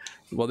rates.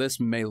 While this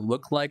may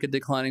look like a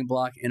declining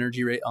block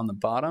energy rate on the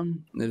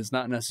bottom, it is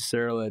not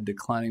necessarily a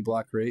declining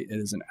block rate. It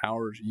is an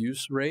hours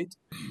use rate.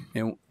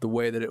 And the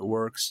way that it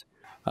works,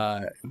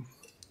 I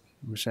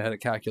wish I had a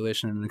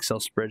calculation in an Excel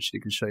spreadsheet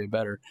that can show you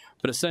better.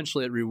 But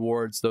essentially, it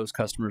rewards those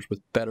customers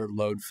with better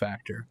load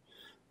factor.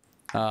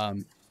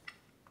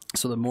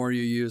 So the more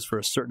you use for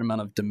a certain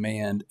amount of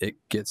demand, it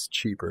gets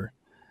cheaper.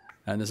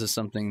 And this is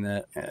something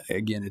that,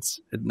 again, it's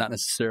not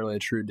necessarily a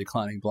true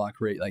declining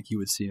block rate like you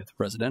would see with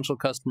residential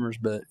customers,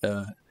 but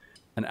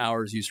an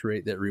hours use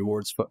rate that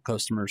rewards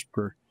customers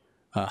for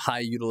high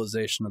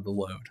utilization of the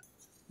load.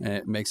 And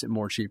it makes it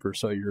more cheaper.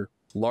 So your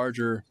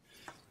larger,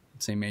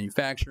 say,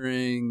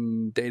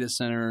 manufacturing, data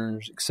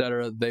centers, et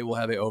cetera, they will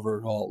have an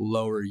overall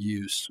lower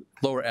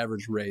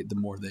average rate the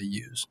more they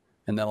use.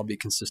 And that'll be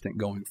consistent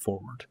going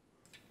forward.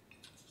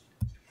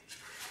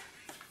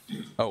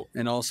 Oh,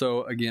 and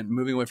also, again,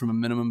 moving away from a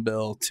minimum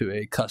bill to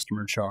a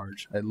customer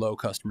charge, a low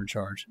customer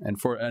charge.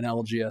 And for an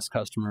LGS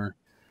customer,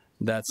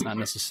 that's not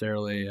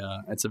necessarily,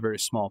 it's a very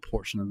small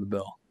portion of the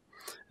bill.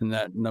 And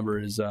that number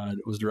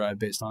was derived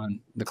based on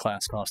the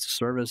class cost of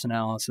service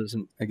analysis,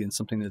 and again,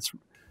 something that's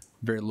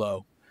very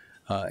low,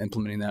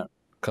 implementing that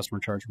customer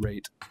charge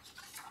rate.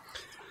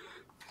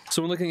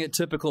 So when looking at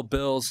typical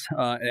bills,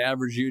 an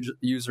average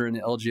user in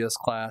the LGS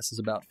class is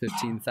about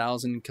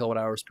 15,000 kilowatt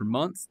hours per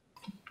month.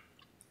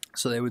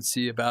 So they would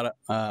see about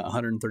a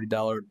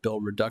 $130 bill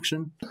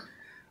reduction.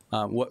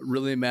 What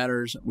really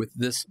matters with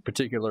this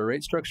particular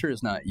rate structure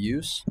is not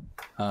use.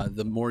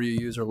 The more you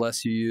use or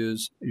less you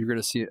use, you're going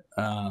to see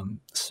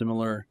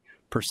similar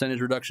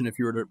percentage reduction if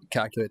you were to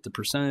calculate the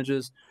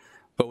percentages.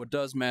 But what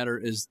does matter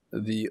is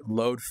the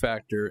load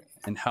factor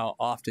and how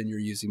often you're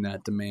using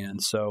that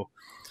demand. So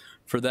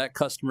for that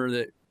customer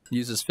that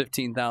uses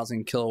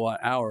 15,000 kilowatt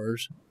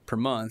hours per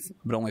month,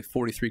 but only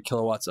 43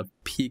 kilowatts of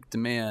peak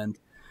demand,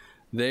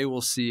 they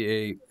will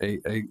see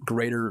a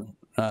greater,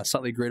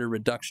 slightly greater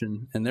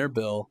reduction in their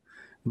bill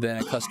than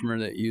a customer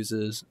that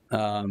uses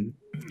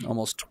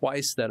almost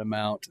twice that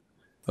amount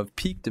of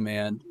peak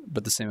demand,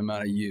 but the same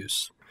amount of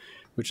use,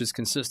 which is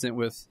consistent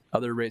with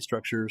other rate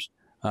structures.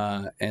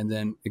 And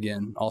then,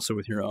 again, also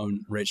with your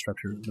own rate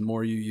structure. The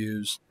more you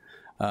use,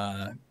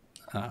 the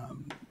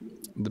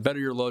better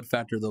your load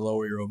factor, the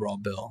lower your overall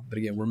bill. But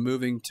again, we're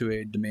moving to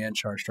a demand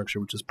charge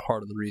structure, which is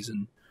part of the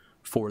reason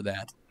for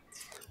that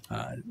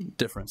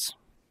difference.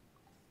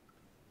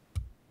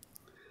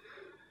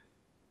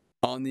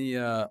 On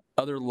the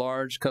other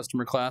large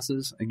customer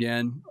classes,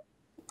 again,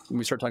 when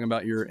we start talking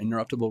about your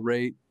interruptible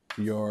rate,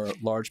 your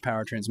large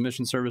power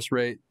transmission service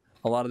rate,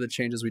 a lot of the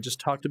changes we just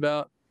talked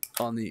about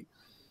on the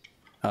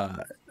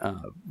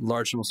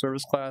large signal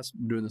service class,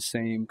 doing the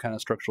same kind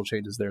of structural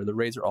changes there. The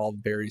rates are all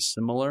very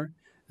similar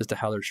as to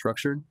how they're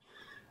structured.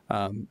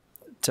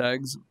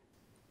 Tags,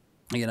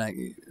 again,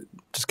 I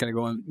just kind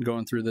of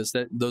going through this.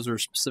 Those are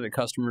specific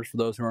customers. For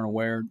those who aren't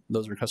aware,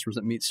 those are customers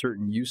that meet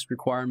certain use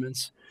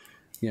requirements.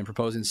 Again,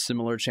 proposing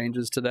similar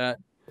changes to that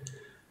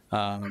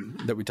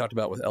we talked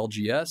about with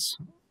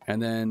LGS.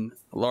 And then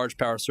large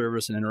power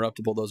service and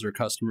interruptible, those are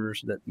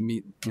customers that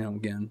meet,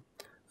 again,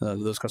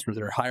 those customers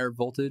that are higher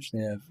voltage.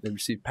 They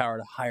receive power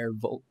to higher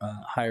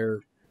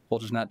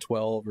voltage, not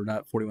 12 or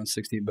not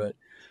 4160, but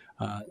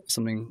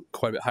something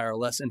quite a bit higher,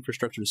 less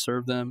infrastructure to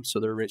serve them.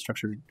 So their rate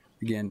structure,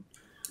 again,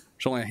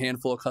 there's only a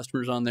handful of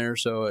customers on there.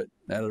 So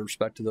out of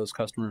respect to those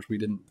customers, we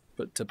didn't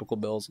put typical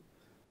bills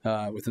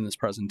within this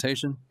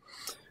presentation.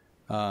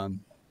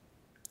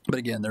 But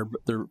again,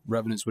 their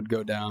revenues would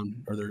go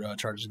down, or their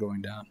charges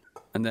going down.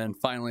 And then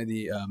finally,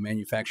 the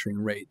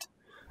manufacturing rate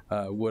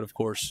would, of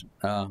course,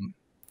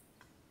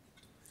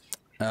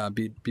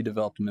 be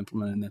developed and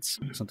implemented, and that's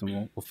something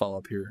we'll follow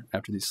up here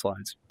after these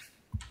slides.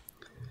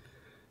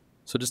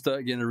 So just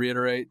again to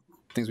reiterate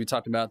things we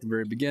talked about at the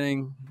very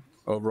beginning: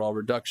 overall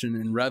reduction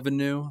in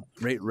revenue,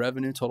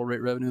 total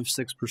rate revenue of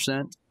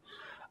 6%.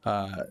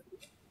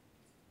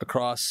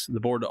 Across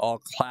the board to all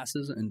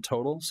classes in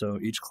total, so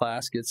each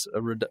class gets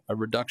a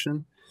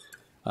reduction.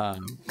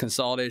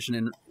 Consolidation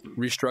and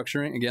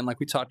restructuring, again, like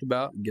we talked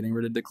about, getting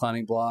rid of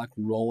declining block,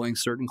 rolling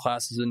certain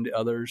classes into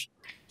others,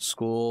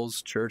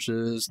 schools,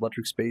 churches,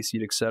 electric space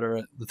heat,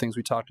 etc. The things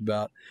we talked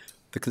about.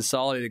 The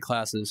consolidated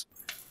classes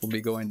will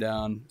be going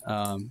down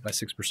by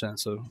 6%.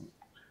 So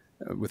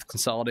with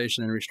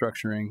consolidation and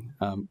restructuring,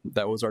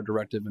 that was our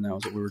directive, and that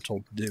was what we were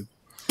told to do.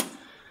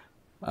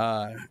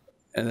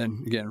 And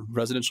then again,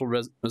 residential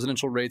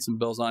rates and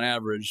bills on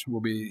average will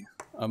be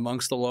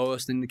amongst the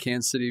lowest in the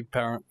Kansas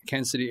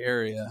City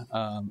area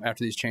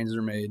after these changes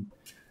are made.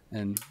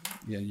 And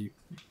yeah, you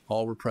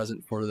all were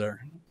present for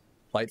their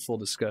delightful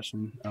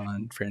discussion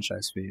on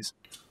franchise fees.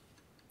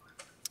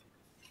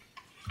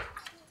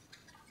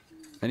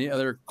 Any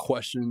other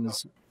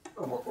questions?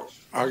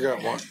 I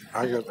got one.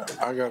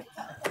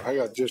 I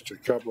got just a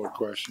couple of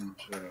questions.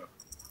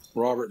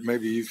 Robert,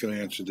 maybe you can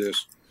answer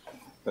this.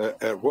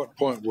 At what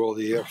point will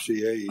the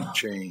FCA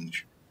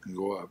change and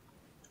go up?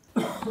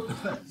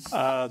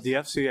 The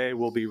FCA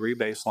will be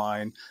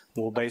rebaseline.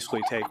 We'll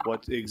basically take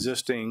what the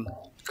existing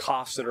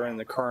costs that are in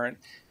the current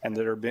and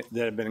that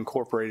have been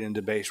incorporated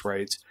into base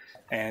rates,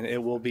 and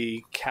it will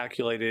be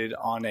calculated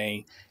on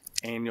a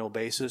annual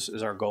basis.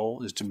 Is our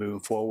goal is to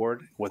move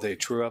forward with a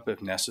true up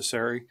if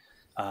necessary.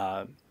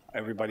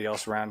 Everybody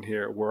else around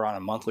here, we're on a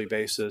monthly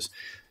basis.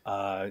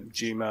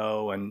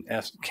 GMO and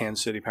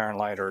Kansas City Power and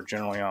Light are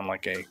generally on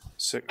like a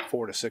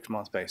 4 to 6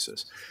 month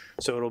basis.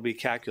 So it'll be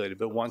calculated.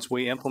 But once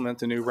we implement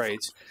the new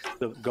rates,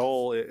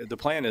 the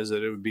plan is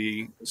that it would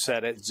be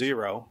set at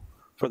 0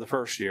 for the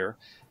first year.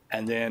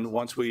 And then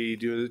once we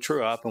do the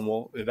true up and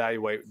we'll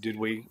evaluate, did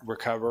we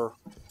recover?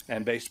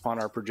 And based upon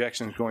our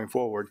projections going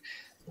forward,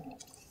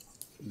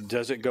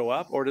 does it go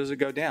up or does it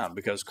go down?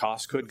 Because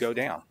costs could go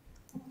down.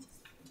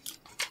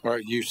 All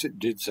right, you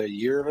did say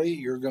yearly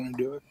you're going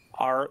to do it?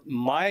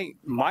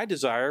 My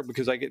desire,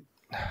 because I get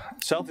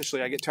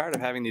tired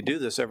of having to do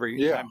this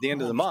every time at the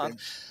end of the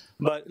month,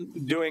 but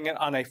doing it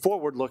on a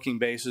forward-looking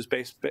basis,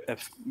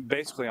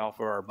 basically off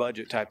of our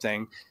budget type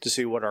thing to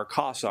see what our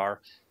costs are.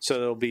 So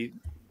it'll be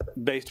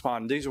based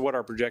upon these are what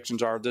our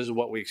projections are. This is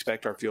what we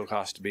expect our fuel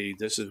costs to be.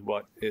 This is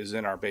what is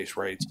in our base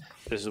rates.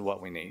 This is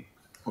what we need.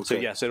 Okay. So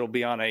yes, it'll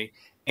be on a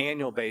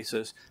annual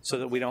basis so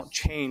that we don't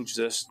change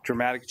this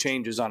dramatic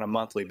changes on a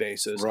monthly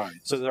basis. Right.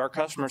 So that our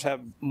customers have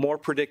more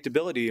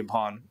predictability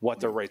upon what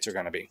their rates are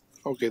going to be.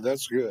 Okay,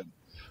 that's good.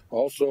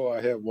 Also,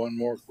 I have one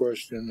more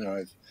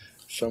question.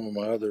 Some of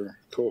my other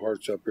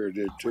cohorts up here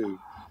did too.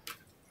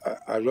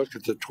 I looked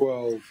at the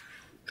 12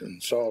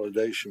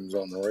 consolidations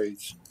on the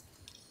rates,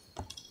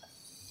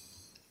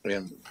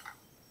 and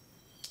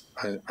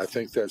I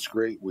think that's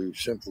great. We've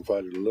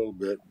simplified it a little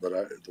bit, but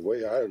the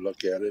way I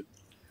look at it,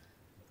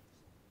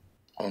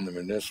 on the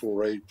municipal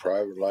rate,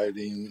 private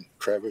lighting,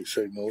 traffic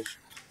signals,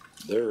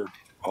 they're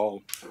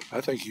all, I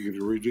think you could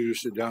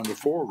reduce it down to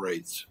 4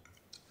 rates.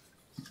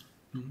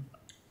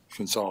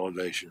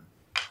 Consolidation.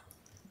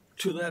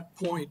 To that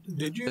point,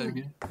 did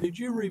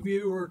you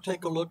review or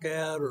take a look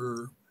at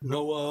or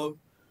know of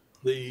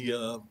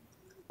the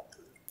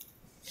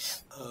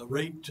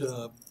rate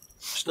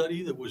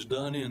study that was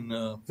done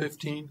in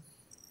 15?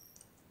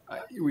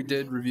 We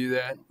did review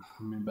that,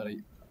 about a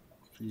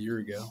year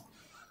ago.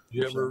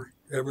 Did you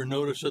ever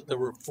notice that there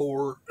were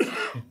 4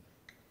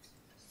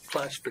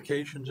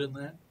 classifications in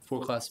that?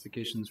 4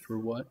 classifications for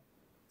what?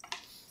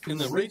 In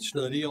the rate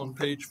study on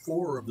page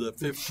 4 of the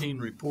 15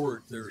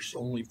 report, there's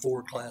only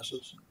 4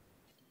 classes.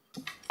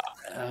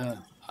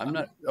 I'm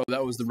not. Oh,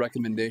 that was the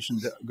recommendation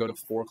to go to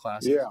 4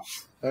 classes. Yeah,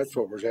 that's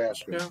what we're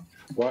asking. Yeah.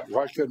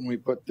 Why couldn't we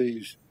put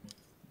these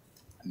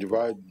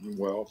divide?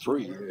 Well,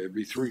 3. It'd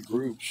be 3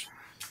 groups.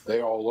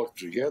 They all look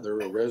together: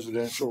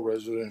 residential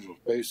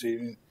space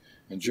heating,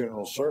 and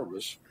general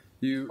service.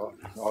 You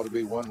ought to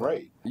be 1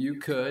 rate.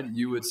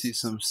 You would see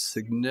some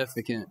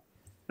significant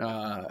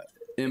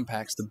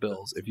impacts to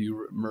bills if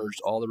you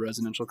merged all the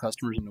residential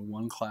customers into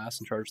 1 class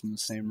and charged them the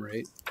same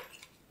rate.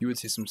 You would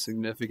see some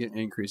significant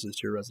increases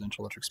to your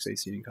residential electric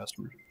space heating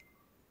customers,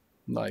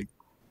 like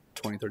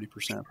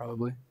 20-30%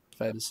 probably,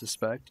 if I had to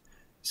suspect.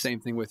 Same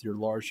thing with your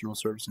large general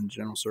service and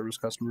general service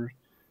customers.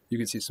 You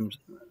could see some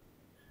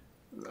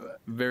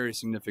very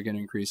significant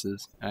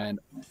increases, and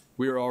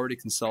we are already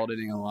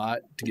consolidating a lot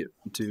to get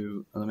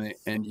to eliminate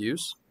end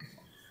use.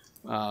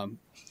 But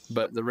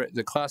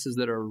the classes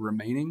that are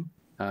remaining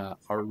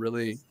are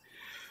really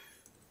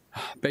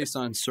based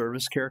on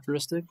service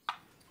characteristic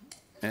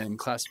and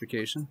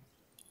classification,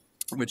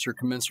 which are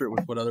commensurate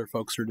with what other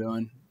folks are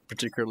doing,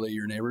 particularly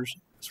your neighbors,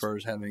 as far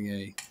as having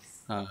a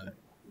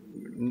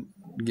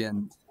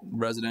again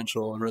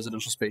residential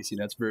space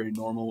heating. That's very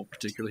normal,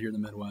 particularly here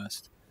in the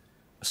Midwest.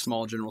 A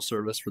small general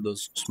service for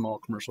those small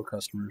commercial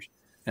customers,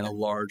 and a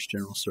large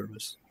general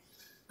service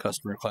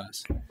customer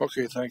class.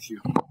 Okay, thank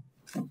you.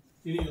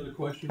 Any other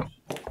questions?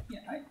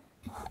 Yeah,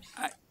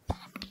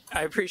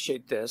 I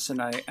appreciate this,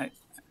 and I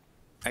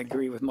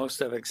agree with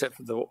most of it except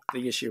for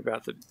the issue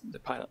about the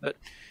pilot. But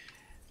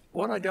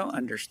what I don't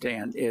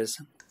understand is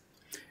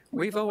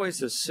we've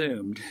always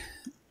assumed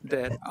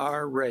that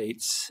our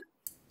rates,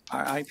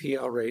 our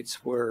IPL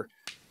rates, were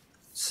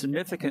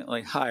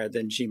significantly higher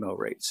than GMO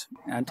rates.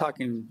 I'm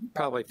talking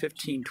probably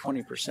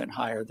 15-20%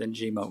 higher than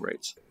GMO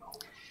rates.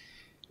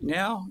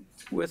 Now,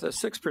 with a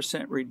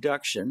 6%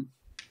 reduction,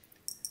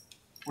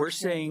 we're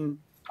seeing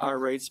our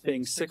rates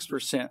being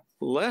 6%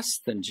 less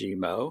than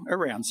GMO,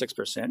 around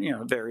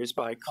 6%, it varies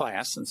by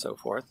class and so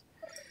forth.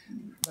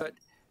 But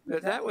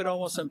that would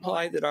almost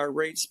imply that our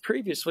rates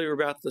previously were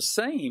about the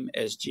same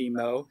as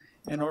GMO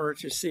in order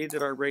to see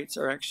that our rates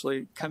are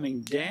actually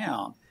coming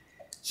down.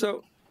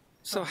 So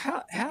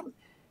how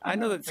I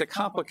know that it's a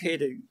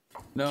complicated.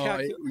 No,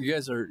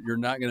 you're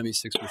not going to be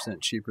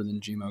 6% cheaper than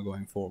GMO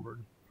going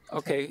forward.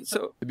 Okay,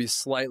 so It'd be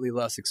slightly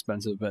less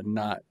expensive, but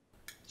not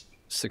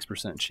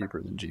 6%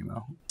 cheaper than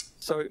GMO.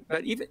 so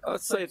but even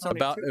let's say it's only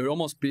About it would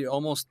almost be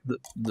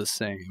the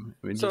same.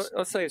 I mean, so just,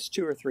 let's say it's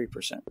 2 or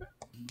 3%.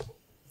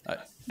 I-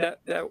 That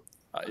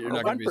you're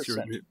not going to be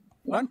 1%.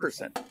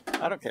 1%.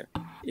 I don't care.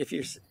 If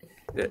you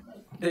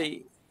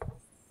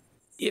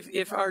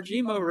if our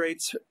GMO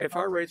rates, if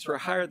our rates were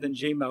higher than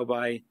GMO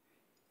by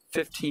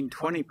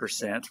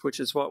 15-20%, which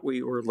is what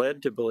we were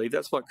led to believe,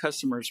 that's what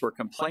customers were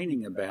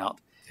complaining about,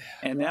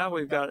 and now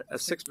we've got a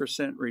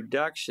 6%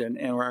 reduction,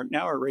 and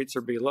now our rates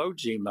are below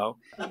GMO.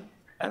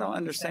 I don't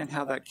understand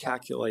how that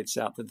calculates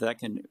out that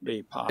can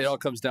be possible. It all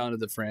comes down to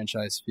the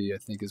franchise fee, I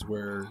think, is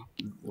where.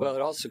 Well,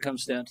 it also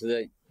comes down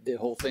to the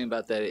whole thing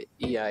about that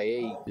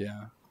EIA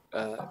Yeah.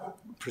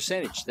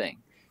 percentage thing.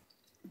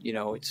 You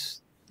know,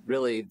 it's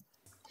really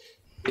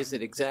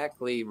isn't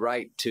exactly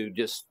right to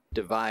just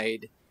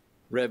divide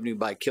revenue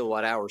by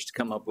kilowatt hours to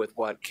come up with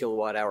what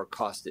kilowatt hour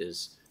cost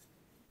is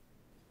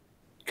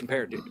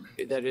compared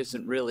to. That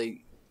isn't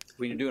really,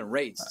 when you're doing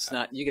rates, it's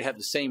not, you could have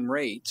the same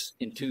rates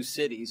in two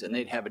cities and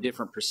they'd have a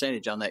different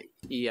percentage on that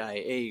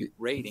EIA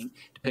rating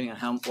depending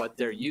on what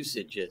their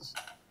usage is.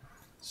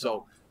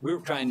 So we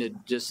were trying to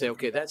just say,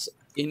 okay, that's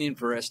an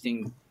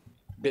interesting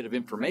bit of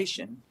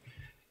information,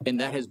 and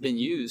that has been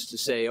used to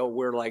say, oh,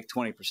 we're like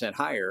 20%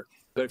 higher.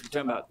 But if you're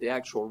talking about the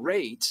actual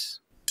rates,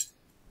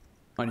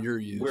 on your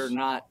use, we're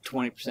not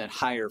 20%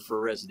 higher for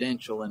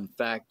residential. In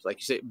fact, like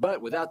you say,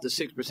 but without the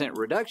 6%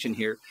 reduction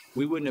here,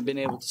 we wouldn't have been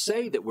able to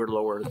say that we're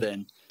lower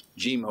than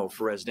GMO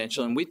for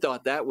residential. And we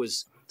thought that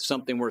was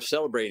something worth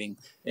celebrating.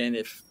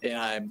 And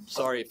I'm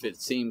sorry if it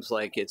seems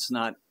like it's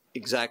not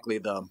exactly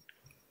the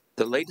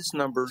latest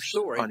numbers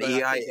story, on but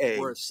I think EIA. it's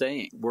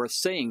worth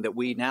saying that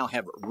we now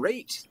have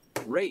rate,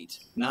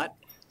 not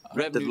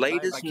revenue. The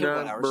latest by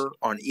kilowatt hours. number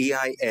on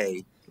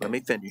EIA, let me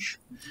finish.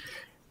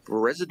 For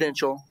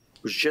residential,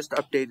 was just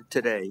updated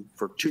today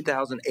for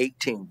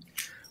 2018.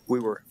 We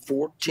were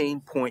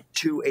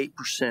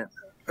 14.28%,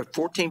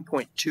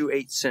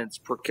 14.28 cents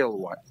per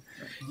kilowatt.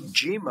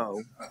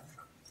 GMO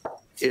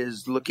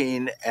is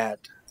looking at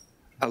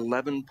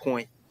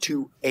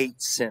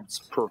 11.28 cents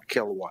per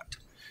kilowatt.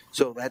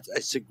 So that's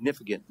a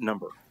significant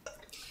number.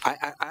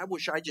 I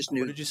wish I just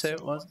knew. What did you say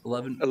it was?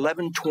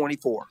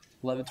 11.24.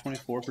 11.24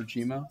 for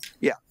GMO?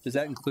 Yeah. Does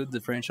that include the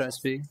franchise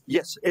fee?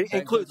 Yes, it That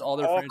includes all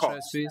their franchise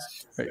costs.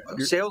 fees? Right.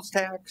 Sales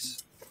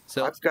tax.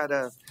 I've got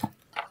a.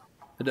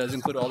 It does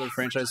include all their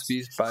franchise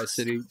fees by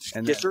city,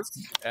 and Yes, sir.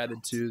 that's added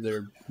to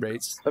their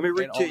rates. Let me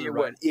read And to all you the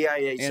what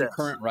EIA and says.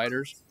 current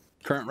riders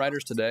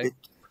today.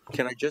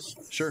 Can I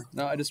just? Sure.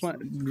 No, I just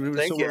want.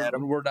 Thank you,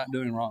 Adam. We're not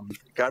doing wrong.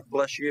 God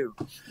bless you.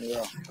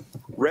 Yeah.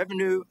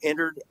 Revenue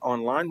entered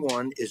on line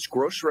 1 is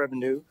gross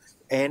revenue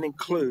and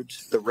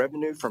includes the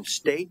revenue from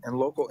state and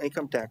local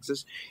income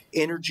taxes,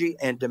 energy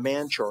and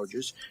demand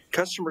charges,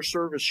 customer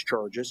service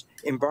charges,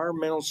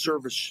 environmental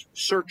service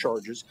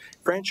surcharges,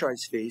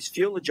 franchise fees,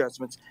 fuel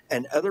adjustments,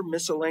 and other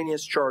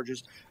miscellaneous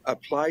charges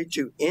applied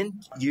to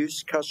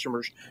end-use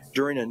customers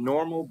during a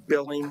normal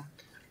billing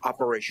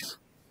operation.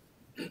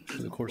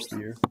 For the course of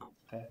the year.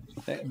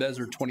 Okay. Those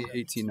are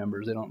 2018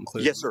 numbers. They don't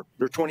include. Yes, sir.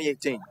 They're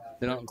 2018.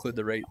 They don't include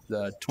the rate,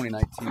 the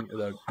 2019,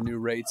 the new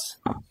rates.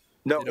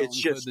 No, They don't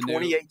it's just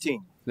include the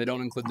 2018. They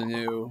don't include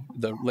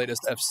the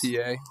latest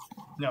FCA,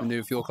 the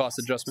new fuel cost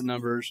adjustment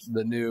numbers,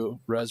 the new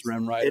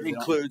ResRem rider. It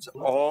includes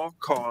all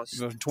costs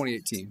of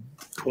 2018.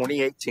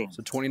 2018.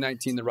 So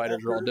 2019, the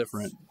riders are all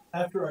different.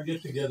 After I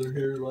get together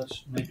here,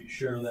 let's maybe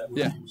share that with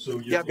Yeah. you. So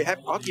you Yeah,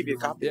 I'll give you a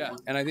copy. Yeah,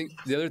 and I think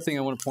the other thing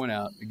I want to point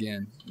out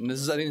again, and I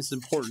think it's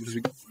important because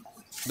we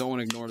don't want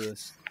to ignore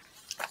this,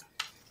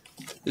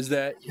 is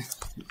that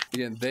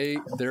again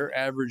their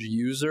average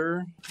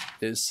user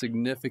is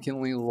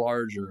significantly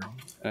larger.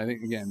 And I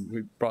think again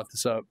we brought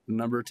this up a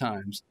number of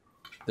times.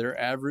 Their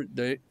average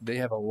they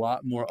have a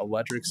lot more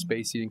electric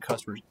space heating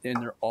customers in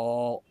their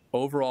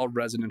overall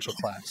residential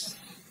class.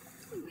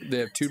 They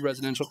have 2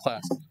 residential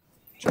classes.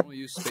 General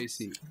use space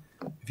heat.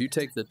 If you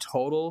take the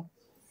total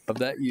of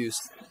that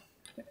use,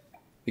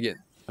 again,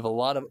 have a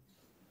lot of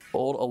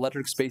old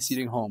electric space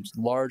heating homes,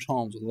 large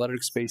homes with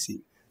electric space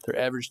heat. Their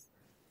average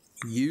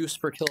use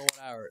per kilowatt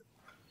hour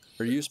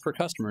or use per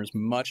customer is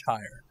much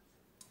higher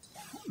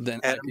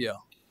than Adam, IPL.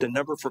 The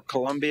number for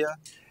Columbia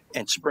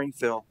and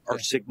Springfield are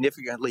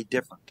significantly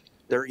different.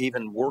 They're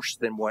even worse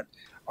than what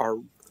our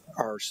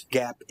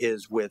gap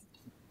is with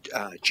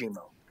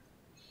GMO.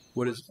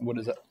 What is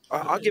that?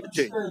 I'll give it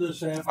to Share you.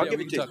 this after. I'll Yeah, give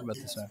we it can to talk you. about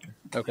this after.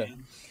 Okay.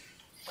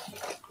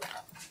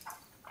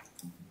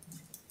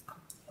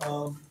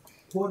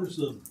 What does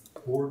the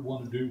board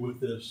want to do with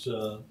this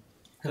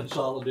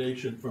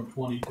consolidation from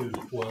 22 to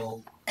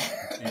 12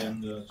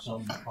 and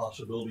some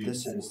possibility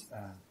of more?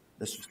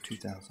 This was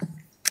 2000.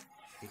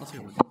 Let's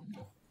hear it.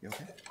 You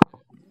okay?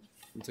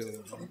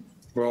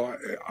 Well,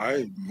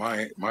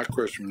 my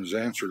question was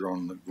answered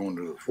on going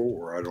to the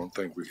 4. I don't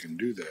think we can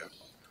do that.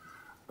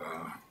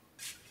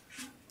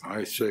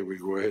 I say we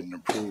go ahead and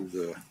approve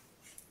the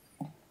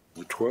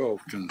the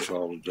 12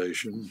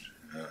 consolidation,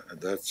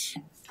 that's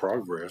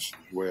progress,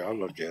 the way I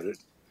look at it.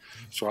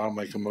 So I'll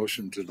make a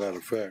motion to that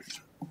effect.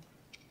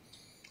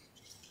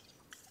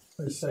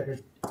 A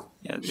second.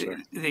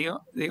 Yeah,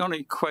 the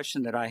only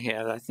question that I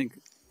had, I think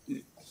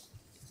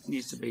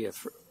needs to be a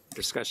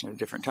discussion at a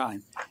different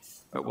time,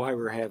 but why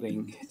we're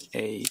having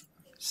a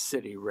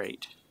city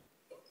rate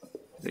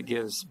that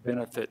gives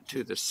benefit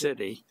to the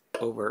city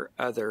over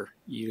other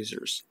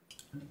users.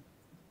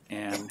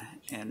 And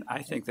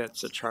I think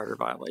that's a charter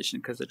violation,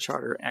 because the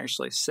charter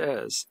actually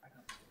says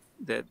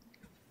that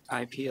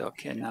IPL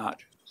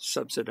cannot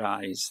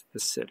subsidize the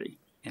city,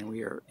 and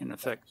we are in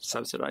effect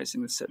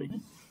subsidizing the city.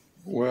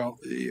 Well,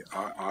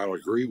 I'll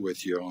agree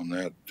with you on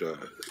that.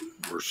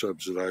 We're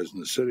subsidizing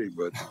the city,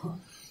 but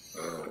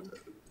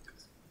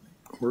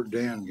where'd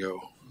Dan go?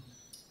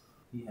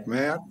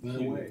 Matt,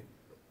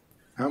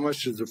 how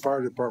much does the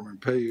fire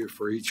department pay you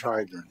for each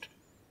hydrant?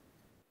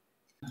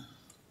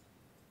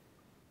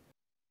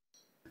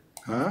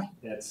 Huh?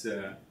 That's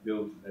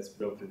built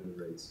into the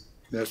rates.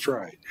 That's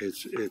right.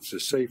 It's a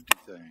safety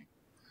thing,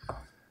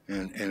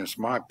 and it's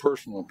my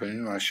personal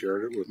opinion. I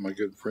shared it with my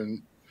good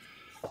friend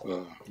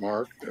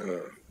Mark.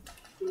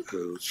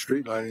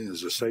 Street lighting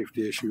is a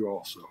safety issue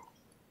also.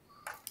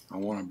 I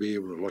want to be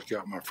able to look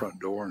out my front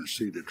door and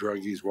see the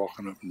druggies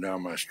walking up and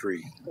down my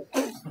street,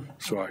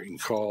 so I can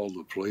call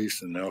the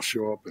police and they'll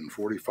show up in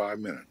 45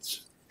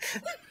 minutes.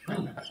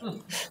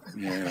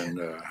 And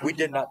we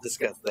did not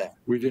discuss that.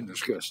 We didn't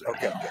discuss that.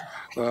 Okay.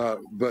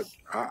 But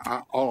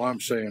all I'm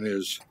saying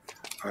is,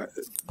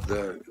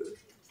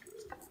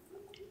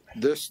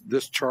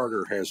 this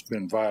charter has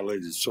been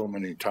violated so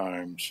many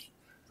times,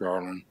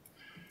 Garland.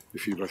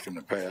 If you look in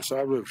the past,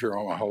 I've lived here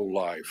all my whole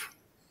life.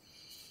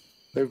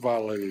 They've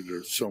violated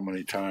it so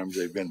many times.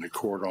 They've been to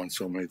court on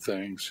so many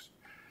things.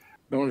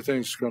 The only thing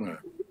that's going to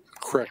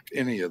correct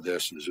any of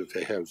this is if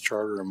they have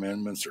charter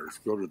amendments or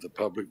go to the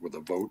public with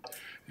a vote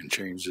and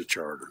change the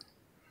charter.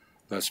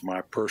 That's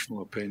my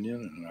personal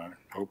opinion, and I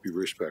hope you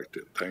respect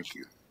it. Thank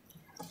you.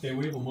 Okay,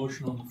 we have a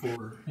motion on the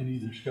floor. Any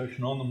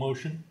discussion on the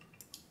motion?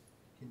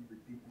 Can you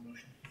repeat the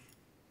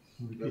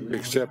motion?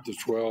 Except the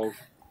 12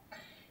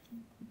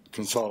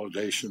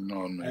 consolidation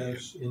on the,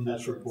 As in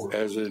this report.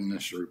 As in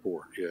this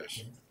report,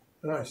 yes.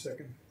 And I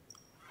second.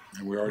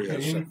 And we already have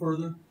Okay, any second.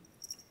 further?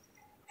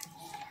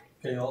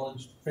 Okay, all in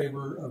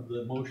favor of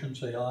the motion,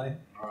 say aye.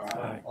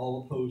 Aye.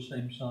 All opposed,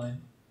 same sign.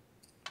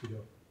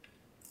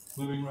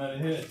 Moving right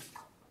ahead.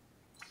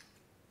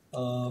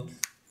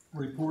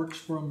 Reports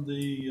from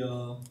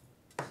the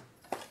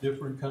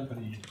different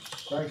companies.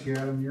 Thank you,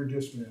 Adam. You're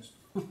dismissed.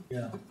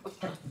 Yeah.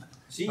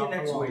 See you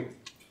next week.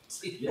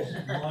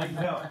 Mike,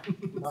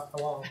 Not for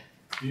long.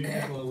 do you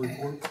have a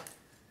report?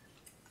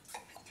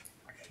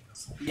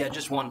 Yeah,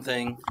 just one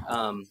thing.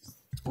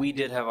 We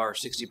did have our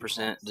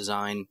 60%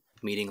 design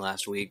meeting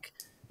last week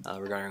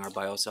regarding our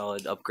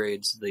biosolid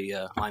upgrades,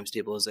 the lime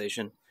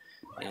stabilization,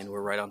 and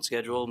we're right on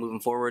schedule moving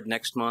forward.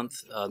 Next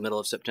month, middle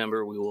of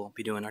September, we will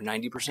be doing our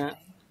 90%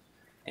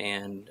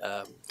 and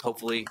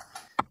hopefully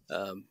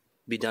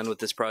be done with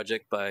this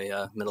project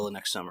by middle of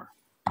next summer.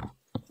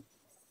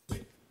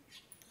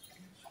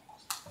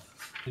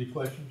 Any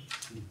questions?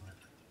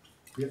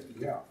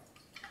 Yeah.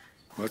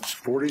 What's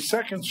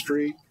 42nd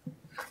Street?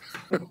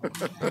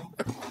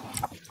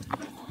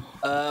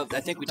 I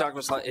think we talked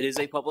about it is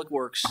a public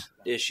works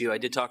issue. I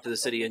did talk to the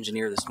city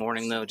engineer this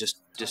morning, though, just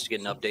to get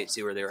an update,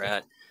 see where they're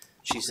at.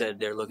 She said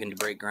they're looking to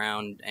break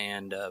ground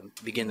and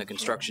begin the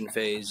construction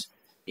phase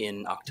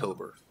in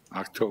October.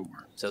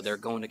 October. So they're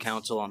going to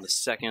council on the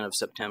 2nd of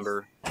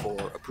September for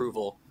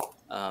approval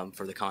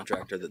for the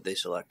contractor that they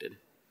selected,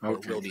 or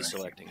Okay, will be thank you.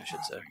 selecting, I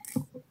should say.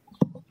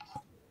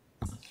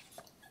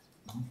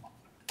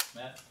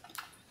 Matt?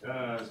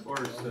 As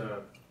far as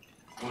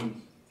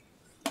one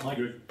Mike?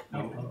 good.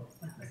 No.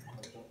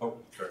 Oh,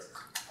 sorry.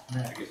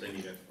 I guess I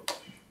need a.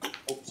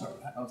 Oh, sorry.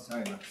 Oh,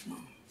 sorry.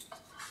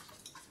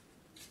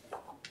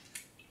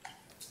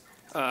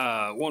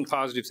 One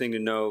positive thing to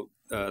note,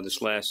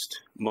 this last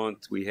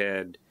month we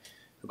had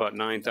about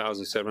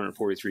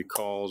 9,743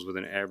 calls with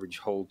an average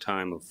hold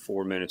time of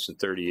 4 minutes and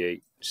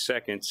 38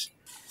 seconds.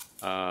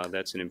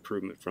 That's an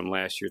improvement from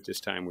last year. At this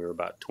time, we were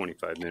about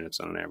 25 minutes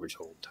on an average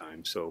hold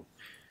time. So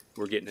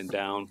we're getting it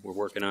down. We're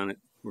working on it.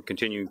 We're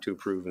continuing to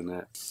improve in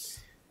that.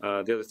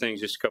 The other thing,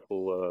 just a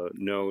couple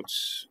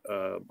notes.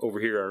 Over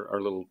here, our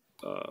little,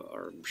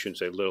 or I shouldn't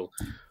say little,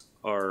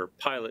 our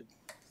pilot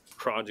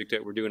project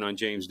that we're doing on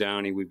James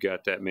Downey, we've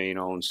got that main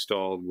all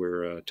installed.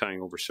 We're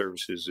tying over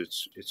services.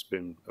 It's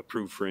been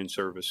approved for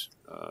in-service,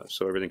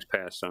 so everything's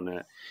passed on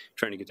that.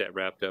 Trying to get that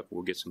wrapped up.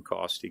 We'll get some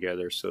costs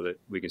together so that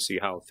we can see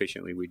how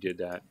efficiently we did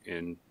that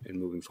and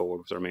moving forward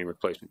with our main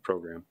replacement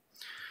program.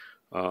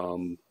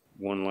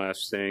 One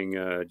last thing,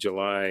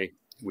 July,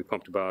 we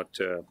pumped about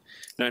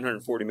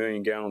 940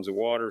 million gallons of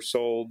water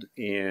sold,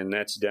 and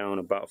that's down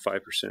about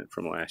 5%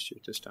 from last year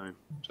at this time.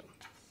 So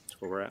that's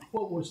where we're at.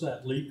 What was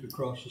that leak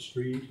across the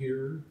street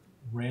here?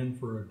 Ran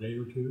for a day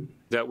or two?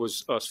 That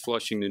was us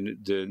flushing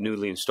the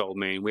newly installed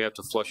main. We have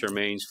to flush our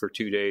mains for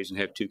 2 days and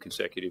have 2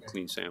 consecutive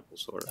clean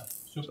samples.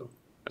 Super.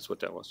 that's what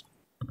that was.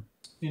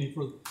 Any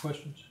further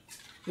questions?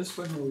 Just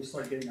when will we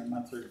start getting our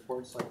monthly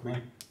reports like we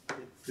Mike?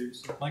 did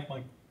previously? Mike?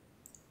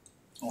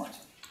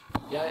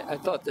 Yeah, I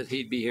thought that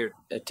he'd be here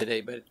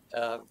today, but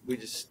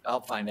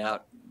I'll find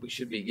out. We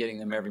should be getting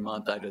them every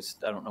month. I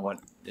don't know what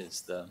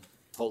is the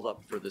hold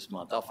up for this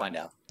month. I'll find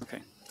out. Okay.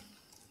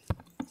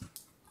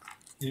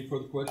 Any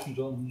further questions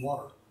on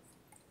water?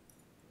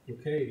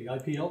 Okay,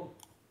 IPL?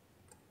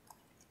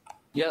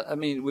 Yeah, I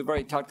mean, we've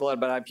already talked a lot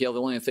about IPL.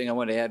 The only thing I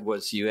want to add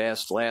was you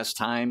asked last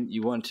time,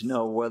 you wanted to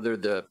know whether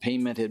the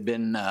payment had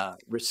been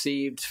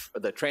received,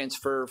 the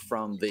transfer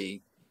from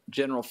the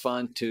general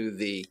fund to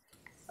the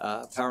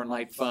Power and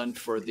Light Fund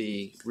for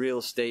the real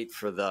estate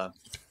for the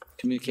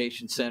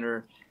communication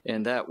center,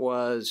 and that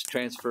was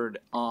transferred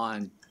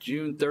on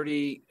June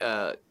 30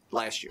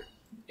 last year,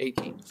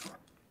 18.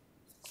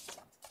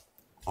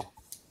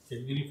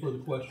 Okay, any further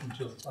questions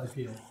of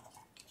IPL?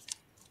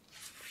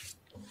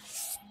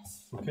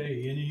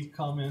 Okay, any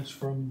comments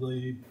from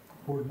the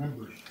board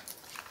members?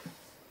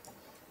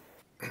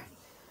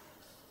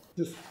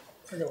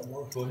 I got one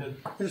more. Go ahead.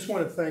 I just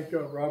want to thank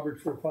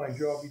Robert for a fine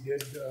job he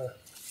did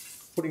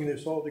putting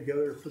this all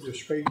together for the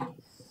straight.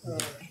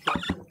 I'd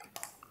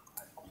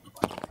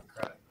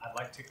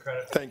like to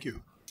credit. Thank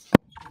you.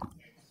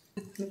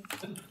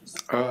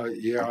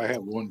 Yeah, I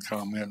have one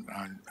comment.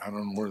 I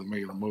don't know whether to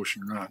make a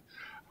motion or not.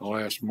 I'll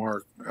ask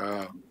Mark.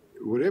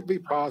 Would it be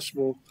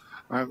possible?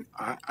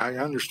 I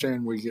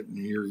understand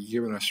you're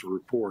giving us the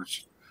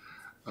reports,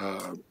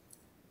 but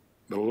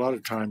a lot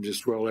of times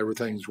it's, well,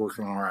 everything's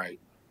working all right.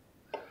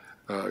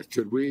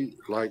 Could we,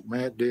 like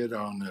Matt did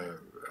on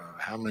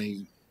how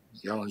many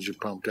gallons you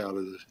pumped out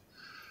of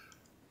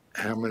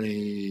how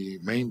many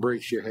main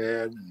breaks you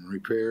had and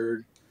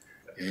repaired,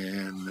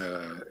 and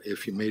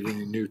if you made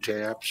any new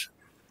taps,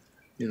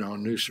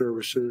 new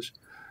services,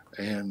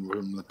 and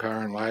from the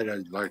Power and Light,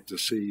 I'd like to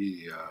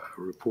see a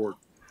report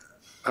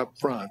up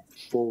front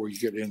before we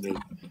get into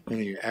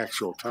any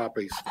actual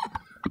topics.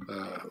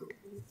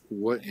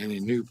 What any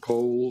new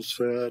poles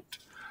set,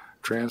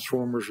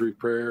 transformers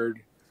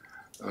repaired,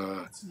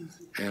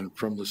 and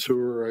from the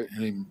sewer,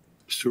 any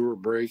sewer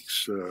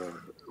breaks,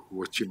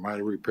 what you might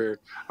have repaired.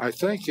 I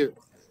think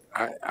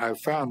I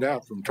found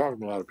out from talking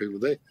to a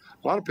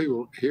lot of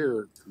people,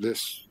 hear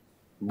this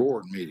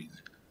board meeting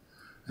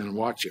and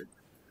watch it.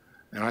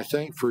 And I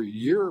think for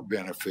your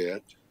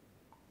benefit,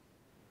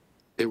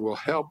 it will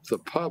help the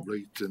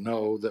public to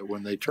know that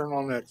when they turn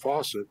on that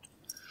faucet,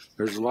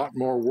 there's a lot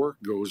more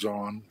work goes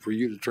on for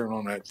you to turn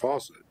on that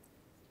faucet.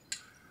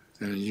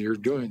 And you're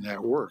doing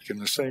that work. In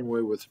the same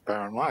way with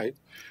Power and Light,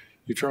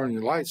 you turn on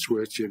your light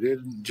switch, it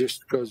isn't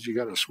just because you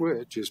got a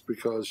switch, it's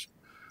because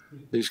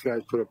these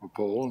guys put up a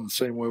pole. And the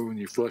same way when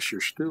you flush your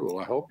stool,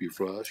 I hope you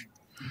flush.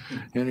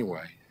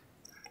 Anyway,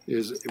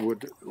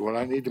 would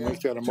I need to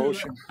make that a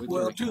motion?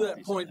 Well, to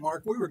that point,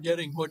 Mark, we were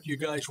getting what you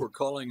guys were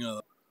calling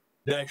a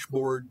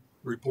dashboard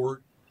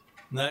report,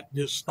 and that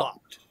just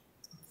stopped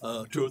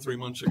 2 or 3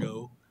 months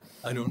ago.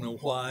 I don't know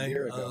why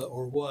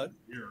or what,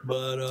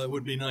 but it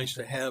would be nice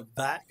to have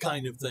that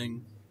kind of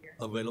thing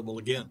available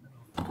again.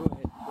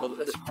 Well,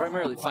 it's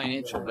primarily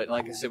financial, but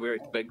like I said,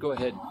 but go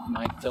ahead,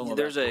 Mike. Tell them.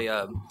 There's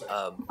a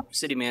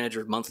city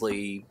manager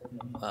monthly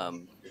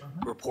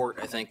report,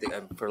 I think,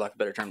 that, for lack of a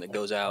better term, that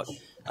goes out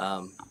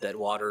that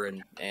Water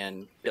and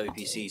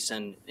WPC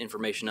send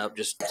information up,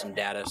 just some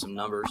data, some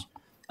numbers.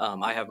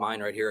 I have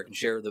mine right here. I can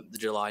share the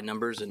July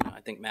numbers, and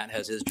I think Matt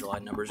has his July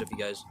numbers if you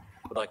guys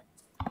would like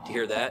to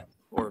hear that,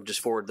 or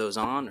just forward those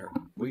on, or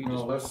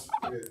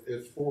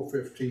It's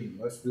 4:15.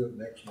 Let's do it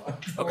next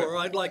month. Okay. Or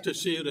I'd like to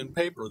see it in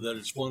paper, that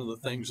it's one of the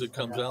things that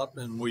comes out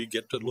and we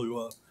get to do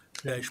a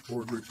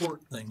dashboard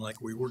report thing like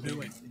we were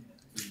doing.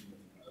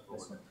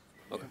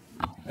 Okay.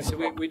 So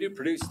we do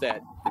produce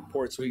that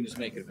report, so we can just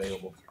make it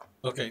available.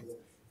 Okay.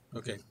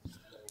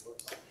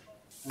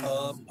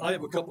 I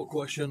have a couple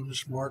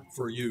questions, Mark,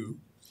 for you.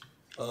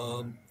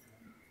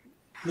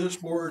 This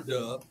board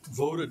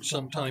voted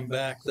some time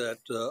back that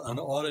an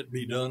audit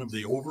be done of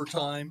the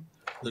overtime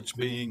that's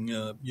being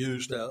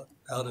used out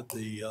at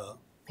the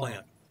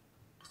plant.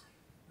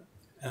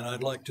 And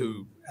I'd like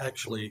to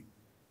actually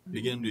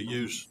begin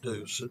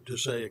to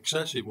say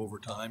excessive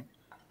overtime,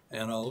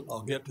 and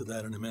I'll get to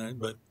that in a minute.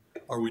 But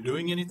are we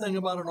doing anything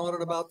about an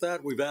audit about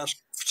that? We've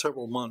asked for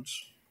several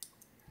months.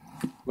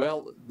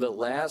 Well, the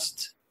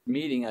last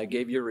meeting I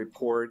gave you a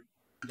report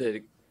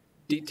that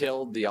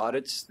detailed the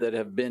audits that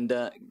have been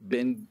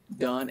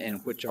done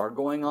and which are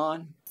going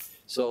on.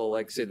 So,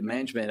 like I said, the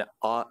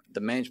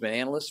management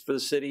analyst for the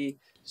city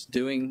is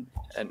doing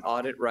an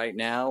audit right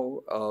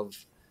now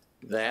of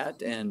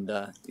that, and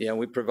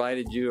we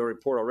provided you a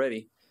report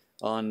already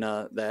on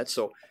that.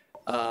 So,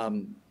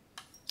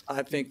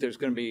 I think there's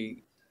going to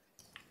be.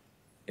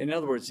 In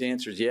other words, the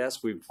answer is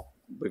yes. We've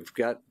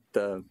got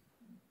the.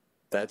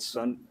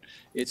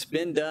 It's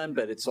been done,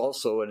 but it's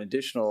also an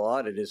additional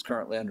audit is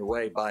currently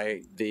underway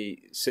by the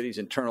city's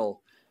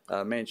internal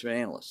management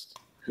analyst,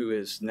 who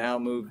is now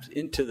moved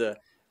into the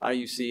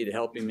IUC to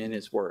help him in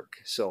his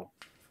work. So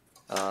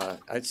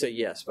I'd say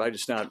yes, but I'm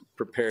just not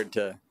prepared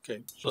to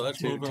Okay, so that's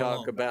to moving talk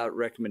along. about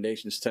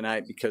recommendations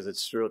tonight because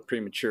it's really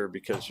premature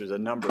because there's a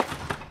number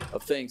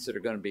of things that are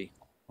going to be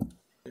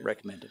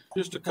recommended.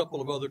 Just a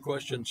couple of other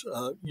questions.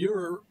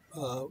 You're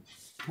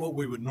what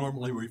we would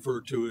normally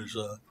refer to as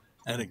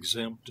an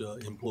exempt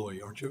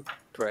employee, aren't you?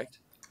 Correct.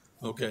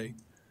 Okay,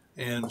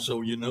 and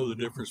so you know the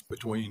difference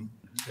between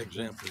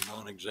exempt and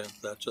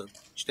non-exempt. That's a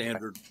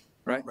standard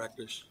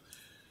practice.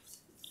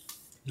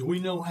 Do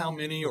we know how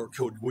many, or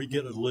could we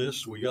get a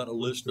list? We got a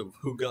list of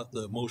who got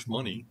the most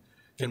money.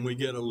 Can we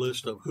get a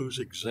list of who's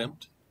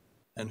exempt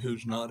and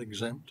who's not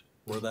exempt?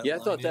 Where that Yeah, I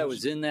line thought that is?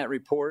 was in that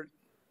report,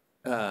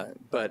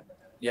 but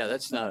yeah,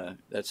 that's not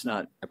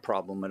a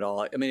problem at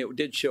all. I mean, it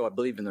did show, I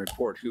believe, in the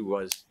report who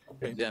was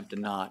exempt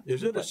and not.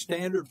 Is it a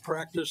standard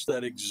practice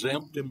that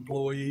exempt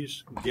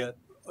employees get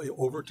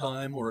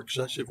overtime or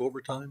excessive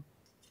overtime?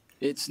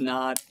 It's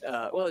not.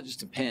 Well, it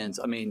just depends.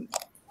 I mean,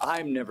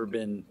 I've never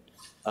been.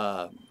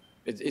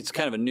 It's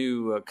kind of a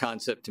new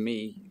concept to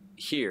me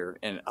here,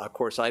 and of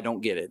course, I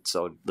don't get it.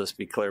 So let's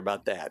be clear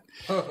about that.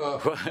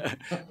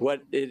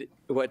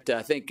 What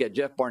I think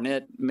Jeff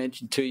Barnett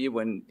mentioned to you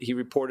when he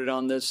reported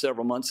on this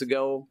several months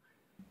ago,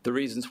 the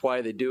reasons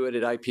why they do it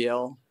at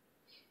IPL,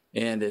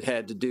 and it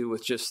had to do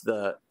with just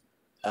the,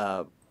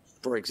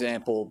 for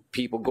example,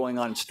 people going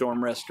on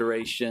storm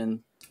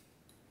restoration,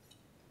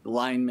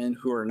 linemen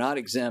who are not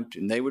exempt,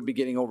 and they would be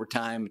getting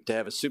overtime to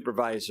have a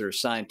supervisor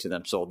assigned to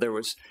them. So there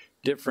was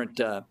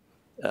different.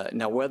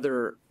 Now,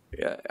 whether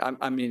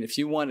I mean, if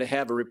you want to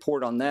have a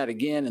report on that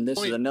again, and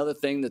this is another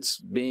thing that's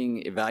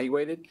being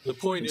evaluated. The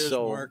point and is,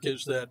 so, Mark,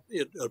 is that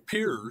it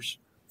appears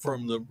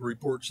from the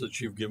reports that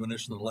you've given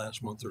us in the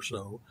last month or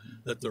so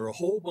that there are a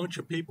whole bunch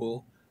of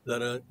people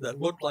that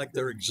look like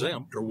they're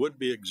exempt or would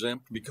be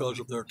exempt because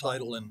of their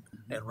title and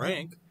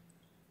rank,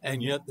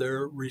 and yet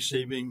they're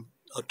receiving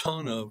a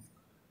ton of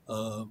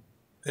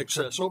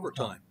excess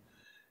overtime.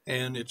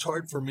 And it's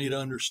hard for me to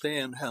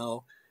understand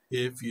how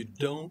if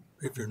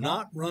you're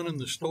not running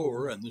the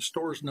store and the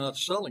store's not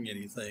selling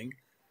anything,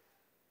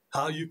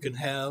 how you can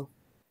have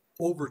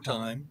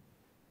overtime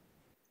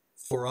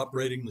for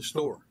operating the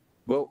store.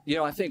 Well,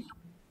 I think,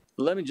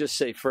 let me just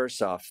say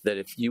first off that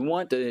if you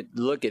want to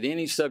look at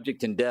any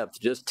subject in depth,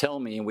 just tell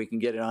me and we can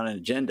get it on an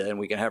agenda and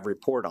we can have a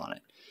report on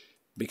it.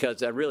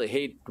 Because I really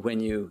hate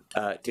when you,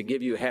 to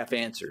give you half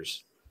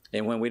answers.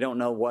 And when we don't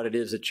know what it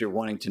is that you're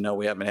wanting to know,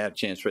 we haven't had a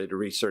chance really to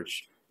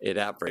research it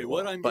out very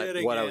well.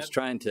 I was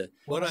trying to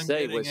what I'm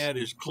say getting was, at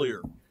is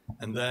clear,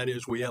 and that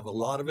is we have a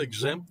lot of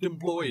exempt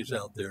employees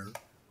out there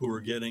who are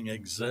getting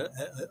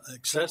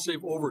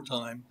excessive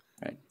overtime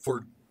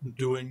for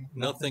doing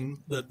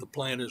nothing that the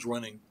plant is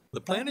running.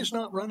 The plant is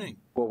not running.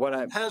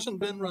 Well, hasn't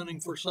been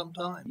running for some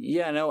time.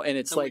 Yeah, no, and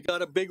it's we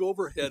got a big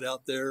overhead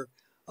out there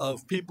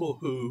of people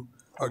who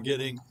are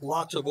getting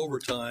lots of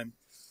overtime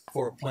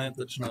for a plant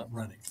that's not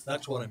running.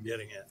 That's what I'm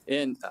getting at.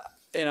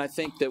 And I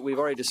think that we've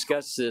already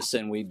discussed this,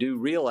 and we do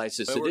realize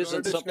this. It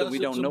isn't something we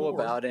don't know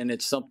about, and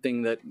it's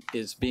something that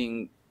is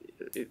being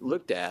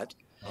looked at.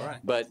 All right.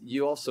 But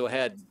you also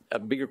had a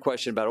bigger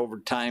question about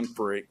overtime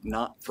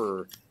not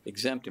for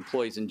exempt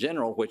employees in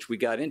general, which we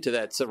got into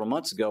that several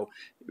months ago.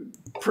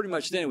 Pretty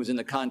much then it was in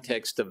the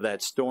context of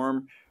that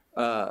storm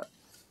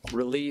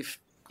relief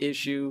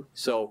issue.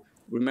 So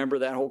remember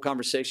that whole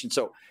conversation.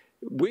 So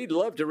we'd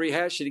love to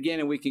rehash it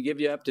again, and we can give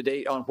you up to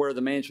date on where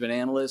the management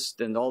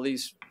analyst and all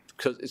these.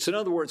 Because it's, in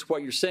other words,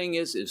 what you're saying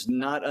is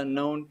not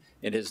unknown.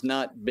 It has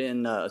not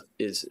been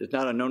is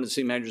not unknown to the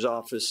city manager's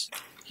office.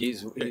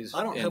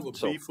 I don't have a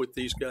beef with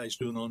these guys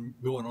going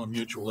on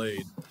mutual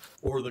aid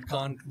or the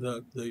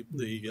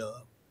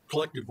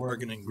collective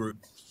bargaining group.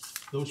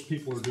 Those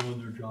people are doing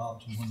their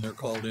jobs, and when they're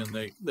called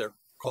in, they're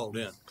called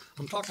in.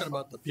 I'm talking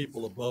about the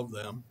people above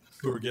them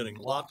who are getting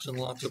lots and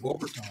lots of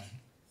overtime,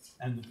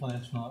 and the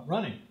plant's not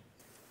running.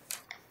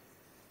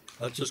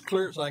 That's as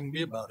clear as I can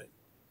be about it.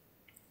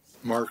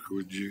 Mark,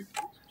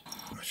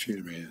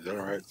 excuse me, is that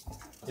all right?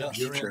 Yeah,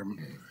 Mr.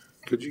 Chairman,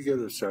 could you get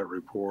us that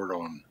report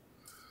on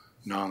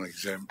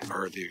non-exempt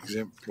or the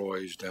exempt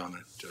employees down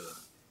at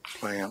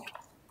plant?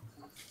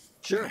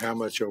 Sure. And how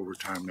much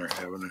overtime they're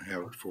having, and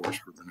have it for us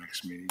for the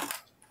next meeting?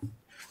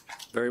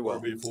 Very well.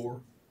 Or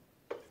before?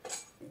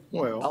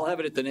 Well, I'll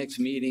have it at the next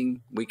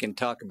meeting. We can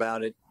talk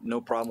about it.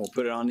 No problem. We'll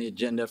put it on the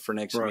agenda for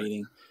next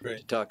meeting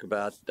to talk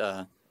about.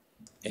 But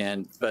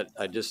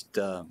I just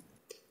the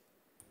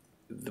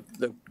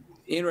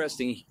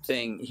interesting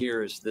thing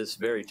here is this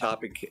very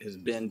topic has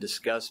been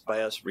discussed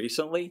by us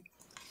recently.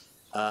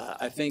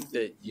 I think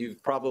that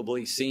you've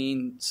probably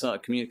seen some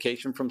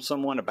communication from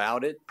someone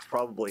about it,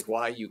 probably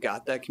why you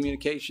got that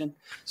communication.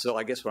 So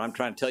I guess what I'm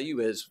trying to tell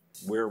you is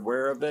we're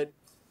aware of it,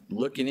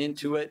 looking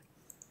into it.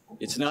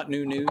 It's not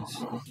new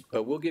news,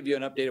 but we'll give you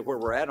an update of where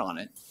we're at on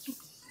it.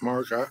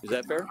 Mark, is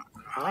that fair?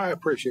 I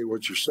appreciate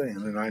what you're saying,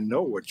 and I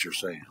know what you're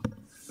saying.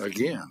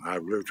 Again,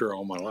 I've lived here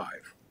all my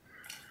life.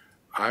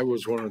 I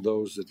was one of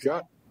those that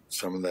got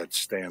some of that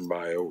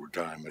standby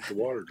overtime at the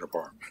water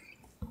department.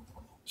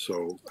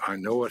 So I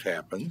know it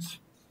happens,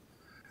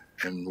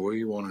 and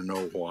we want to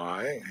know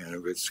why, and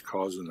if it's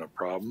causing a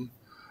problem.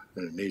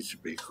 and it needs to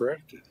be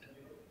corrected.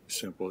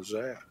 Simple as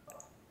that.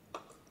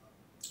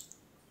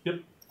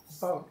 Yep.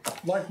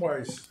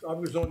 Likewise, I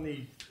was on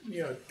the,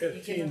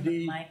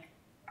 FT&D.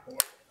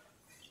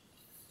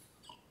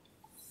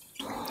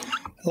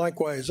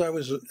 Likewise, I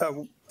was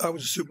a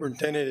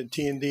superintendent at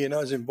T&D, and I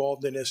was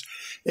involved in this.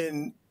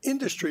 And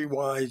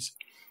industry-wise,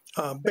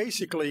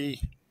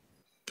 basically,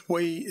 the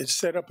way it's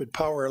set up at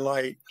Power and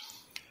Light,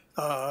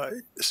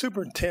 the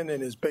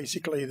superintendent is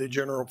basically the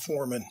general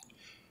foreman.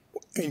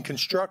 In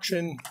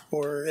construction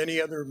or any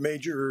other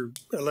major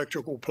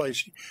electrical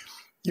place,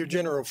 your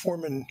general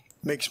foreman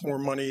makes more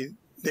money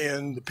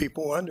than the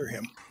people under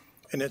him,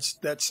 and it's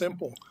that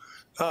simple.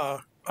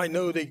 I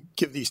know they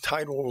give these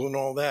titles and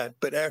all that,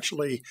 but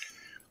actually,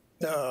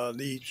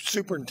 the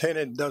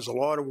superintendent does a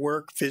lot of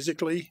work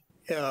physically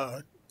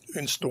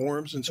in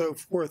storms and so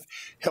forth,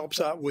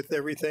 helps out with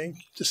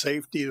everything, the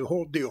safety, the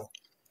whole deal.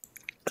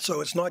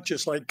 So it's not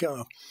just like,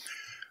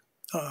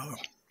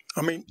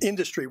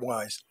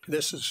 industry-wise,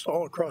 this is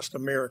all across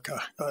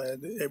America.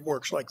 It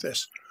works like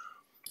this.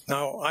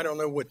 Now, I don't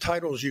know what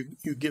titles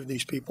you give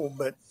these people,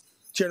 but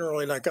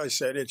generally, like I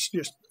said, it's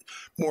just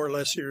more or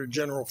less your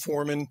general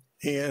foreman,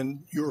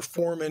 and your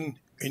foreman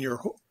and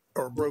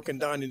are broken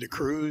down into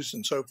crews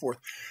and so forth.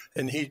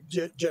 And he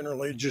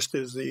generally just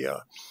is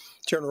the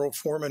general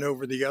foreman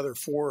over the other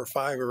 4 or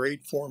 5 or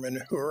 8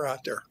 foremen who are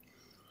out there.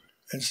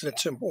 It's that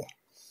simple.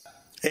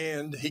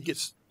 And he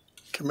gets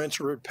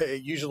commensurate pay,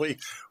 usually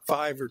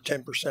 5 or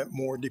 10%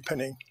 more,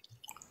 depending.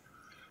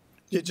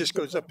 It just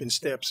goes up in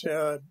steps.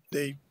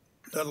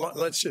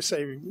 Let's just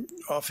say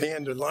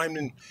offhand, the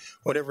lineman,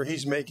 whatever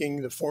he's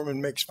making, the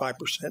foreman makes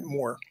 5%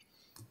 more.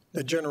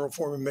 The general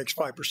foreman makes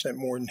 5%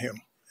 more than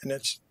him. And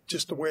that's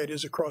just the way it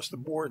is across the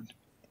board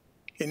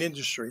in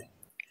industry.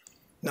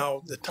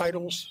 Now, the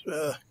titles,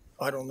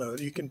 I don't know.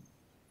 You can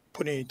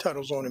put any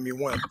titles on them you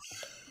want.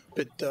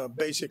 But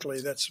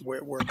basically, that's the way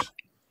it works.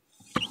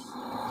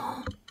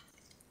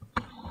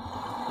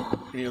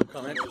 Any other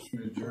comments?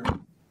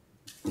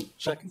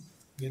 Second?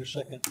 Get a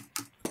second.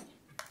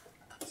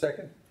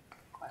 Second.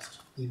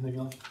 Anything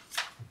else?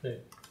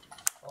 Okay.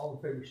 All in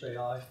favor say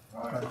aye.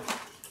 Aye.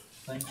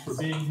 Thanks for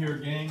being here,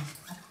 gang.